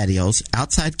 flagstone patios,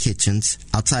 outside kitchens,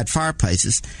 outside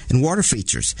fireplaces, and water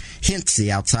features, hence the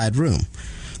outside room.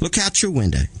 Look out your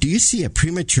window. Do you see a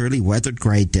prematurely weathered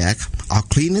gray deck? I'll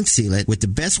clean and seal it with the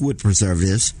best wood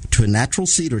preservatives to a natural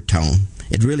cedar tone.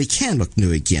 It really can look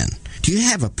new again. Do you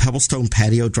have a pebblestone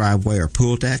patio, driveway, or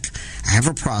pool deck? I have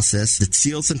a process that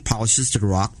seals and polishes the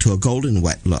rock to a golden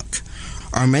wet look.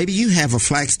 Or maybe you have a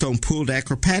flagstone pool deck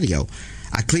or patio.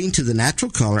 I clean to the natural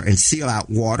color and seal out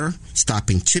water,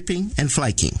 stopping chipping and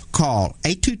flaking. Call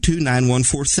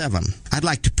 822-9147. I'd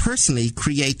like to personally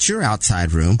create your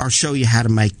outside room or show you how to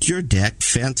make your deck,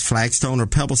 fence, flagstone, or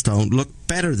pebblestone look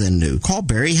better than new. Call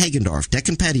Barry Hagendorf, Deck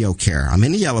and Patio Care. I'm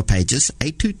in the Yellow Pages,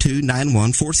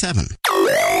 822-9147.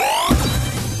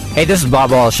 Hey, this is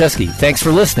Bob Olszewski. Thanks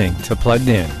for listening to Plugged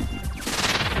In.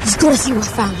 You've got to see what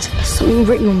I found. Something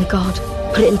written on the card.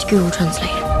 Put it into Google Translate.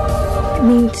 It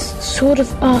means sort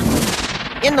of art.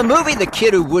 In the movie The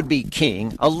Kid Who Would Be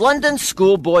King, a London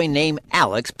schoolboy named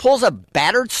Alex pulls a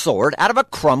battered sword out of a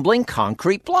crumbling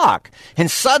concrete block, and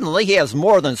suddenly he has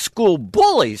more than school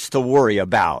bullies to worry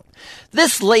about.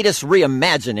 This latest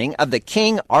reimagining of the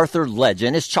King Arthur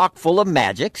legend is chock full of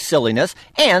magic, silliness,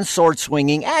 and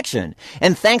sword-swinging action.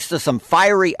 And thanks to some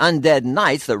fiery undead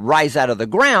knights that rise out of the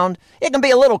ground, it can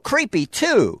be a little creepy,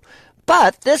 too.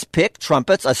 But this pick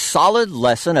trumpets a solid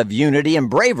lesson of unity and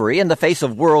bravery in the face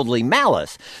of worldly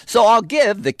malice. So I'll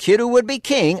give The Kid Who Would Be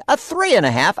King a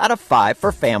 3.5 out of 5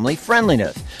 for family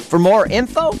friendliness. For more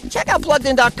info, check out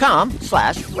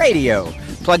PluggedIn.com/radio.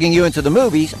 Plugging you into the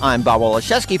movies, I'm Bob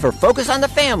Olszewski for Focus on the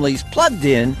Family's Plugged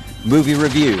In Movie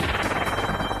Review.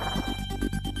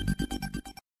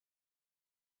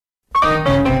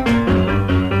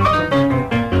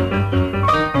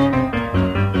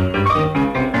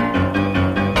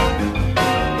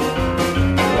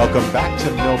 Welcome back to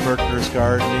Milberger's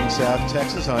Gardening, South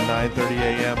Texas on 9:30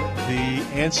 a.m. The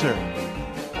Answer.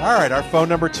 All right, our phone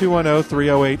number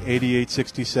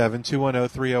 210-308-8867,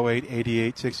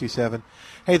 210-308-8867.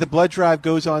 Hey, the blood drive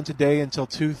goes on today until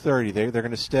 2:30. They're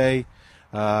going to stay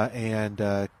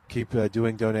and keep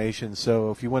doing donations. So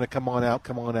if you want to come on out,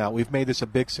 come on out. We've made this a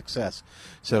big success.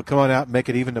 So come on out and make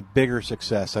it even a bigger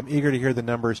success. I'm eager to hear the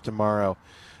numbers tomorrow.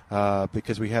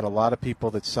 Because we had a lot of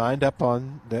people that signed up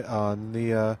on the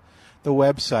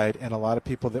website, and a lot of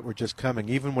people that were just coming.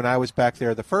 Even when I was back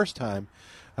there the first time,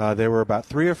 there were about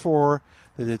 3 or 4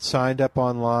 that had signed up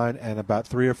online, and about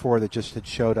 3 or 4 that just had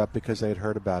showed up because they had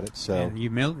heard about it. So, and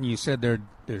Milton, you said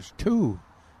there's 2.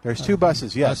 There's 2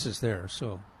 buses. Yes, buses there.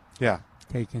 So yeah,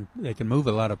 they can move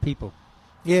a lot of people.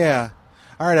 Yeah.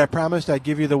 All right. I promised I'd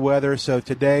give you the weather. So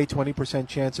today, 20%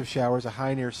 chance of showers, a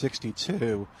high near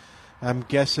 62. I'm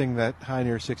guessing that high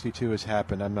near 62 has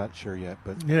happened. I'm not sure yet,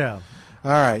 but yeah.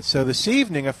 All right. So this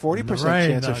evening, a 40%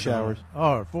 chance of showers.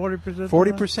 Oh, 40%.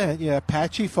 40%. Yeah.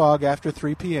 Patchy fog after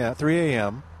 3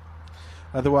 a.m.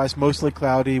 Otherwise, mostly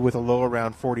cloudy with a low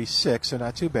around 46, so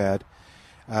not too bad.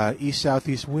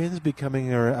 East-southeast winds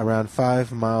becoming around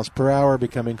 5 miles per hour,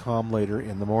 becoming calm later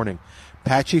in the morning.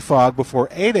 Patchy fog before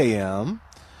 8 a.m.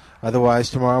 Otherwise,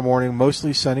 tomorrow morning,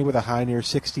 mostly sunny with a high near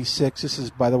 66. This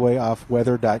is, by the way, off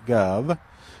weather.gov.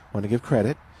 Want to give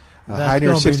credit. High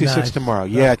near 66 nice. Tomorrow.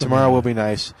 Yeah, tomorrow will be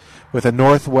nice with a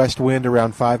northwest wind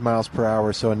around 5 miles per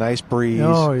hour, so a nice breeze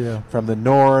from the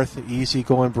north,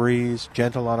 easy-going breeze,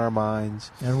 gentle on our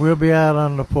minds. And we'll be out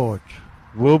on the porch.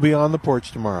 We'll be on the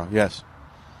porch tomorrow, yes.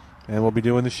 And we'll be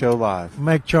doing the show live.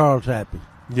 Make Charles happy.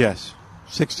 Yes.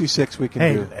 66 we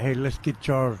can do. Hey, let's get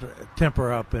Charles'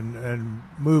 temper up and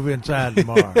move inside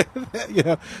tomorrow.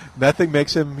 Nothing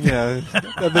makes him,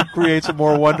 nothing creates a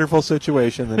more wonderful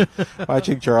situation than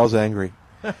watching Charles angry.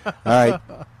 All right.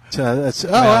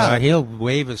 He'll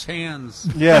wave his hands.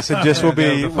 Yes, it just will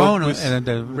be. The phone and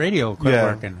the radio quit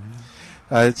working.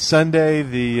 Sunday,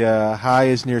 the high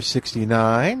is near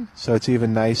 69, so it's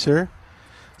even nicer.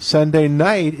 Sunday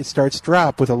night, it starts to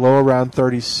drop with a low around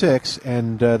 36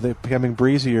 and becoming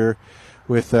breezier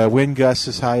with wind gusts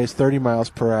as high as 30 miles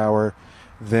per hour.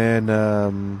 Then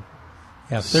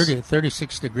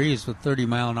 36 degrees with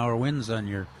 30-mile-an-hour winds on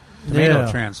your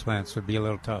tomato transplants would be a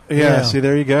little tough. Yeah, see,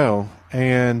 there you go.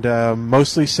 And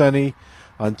mostly sunny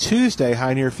on Tuesday,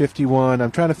 high near 51. I'm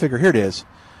trying to figure. Here it is.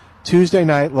 Tuesday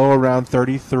night, low around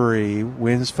 33,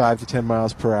 winds 5 to 10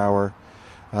 miles per hour.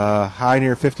 High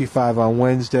near 55 on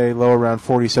Wednesday, low around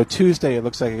 40. So Tuesday, it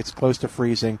looks like it's close to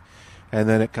freezing, and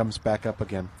then it comes back up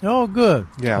again. Oh, good.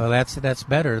 Yeah. Well, that's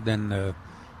better than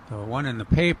The one in the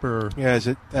paper had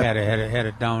it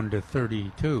down to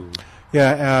 32.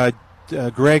 Yeah,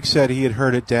 Greg said he had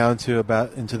heard it down to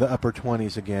about into the upper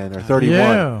 20s again, or 31.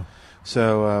 Yeah.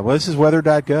 So, well, this is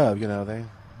weather.gov. You know, they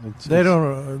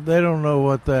don't know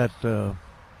what that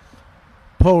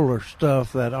polar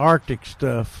stuff, that Arctic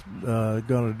stuff, going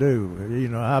to do. You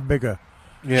know how big a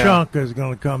chunk is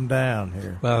going to come down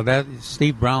here. Well, that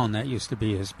Steve Brown, that used to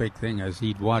be his big thing, is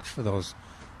he'd watch for those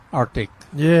Arctic.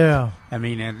 Yeah. I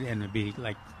mean, and it'd be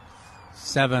like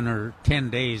 7 or 10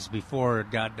 days before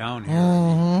it got down here.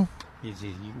 Mm-hmm. You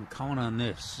can count on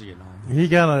this, you know. He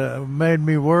kind of made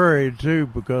me worried too,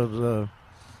 because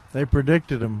they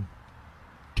predicted him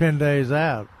 10 days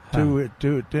out, 10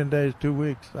 days, 2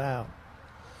 weeks out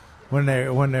when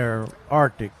they're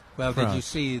Arctic. Well, front. did you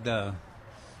see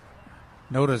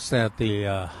notice that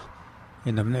in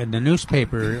the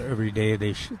newspaper every day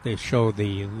they show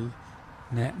the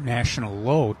national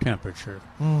low temperature,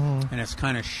 Mm-hmm. and it's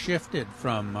kind of shifted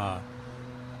from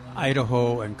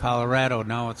Idaho and Colorado.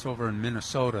 Now it's over in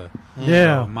Minnesota.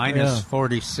 Yeah, minus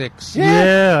 46.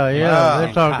 Yeah, Wow.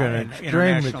 they're talking extremely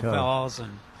International cold. Falls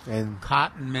and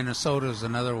Cotton, Minnesota is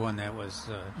another one that was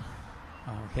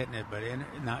hitting it. But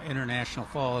now International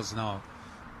Falls, now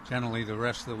generally the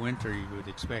rest of the winter you would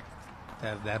expect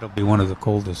that'll be one of the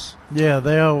coldest. Yeah,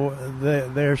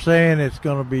 they're saying it's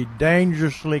going to be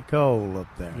dangerously cold up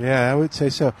there. Yeah, I would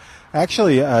say so.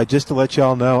 Actually, just to let you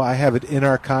all know, I have it in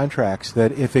our contracts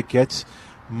that if it gets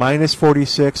minus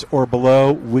 46 or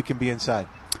below, we can be inside.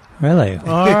 Really?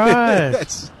 All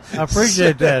right. I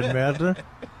appreciate that, Milton.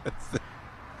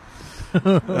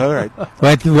 All right.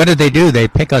 What do they do? They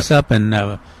pick us up and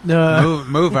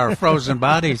move our frozen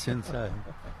bodies inside.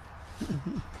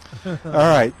 All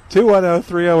right,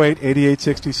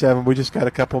 210-308-8867. We just got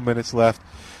a couple minutes left.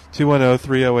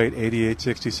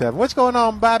 210-308-8867. What's going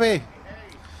on, Bobby?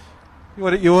 You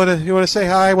want to say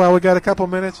hi while we got a couple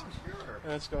minutes?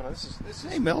 What's going on? This is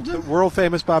hey, Milton. The world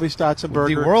famous Bobby Stotzenberger.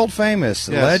 The world famous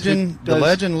legend. The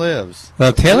legend lives.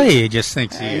 Well, Tilly just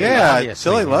thinks he. Yeah,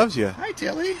 Tilly loves you. Hi,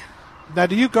 Tilly. Now,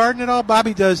 do you garden at all?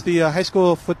 Bobby does the high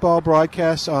school football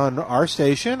broadcasts on our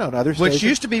station, on other stations. Which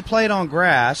used to be played on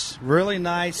grass. Really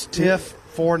nice, TIFF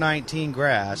 419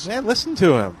 grass. Man, listen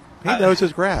to him. He knows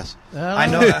his grass. I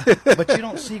know, but you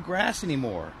don't see grass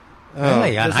anymore.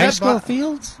 Really? On high school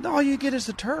fields? No, all you get is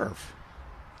the turf.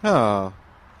 Oh.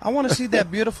 I want to see that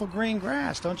beautiful green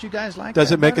grass. Don't you guys like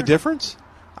Does that it make better? a difference?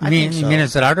 I think so. You mean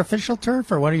is it artificial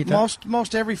turf, or what are you talking?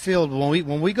 Most every field,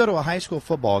 when we go to a high school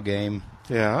football game,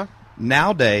 yeah.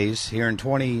 Nowadays, here in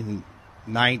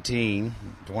 2019,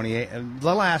 28,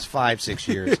 the last 5-6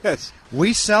 years, yes.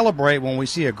 We celebrate when we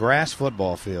see a grass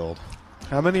football field.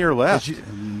 How many are left?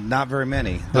 Not very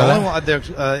many. The only one,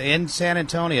 in San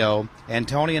Antonio,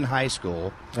 Antonian High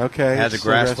School has a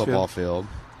grass football field.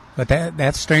 But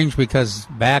that's strange, because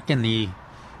back in the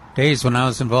days when I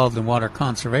was involved in water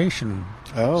conservation,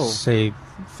 say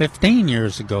 15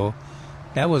 years ago,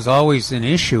 that was always an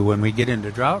issue when we get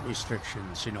into drought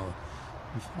restrictions. You know,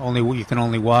 you can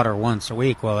only water once a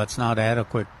week. Well, that's not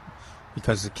adequate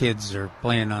because the kids are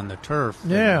playing on the turf.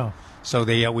 Yeah. So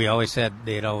they'd always have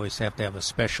to have a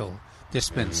special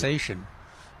dispensation,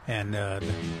 and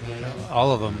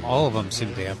all of them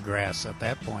seem to have grass at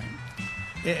that point.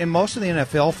 And most of the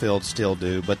NFL fields still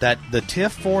do, but the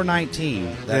TIFF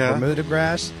 419, that Bermuda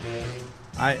grass,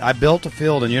 I built a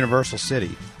field in Universal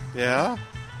City. Yeah.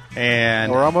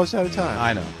 And we're almost out of time.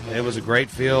 I know. It was a great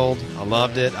field. I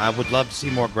loved it. I would love to see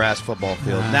more grass football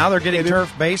fields. Now they're getting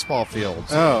turf baseball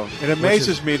fields. Oh, it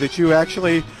amazes me that you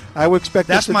actually, I would expect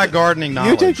that's my gardening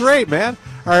knowledge. You did great, man.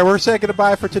 All right, we're saying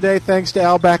goodbye for today. Thanks to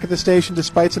Al back at the station,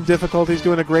 despite some difficulties,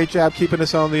 doing a great job keeping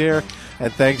us on the air.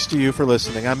 And thanks to you for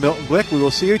listening. I'm Milton Glick. We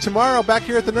will see you tomorrow back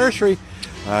here at the nursery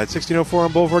at 1604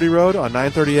 on Boulevardy Road on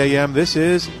 9:30 a.m. This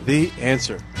is The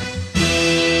Answer.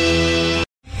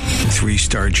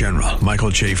 3-star General Michael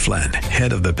J. Flynn,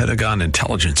 head of the Pentagon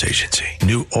Intelligence Agency,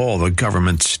 knew all the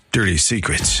government's dirty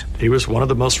secrets. He was one of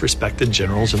the most respected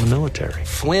generals in the military.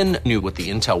 Flynn knew what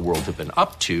the intel world had been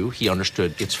up to. He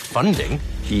understood its funding.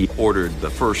 He ordered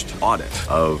the first audit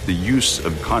of the use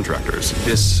of contractors.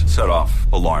 This set off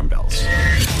alarm bells.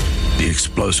 The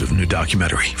explosive new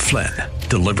documentary, Flynn,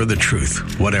 Deliver the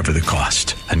Truth, Whatever the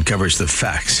Cost, uncovers the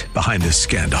facts behind this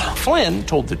scandal. Flynn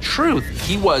told the truth.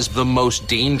 He was the most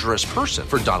dangerous person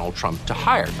for Donald Trump to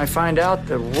hire. I find out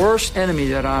the worst enemy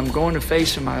that I'm going to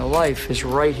face in my life is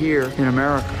right here in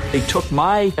America. They took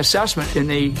my assessment and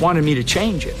they wanted me to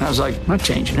change it. And I was like, I'm not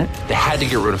changing it. They had to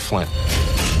get rid of Flynn.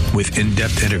 with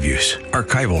in-depth interviews,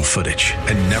 archival footage,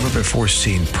 and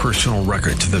never-before-seen personal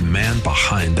records of the man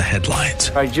behind the headlines.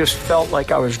 I just felt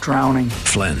like I was drowning.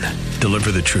 Flynn,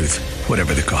 deliver the truth,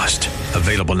 whatever the cost.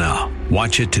 Available now.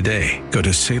 Watch it today. Go to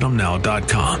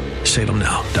salemnow.com.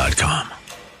 salemnow.com.